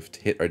 5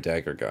 to hit our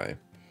dagger guy.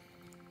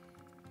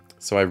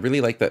 So I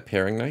really like that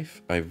paring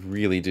knife. I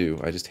really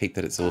do. I just hate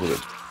that it's a little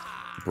bit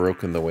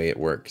broken the way it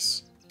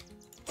works.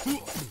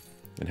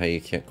 And how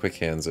you can't quick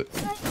hands it.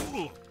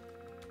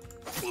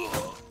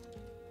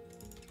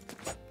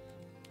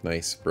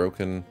 Nice,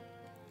 broken.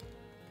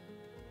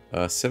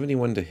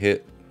 71 to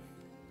hit.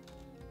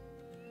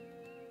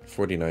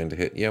 49 to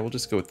hit. Yeah, we'll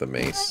just go with the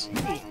mace.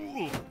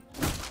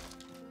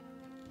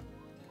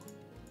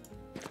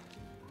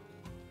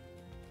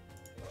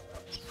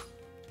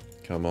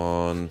 Come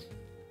on.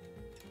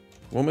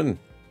 Woman!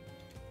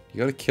 You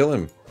gotta kill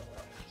him.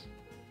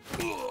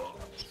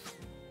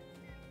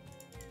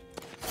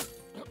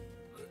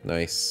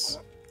 Nice.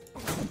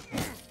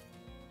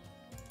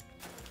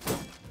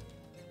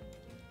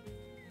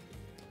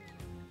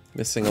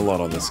 Missing a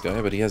lot on this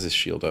guy, but he has his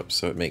shield up,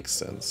 so it makes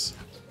sense.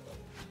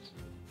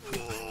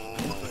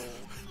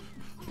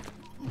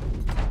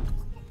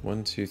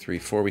 1, 2, 3,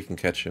 4, we can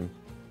catch him.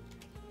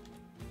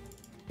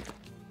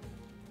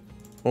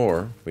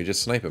 Or we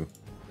just snipe him.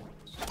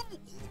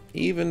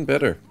 Even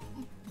better.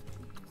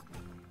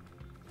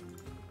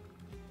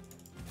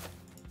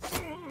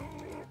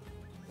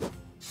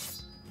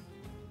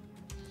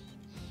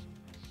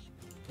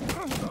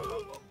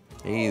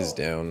 He's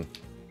down.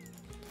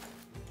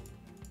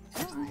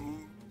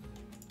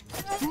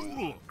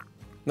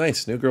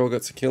 Nice, new girl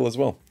gets a kill as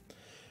well.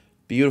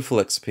 Beautiful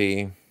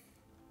XP.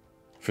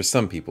 For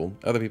some people.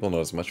 Other people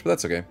not as much, but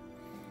that's okay.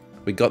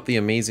 We got the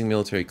amazing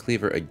military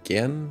cleaver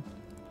again.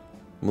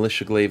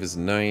 Militia glaive is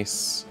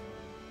nice.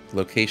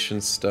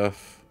 Location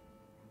stuff.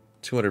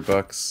 200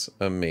 bucks.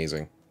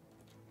 Amazing.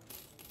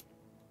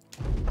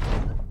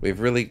 We've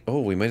really...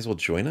 Oh, we might as well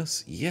join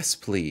us? Yes,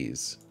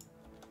 please.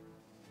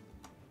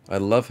 I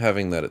love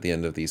having that at the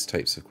end of these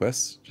types of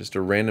quests. Just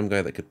a random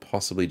guy that could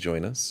possibly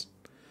join us.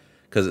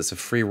 Because it's a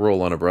free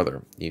roll on a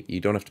brother. You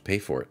don't have to pay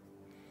for it.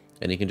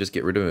 And you can just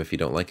get rid of him if you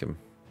don't like him.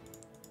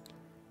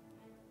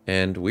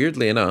 And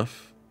weirdly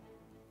enough,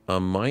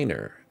 a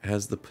miner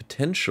has the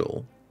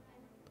potential...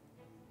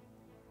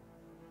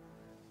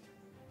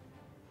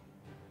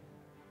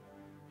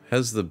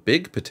 has the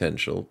big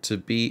potential to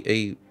be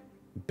a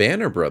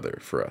banner brother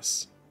for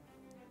us.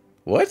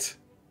 What?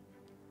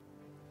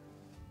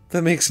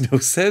 That makes no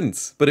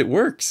sense, but it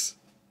works.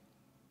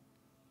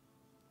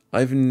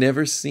 I've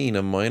never seen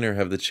a miner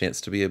have the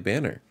chance to be a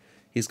banner.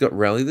 He's got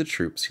Rally the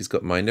Troops, he's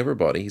got Mind Over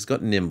Body, he's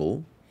got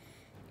Nimble,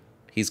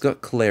 he's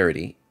got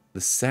Clarity. The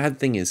sad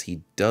thing is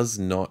he does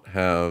not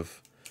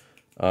have,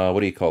 what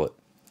do you call it?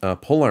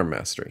 Polearm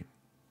Mastery.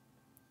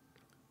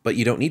 But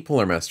you don't need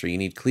Polearm Mastery, you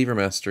need Cleaver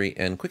Mastery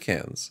and Quick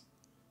Hands.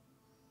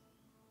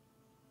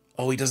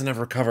 Oh, he doesn't have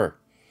Recover.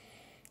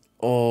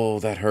 Oh,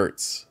 that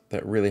hurts.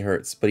 That really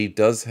hurts. But he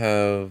doesn't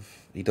have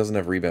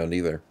Rebound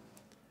either.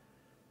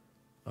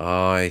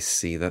 Ah, I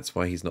see. That's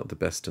why he's not the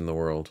best in the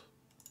world.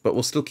 But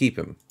we'll still keep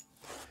him.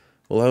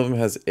 We'll have him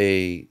as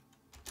a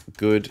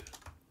good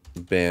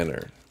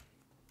banner.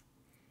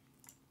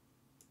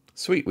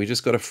 Sweet, we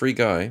just got a free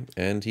guy,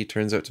 and he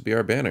turns out to be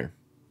our banner.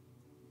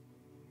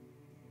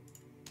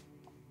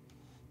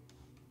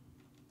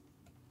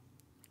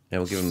 And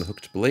we'll give him the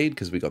Hooked Blade,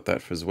 because we got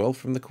that as well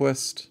from the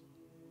quest.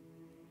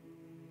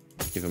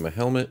 Give him a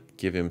helmet,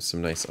 give him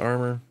some nice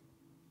armor.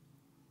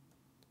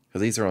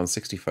 Because these are on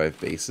 65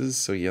 bases,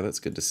 so yeah, that's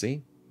good to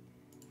see.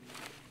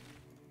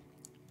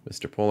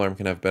 Mr. Polearm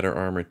can have better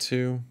armor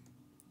too.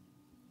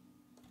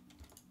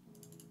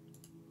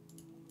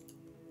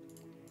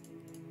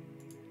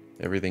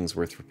 Everything's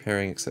worth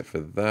repairing except for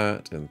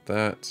that and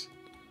that.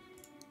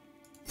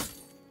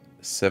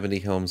 70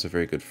 helms are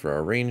very good for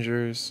our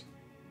rangers.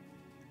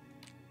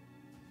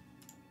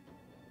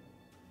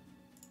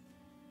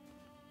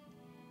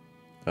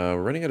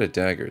 We're running out of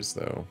daggers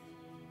though.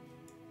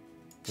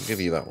 We'll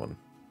give you that one.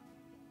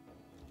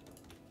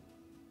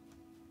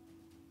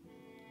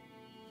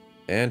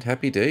 And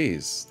happy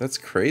days. That's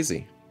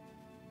crazy.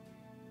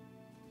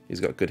 He's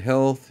got good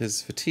health.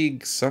 His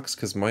fatigue sucks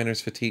because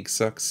miner's fatigue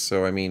sucks.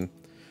 So, I mean,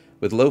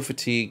 with low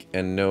fatigue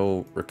and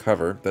no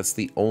recover, that's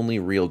the only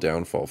real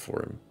downfall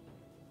for him.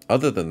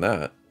 Other than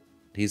that,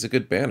 he's a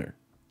good banner.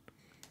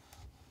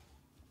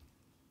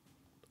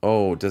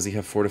 Oh, does he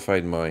have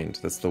fortified mind?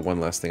 That's the one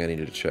last thing I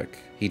needed to check.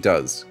 He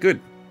does. Good.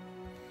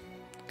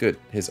 Good.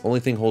 His only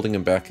thing holding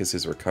him back is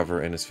his recover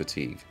and his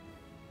fatigue.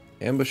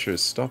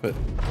 Ambushers, stop it.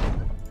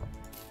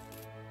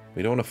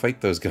 We don't want to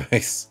fight those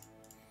guys.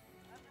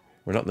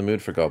 We're not in the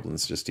mood for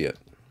goblins just yet.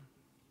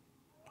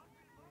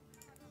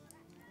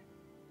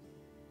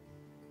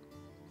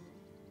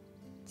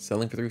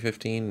 Selling for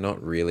 315?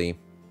 Not really.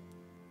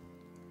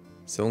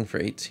 Selling for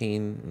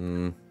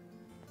 18?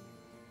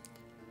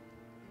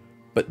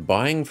 But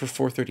buying for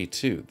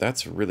 432,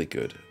 that's really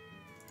good.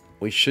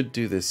 We should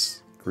do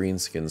this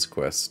Greenskins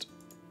quest.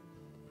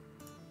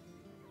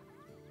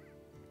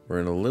 We're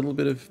in a little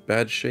bit of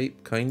bad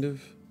shape, kind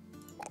of.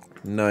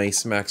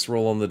 Nice, max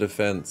roll on the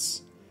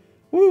defense.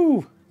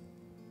 Woo!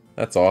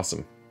 That's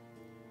awesome.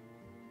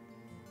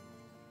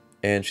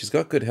 And she's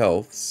got good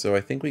health, so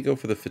I think we go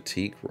for the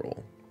fatigue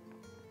roll.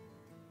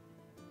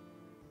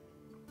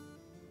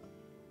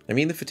 I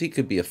mean, the fatigue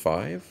could be a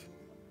 5.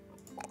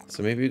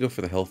 So maybe we go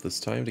for the health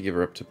this time to give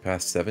her up to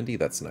past 70.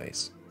 That's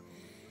nice.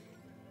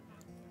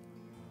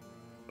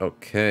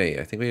 Okay,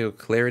 I think we go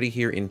clarity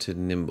here into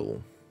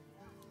nimble.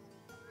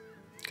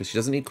 Because she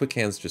doesn't need quick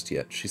hands just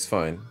yet. She's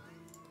fine.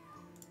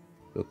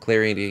 We'll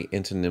clarity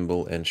into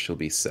nimble and she'll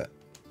be set.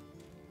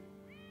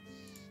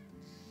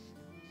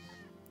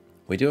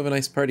 We do have a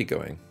nice party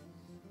going.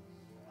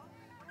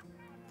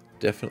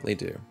 Definitely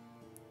do.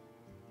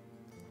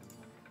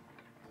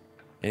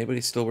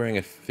 Anybody still wearing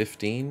a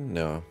 15?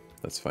 No,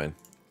 that's fine.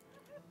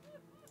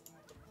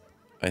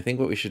 I think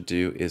what we should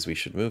do is we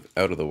should move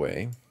out of the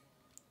way.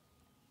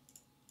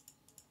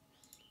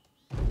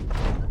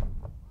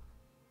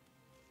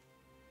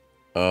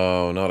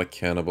 Oh, not a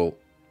cannibal.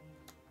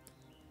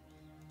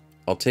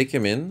 I'll take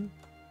him in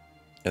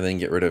and then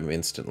get rid of him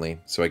instantly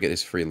so I get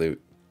his free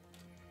loot.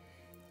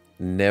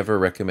 Never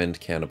recommend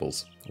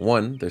cannibals.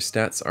 One, their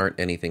stats aren't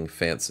anything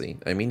fancy.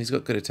 I mean, he's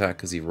got good attack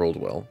because he rolled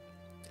well.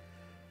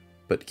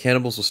 But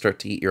cannibals will start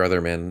to eat your other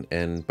men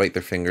and bite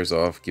their fingers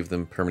off, give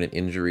them permanent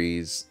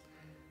injuries.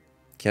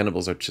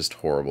 Cannibals are just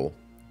horrible.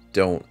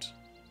 Don't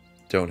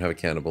have a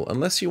cannibal.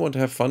 Unless you want to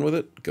have fun with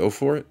it, go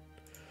for it.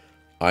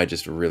 I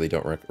just really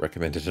don't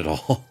recommend it at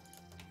all.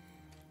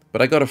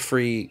 But I got a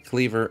free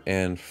cleaver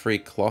and free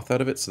cloth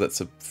out of it, so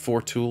that's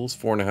 4 tools,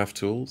 4.5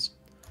 tools.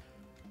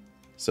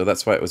 So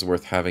that's why it was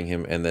worth having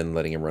him and then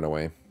letting him run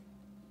away.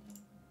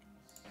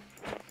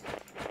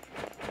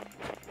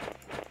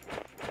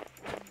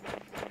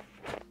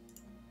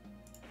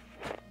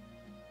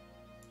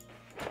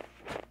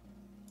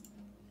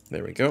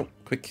 There we go.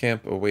 Quick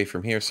camp away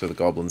from here so the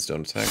goblins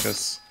don't attack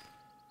us.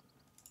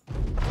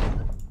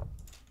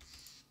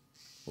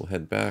 We'll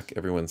head back.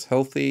 Everyone's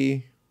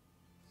healthy.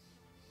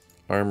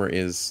 Armor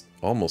is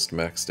almost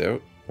maxed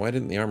out. Why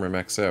didn't the armor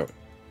max out?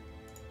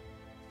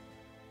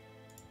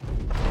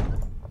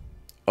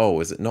 Oh,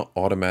 is it not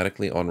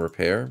automatically on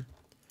repair?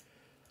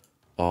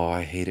 Oh,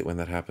 I hate it when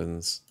that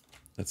happens.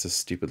 That's a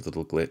stupid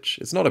little glitch.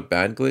 It's not a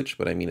bad glitch,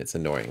 but I mean it's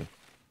annoying.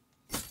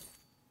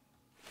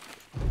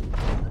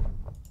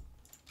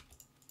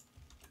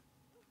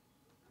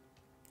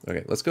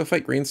 Okay, let's go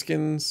fight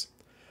Greenskins.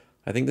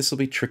 I think this will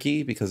be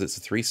tricky because it's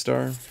a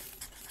 3-star.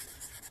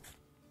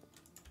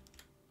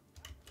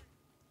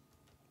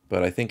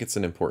 But I think it's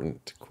an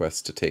important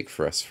quest to take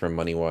for us for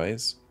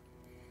money-wise,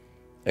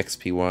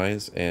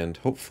 XP-wise, and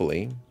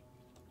hopefully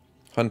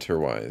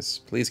hunter-wise.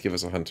 Please give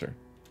us a hunter.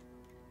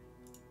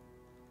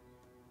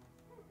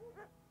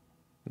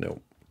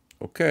 No.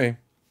 Okay.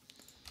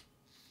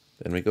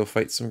 Then we go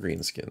fight some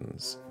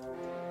Greenskins.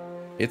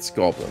 It's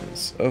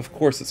goblins. Of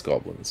course it's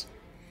goblins.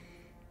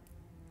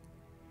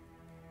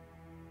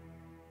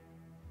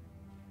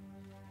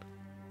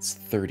 It's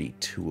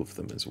 32 of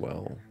them as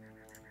well.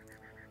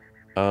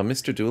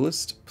 Mr.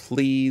 Duelist,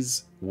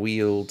 please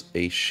wield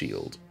a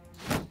shield.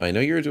 I know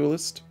you're a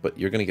duelist, but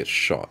you're gonna get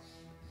shot.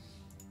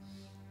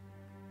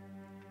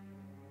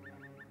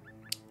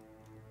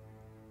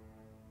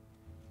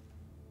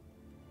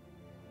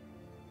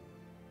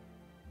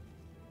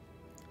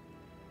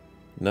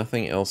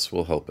 Nothing else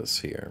will help us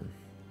here.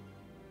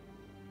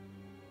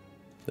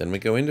 Then we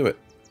go into it.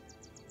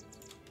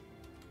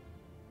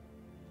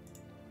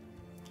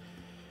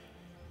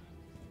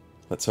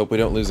 Let's hope we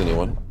don't lose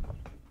anyone.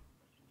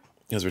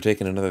 Because we're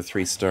taking another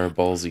 3-star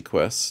ballsy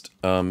quest.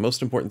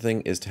 Most important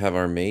thing is to have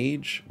our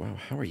mage. Wow,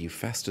 how are you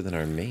faster than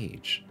our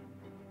mage?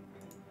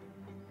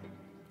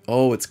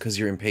 Oh, it's because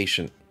you're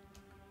impatient.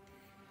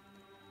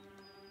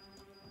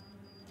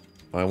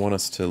 I want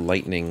us to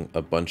lightning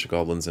a bunch of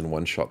goblins and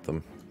one-shot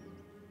them.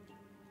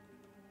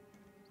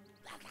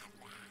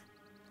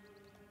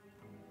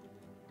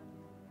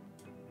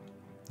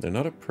 They're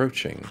not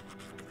approaching.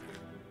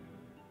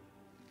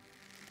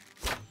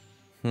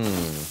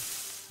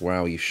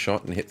 Wow, you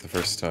shot and hit the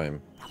first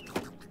time.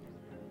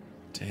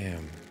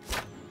 Damn.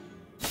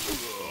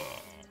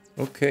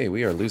 Okay,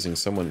 we are losing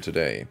someone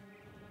today.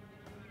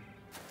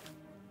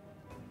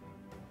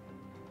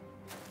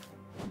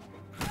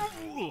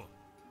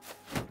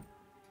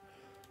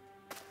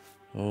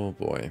 Oh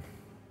boy.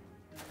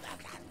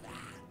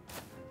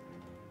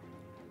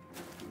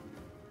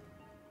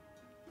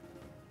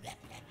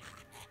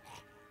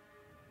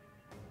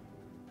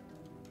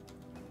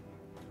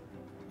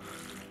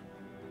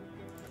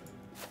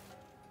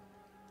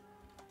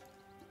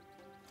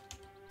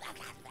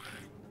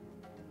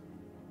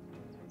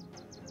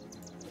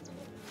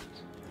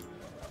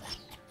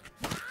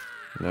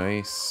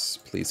 Nice.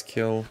 Please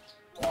kill.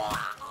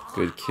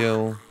 Good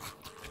kill.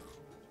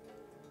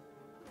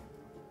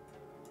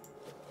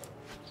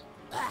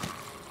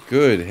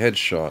 Good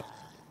headshot.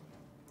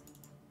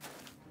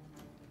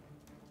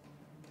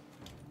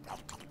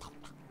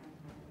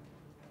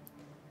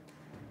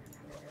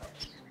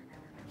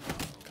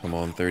 Come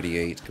on,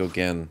 38. Go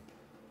again.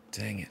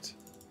 Dang it.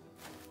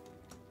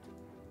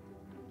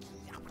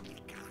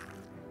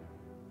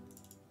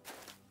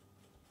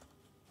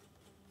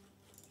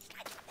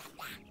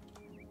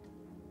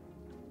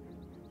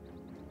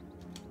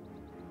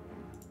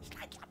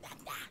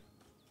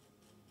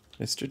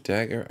 Mr.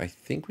 Dagger, I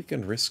think we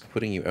can risk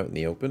putting you out in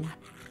the open.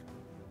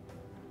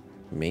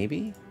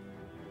 Maybe?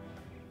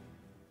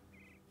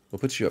 We'll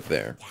put you up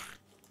there.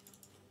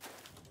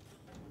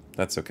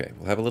 That's okay.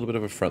 We'll have a little bit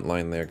of a front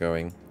line there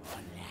going.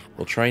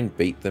 We'll try and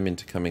bait them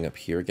into coming up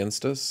here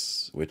against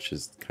us, which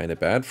is kind of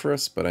bad for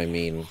us, but I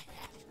mean...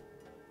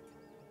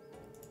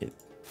 it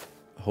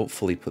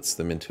hopefully puts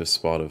them into a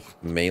spot of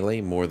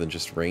melee more than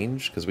just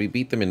range, because we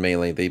beat them in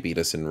melee, they beat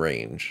us in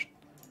range.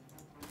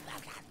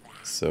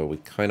 So we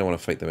kind of want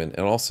to fight them in.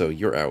 And also,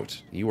 you're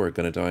out. You are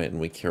going to die, and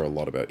we care a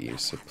lot about you,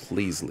 so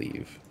please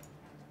leave.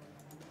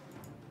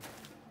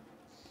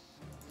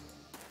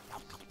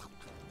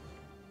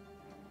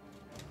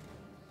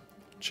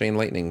 Chain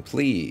lightning,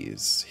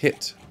 please.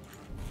 Hit.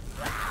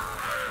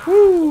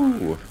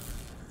 Woo!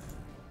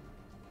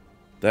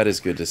 That is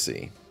good to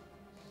see.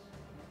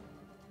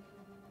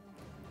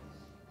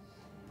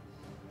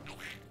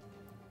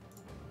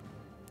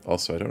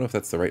 Also, I don't know if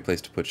that's the right place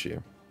to put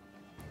you.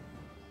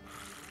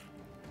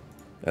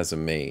 As a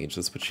mage,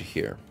 let's put you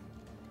here.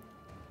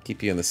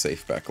 Keep you in the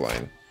safe back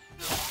line.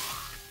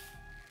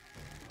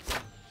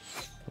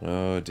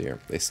 Oh dear.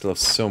 They still have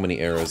so many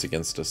arrows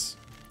against us.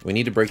 We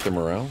need to break their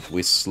morale.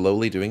 We're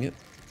slowly doing it.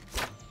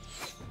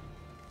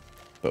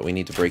 But we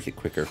need to break it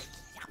quicker.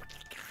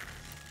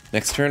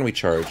 Next turn we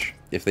charge.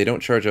 If they don't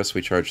charge us,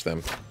 we charge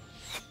them.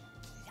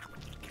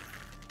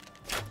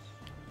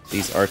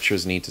 These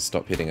archers need to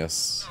stop hitting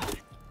us.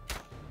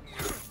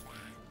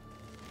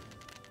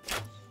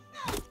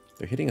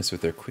 They're hitting us with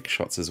their quick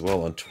shots as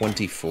well on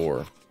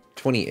 24.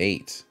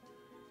 28.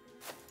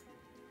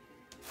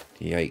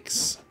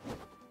 Yikes.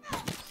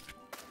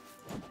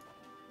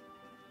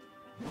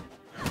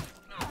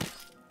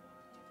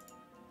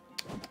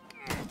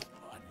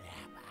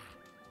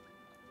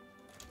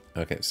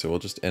 Okay, so we'll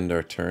just end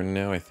our turn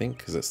now, I think,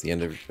 because that's the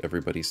end of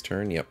everybody's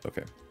turn. Yep,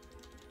 okay.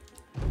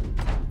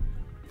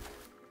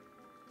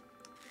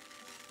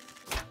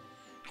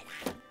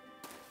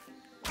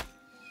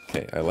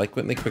 Okay, I like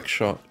when they quick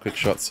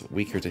shot's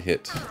weaker to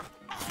hit.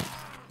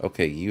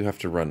 Okay, you have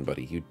to run,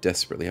 buddy. You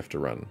desperately have to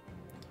run.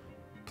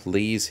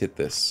 Please hit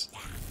this.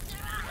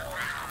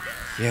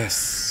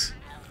 Yes!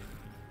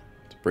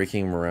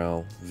 Breaking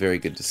morale. Very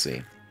good to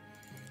see.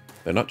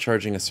 They're not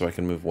charging us, so I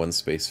can move one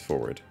space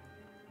forward.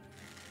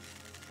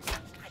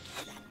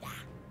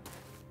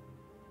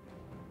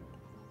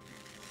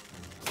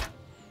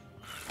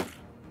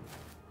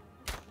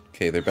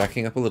 Okay, they're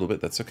backing up a little bit.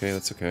 That's okay,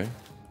 that's okay.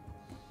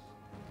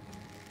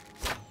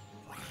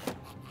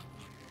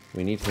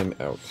 We need him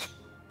out.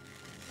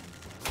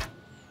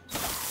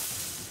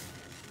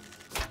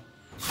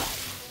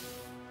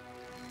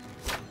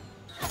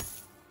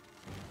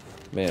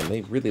 Man,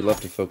 they really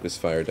love to focus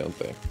fire, don't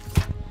they?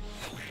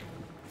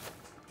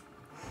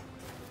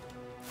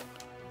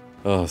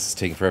 Oh, this is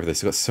taking forever.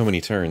 They've got so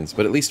many turns,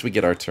 but at least we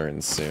get our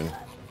turns soon.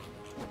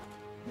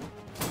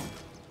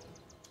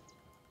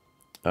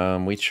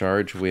 We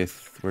charge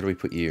with... where do we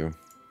put you?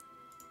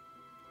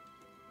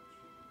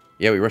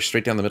 Yeah, we rush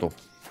straight down the middle.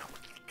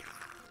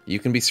 You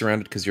can be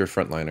surrounded because you're a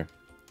frontliner.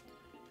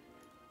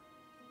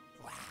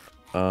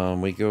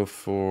 We go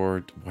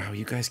for... wow,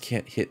 you guys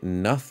can't hit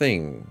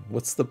nothing.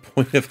 What's the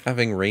point of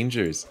having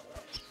rangers?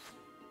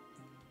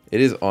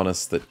 It is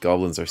honest that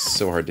goblins are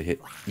so hard to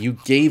hit. You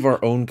gave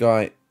our own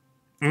guy...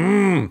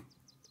 You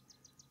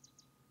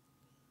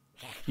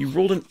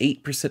rolled an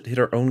 8% to hit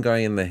our own guy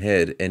in the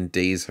head and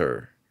daze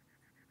her.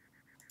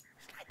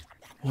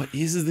 What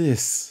is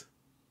this?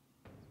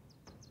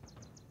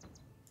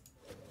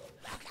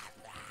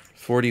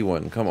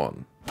 41, come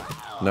on.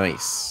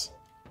 Nice.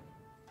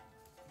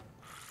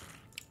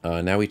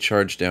 Now we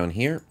charge down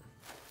here.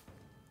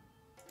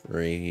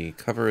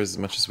 Recover as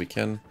much as we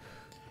can.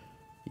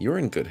 You're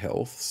in good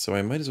health, so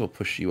I might as well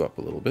push you up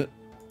a little bit.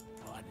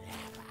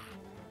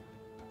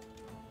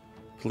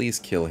 Please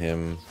kill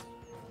him.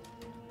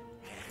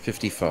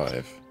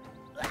 55.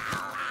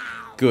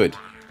 Good.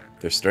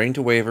 They're starting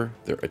to waver.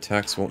 Their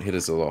attacks won't hit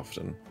as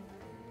often.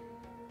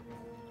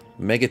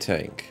 Mega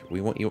Tank.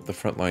 We want you up the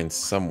front line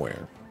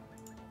somewhere.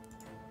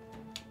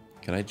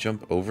 Can I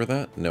jump over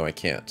that? No, I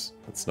can't.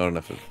 That's not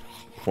enough of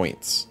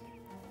points.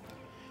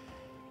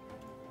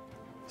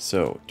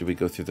 So, do we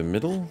go through the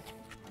middle?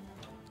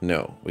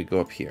 No, we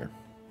go up here.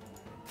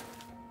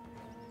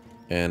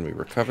 And we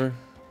recover.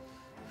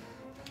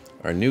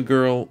 Our new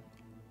girl,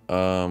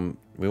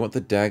 we want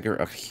the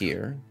dagger up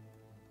here.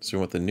 So we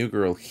want the new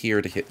girl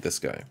here to hit this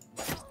guy.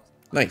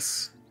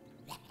 Nice.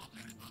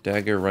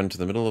 Dagger, run to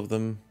the middle of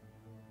them.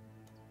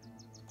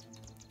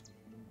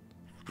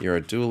 You're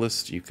a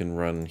duelist, you can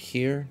run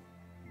here.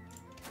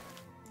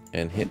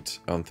 And hit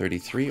on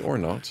 33 or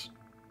not.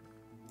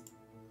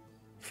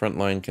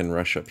 Frontline can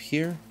rush up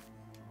here.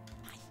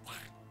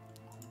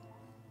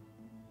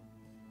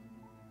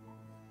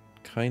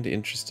 Kinda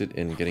interested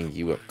in getting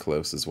you up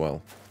close as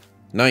well.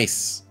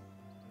 Nice!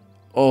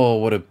 Oh,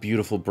 what a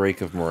beautiful break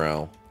of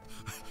morale.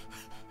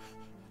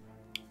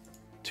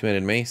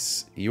 Two-handed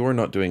mace, you're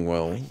not doing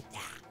well.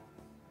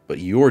 But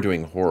you're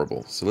doing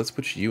horrible. So let's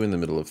put you in the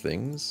middle of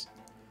things.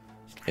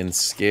 And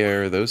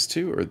scare those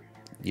two? Or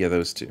yeah,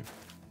 those two.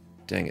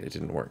 Dang it, it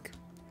didn't work.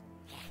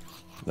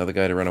 Another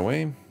guy to run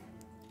away.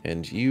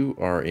 And you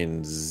are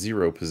in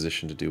 0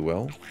 position to do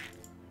well.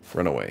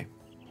 Run away.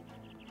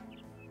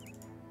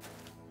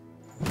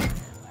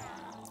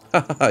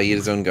 Haha, he hit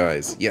his own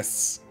guys.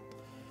 Yes!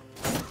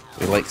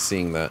 We like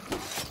seeing that.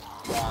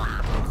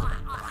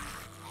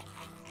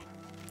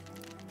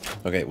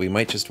 Okay, we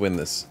might just win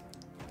this.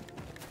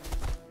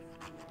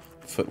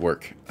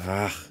 Footwork.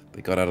 Ah,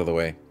 they got out of the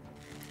way.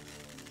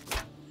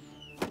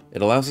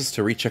 It allows us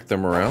to recheck their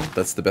morale.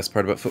 That's the best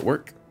part about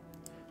footwork.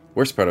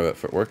 Worst part about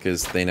footwork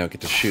is they now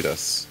get to shoot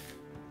us.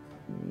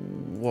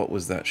 What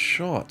was that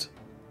shot?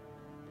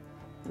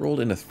 Rolled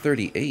in a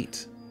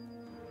 38.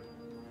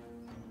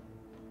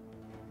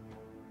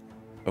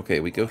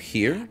 Okay, we go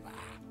here.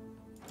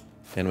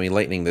 And we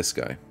lightning this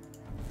guy.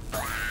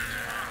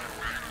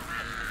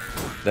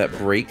 That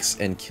breaks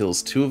and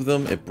kills 2 of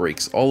them. It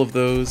breaks all of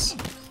those.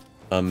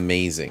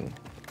 Amazing.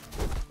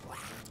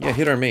 Yeah,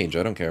 hit our mage.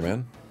 I don't care,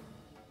 man.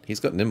 He's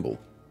got nimble.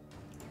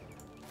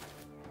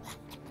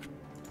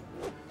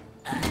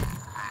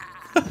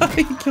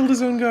 He killed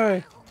his own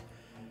guy.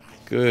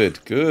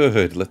 Good,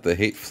 good. Let the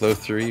hate flow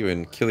through you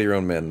and kill your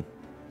own men.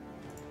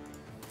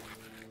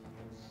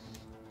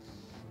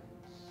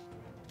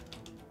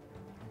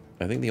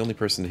 I think the only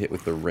person to hit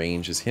with the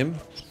range is him.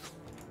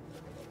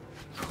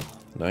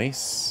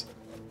 Nice.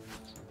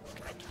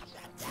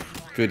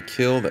 Good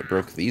kill. That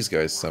broke these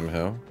guys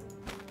somehow.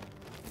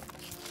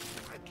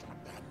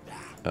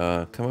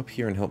 Come up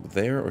here and help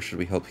there, or should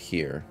we help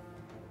here?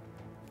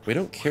 We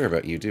don't care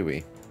about you, do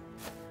we?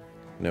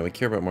 No, we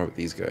care about more with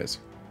these guys.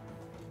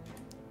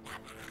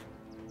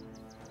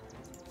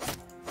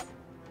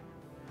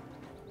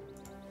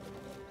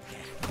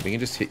 We can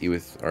just hit you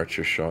with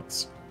archer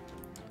shots.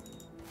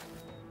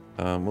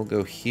 We'll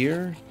go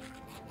here.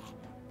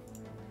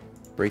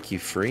 Break you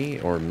free,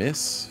 or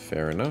miss.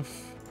 Fair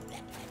enough.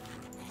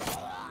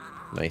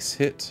 Nice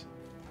hit.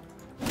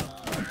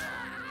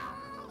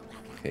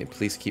 Okay,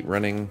 please keep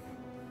running.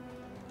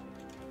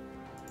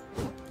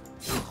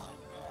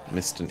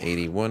 Missed an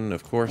 81,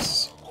 of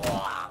course.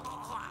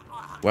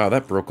 Wow,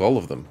 that broke all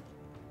of them.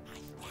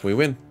 We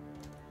win.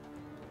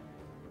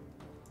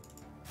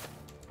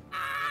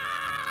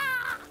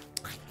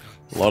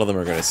 A lot of them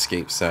are going to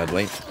escape,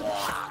 sadly.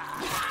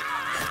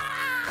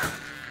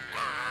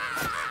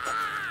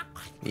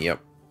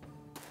 Yep.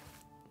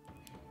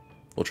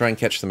 We'll try and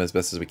catch them as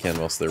best as we can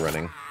whilst they're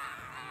running.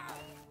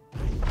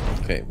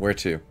 Okay, where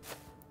to?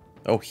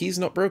 Oh, he's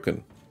not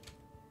broken.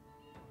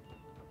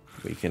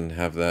 We can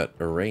have that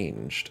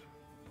arranged.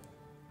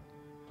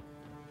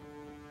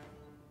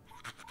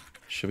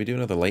 Should we do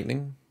another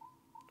lightning?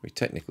 We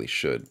technically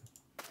should.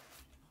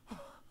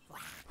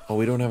 Oh,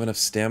 we don't have enough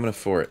stamina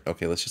for it.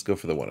 Okay, let's just go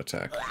for the one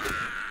attack.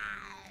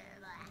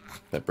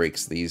 That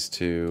breaks these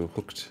 2.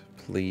 Hooked.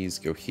 Please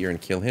go here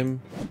and kill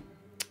him.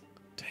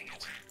 Dang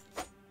it.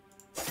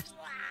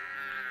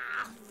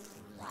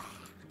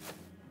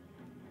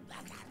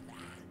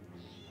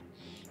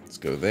 Let's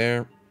go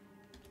there.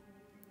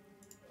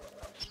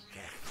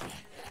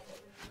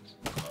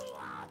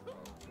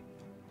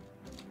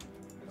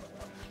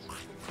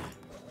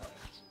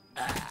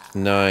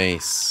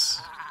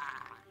 Nice.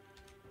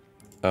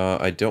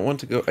 I don't want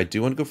to go... I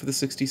do want to go for the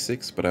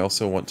 66, but I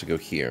also want to go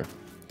here.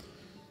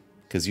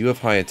 Because you have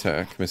high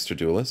attack, Mr.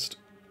 Duelist.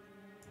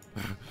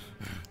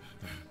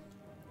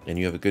 And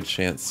you have a good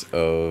chance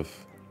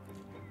of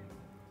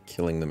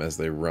killing them as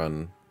they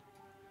run.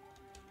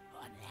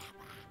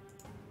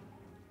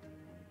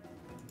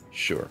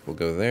 Sure, we'll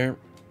go there.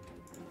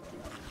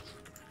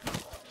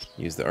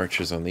 Use the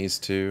archers on these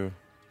 2.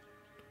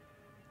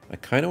 I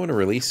kind of want to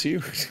release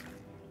you.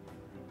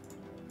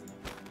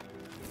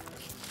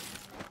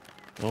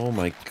 Oh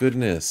my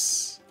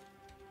goodness.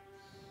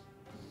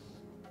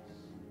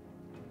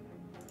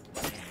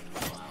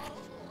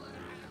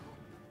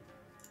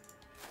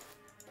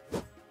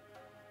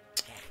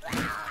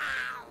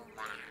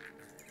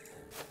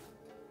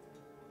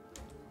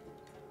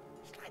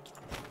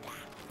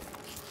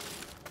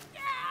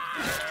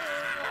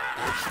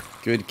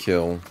 Good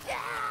kill.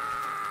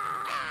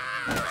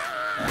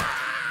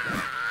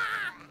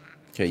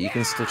 Okay, you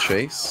can still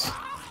chase.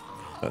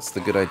 That's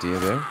the good idea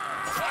there.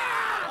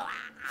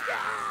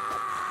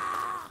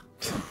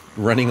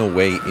 Running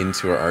away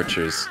into our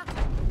archers.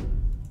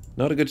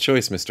 Not a good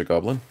choice, Mr.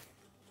 Goblin.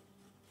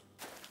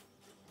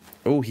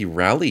 Oh, he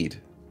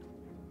rallied.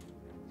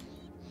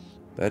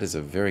 That is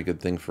a very good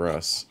thing for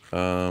us.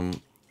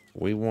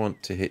 We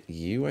want to hit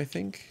you, I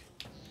think?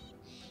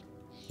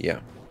 Yeah.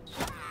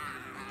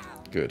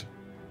 Good.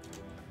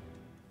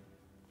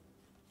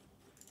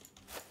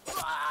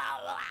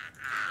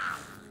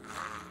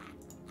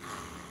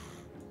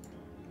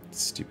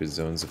 Stupid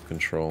zones of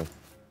control.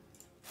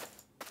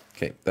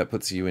 Okay, that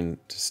puts you in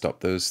to stop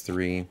those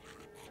three.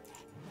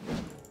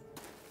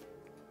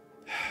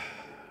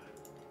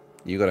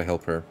 You gotta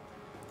help her.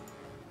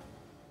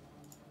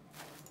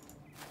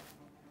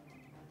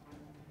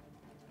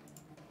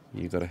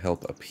 You gotta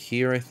help up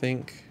here, I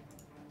think.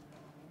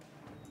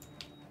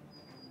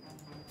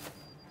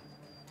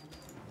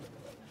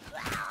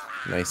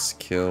 Nice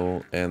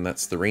kill, and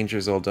that's the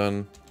rangers all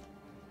done.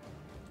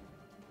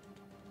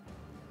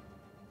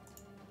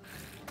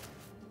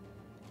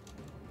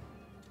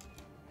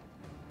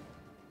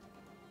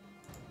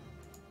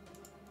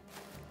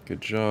 Good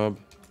job.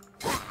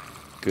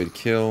 Good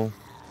kill.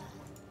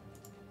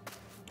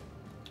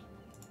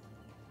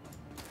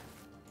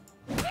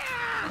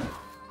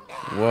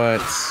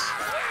 What?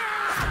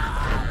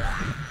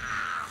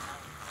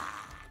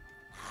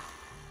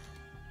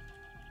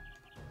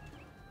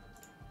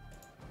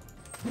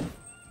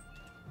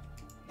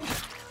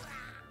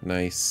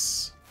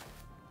 Nice.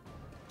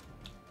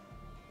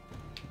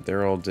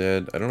 They're all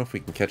dead. I don't know if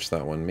we can catch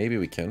that one. Maybe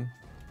we can.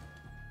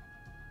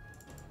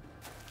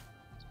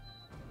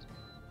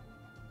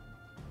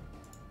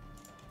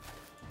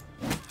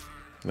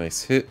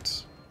 Nice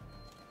hit.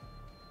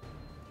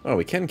 Oh,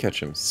 we can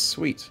catch him.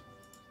 Sweet.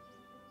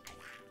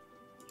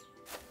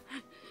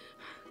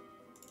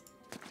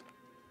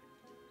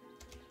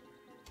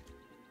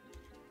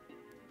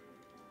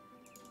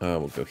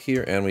 We'll go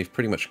here, and we've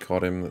pretty much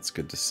caught him. That's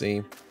good to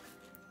see.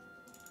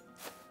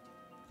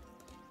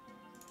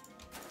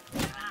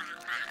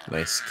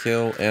 Nice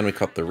kill, and we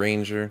caught the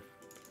ranger.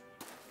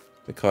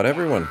 We caught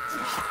everyone.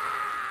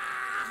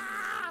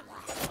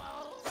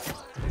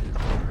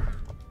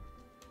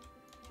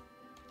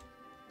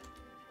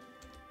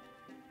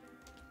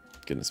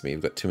 Goodness me,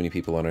 we've got too many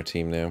people on our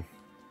team now.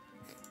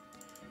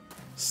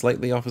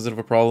 Slightly opposite of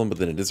a problem, but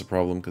then it is a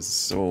problem because there's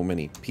so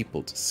many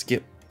people to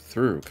skip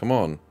through. Come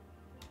on.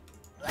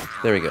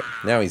 There we go.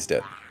 Now he's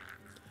dead.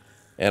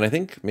 And I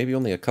think maybe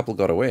only a couple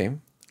got away.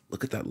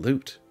 Look at that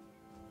loot.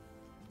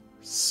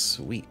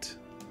 Sweet.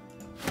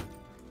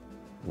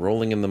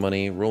 Rolling in the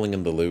money, rolling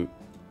in the loot.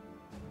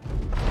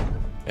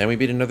 And we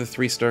beat another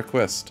 3-star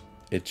quest.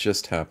 It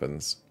just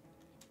happens.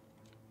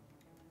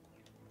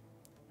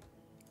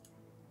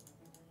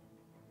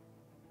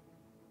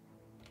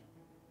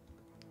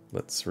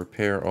 Let's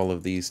repair all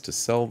of these to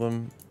sell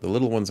them. The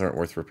little ones aren't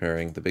worth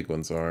repairing, the big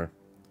ones are.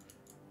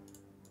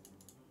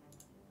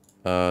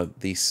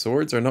 The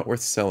swords are not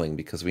worth selling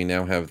because we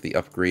now have the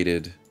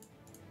upgraded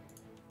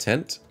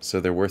tent, so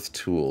they're worth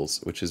tools,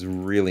 which is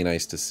really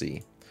nice to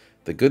see.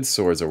 The good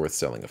swords are worth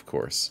selling, of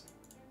course.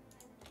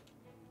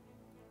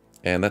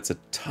 And that's a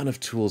ton of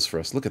tools for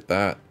us. Look at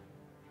that.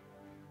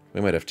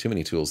 We might have too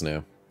many tools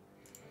now.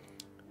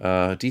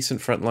 Decent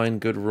frontline,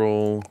 good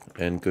roll,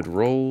 and good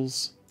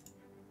rolls.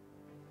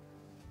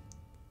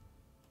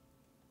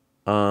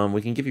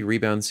 We can give you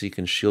rebound so you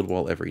can shield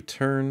wall every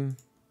turn.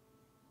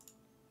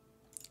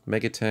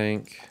 Mega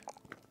tank.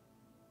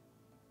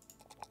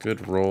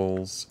 Good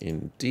rolls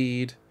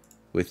indeed.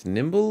 With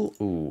nimble?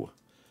 Ooh.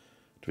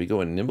 Do we go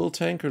in nimble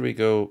tank or do we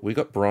go... We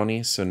got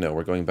brawny, so no,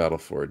 we're going battle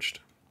forged.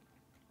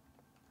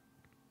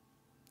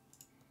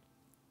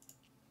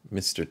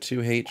 Mr.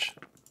 2H.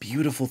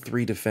 Beautiful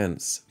 3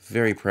 defense.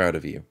 Very proud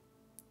of you.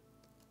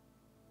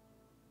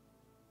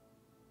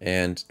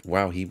 And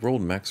wow, he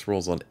rolled max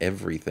rolls on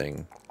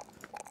everything.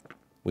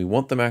 We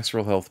want the max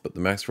roll health, but the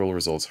max roll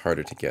result's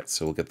harder to get,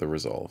 so we'll get the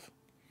resolve.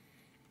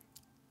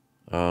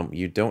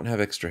 You don't have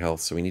extra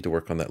health, so we need to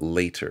work on that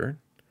later.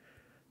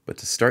 But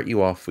to start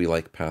you off, we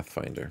like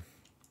Pathfinder.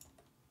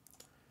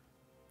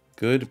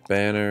 Good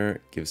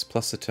banner gives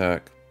plus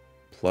attack,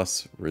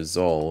 plus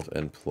resolve,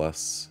 and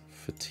plus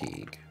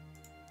fatigue.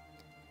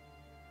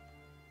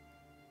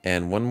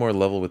 And one more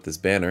level with this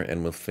banner,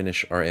 and we'll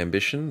finish our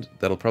ambition.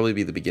 That'll probably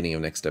be the beginning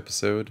of next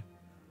episode.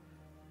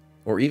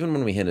 Or even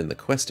when we hand in the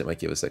quest, it might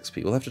give us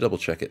XP. We'll have to double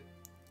check it.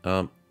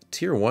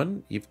 Tier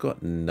 1, you've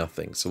got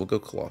nothing, so we'll go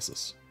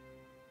Colossus.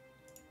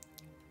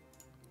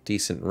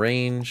 Decent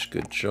range,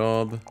 good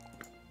job.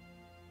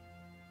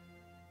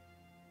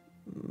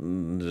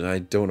 I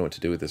don't know what to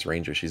do with this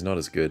ranger, she's not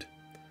as good.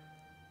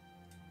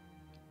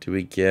 Do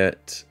we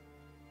get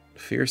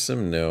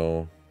fearsome?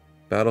 No.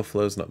 Battle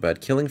flow's not bad.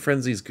 Killing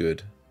frenzy's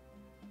good.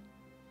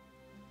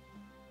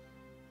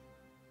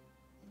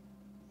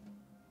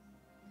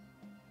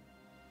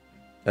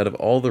 Out of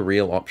all the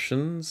real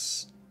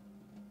options,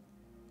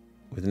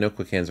 With no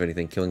quick hands or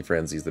anything, killing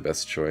Frenzy is the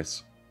best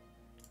choice.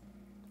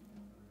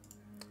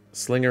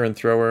 Slinger and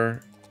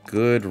Thrower,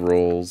 good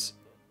rolls.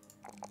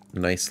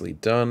 Nicely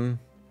done.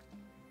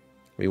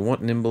 We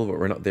want Nimble, but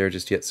we're not there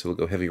just yet, so we'll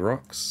go Heavy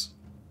Rocks.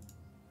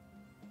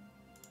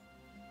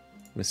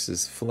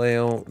 Mrs.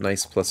 Flail,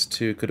 nice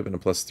 +2. Could have been a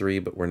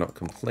 +3, but we're not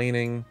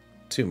complaining.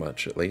 Too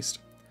much, at least.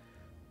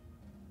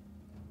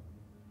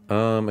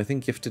 I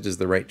think Gifted is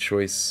the right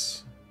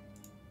choice.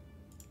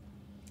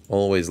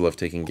 Always love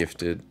taking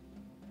Gifted.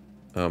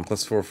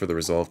 +4 for the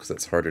Resolve, because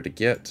that's harder to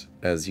get,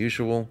 as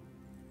usual.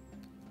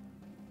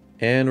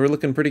 And we're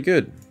looking pretty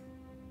good.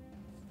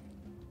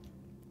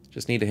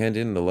 Just need to hand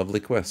in the lovely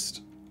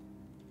quest.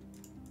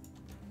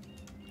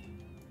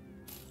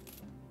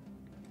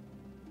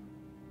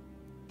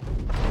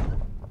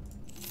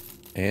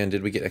 And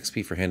did we get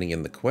XP for handing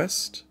in the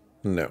quest?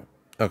 No.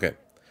 Okay.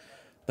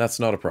 That's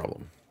not a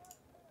problem.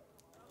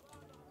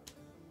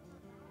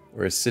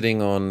 We're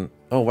sitting on...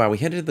 Oh, wow, we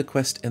handed in the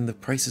quest and the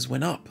prices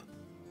went up.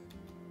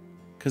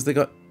 Because they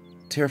got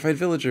terrified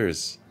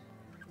villagers.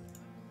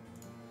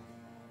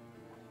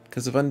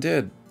 Because of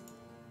undead.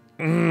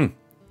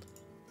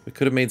 We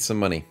could have made some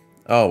money.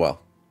 Oh,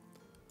 well.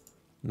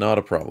 Not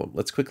a problem.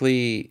 Let's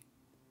quickly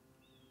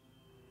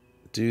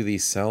do the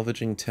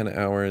salvaging 10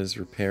 hours,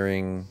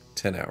 repairing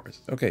 10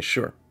 hours. Okay,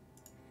 sure.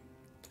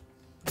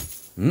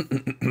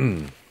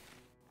 We'll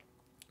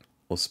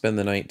spend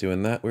the night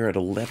doing that. We're at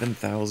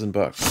 11,000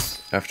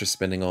 bucks after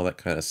spending all that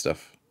kind of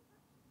stuff.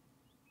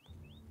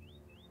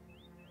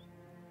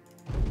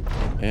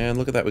 And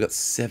look at that, we got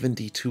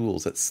 70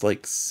 tools. That's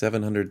like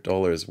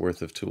 $700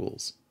 worth of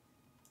tools.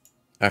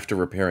 After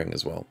repairing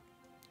as well.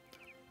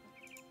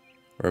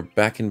 We're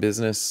back in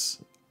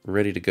business,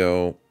 ready to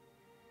go.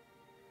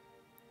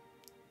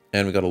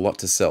 And we got a lot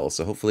to sell,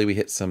 so hopefully we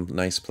hit some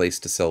nice place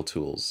to sell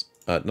tools.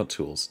 Not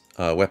tools,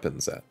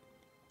 weapons at.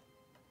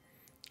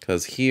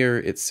 Because here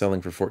it's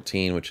selling for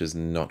 14, which is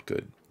not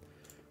good.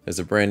 There's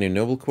a brand new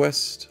noble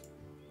quest.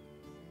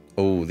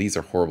 Oh, these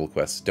are horrible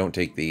quests. Don't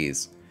take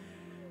these.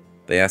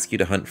 They ask you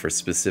to hunt for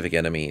specific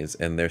enemies,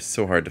 and they're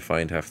so hard to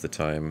find half the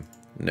time.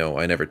 No,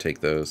 I never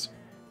take those.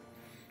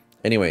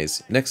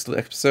 Anyways, next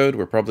episode,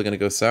 we're probably going to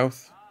go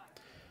south.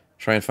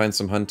 Try and find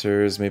some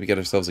hunters, maybe get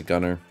ourselves a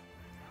gunner.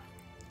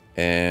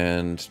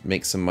 And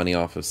make some money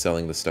off of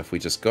selling the stuff we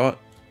just got.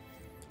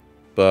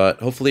 But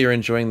hopefully you're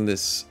enjoying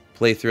this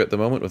playthrough at the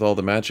moment with all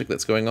the magic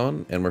that's going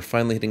on. And we're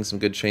finally hitting some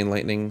good chain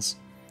lightnings.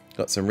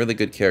 Got some really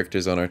good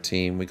characters on our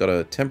team. We got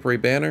a temporary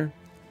banner.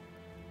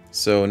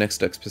 So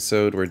next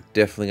episode, we're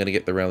definitely going to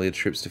get the rally of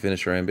troops to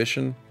finish our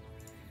ambition.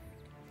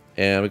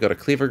 And we got a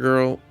cleaver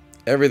girl.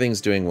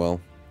 Everything's doing well.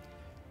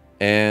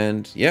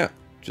 And yeah,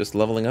 just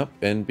leveling up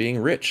and being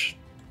rich.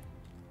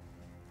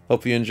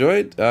 Hope you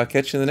enjoyed.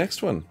 Catch you in the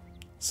next one.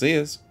 See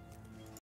yous.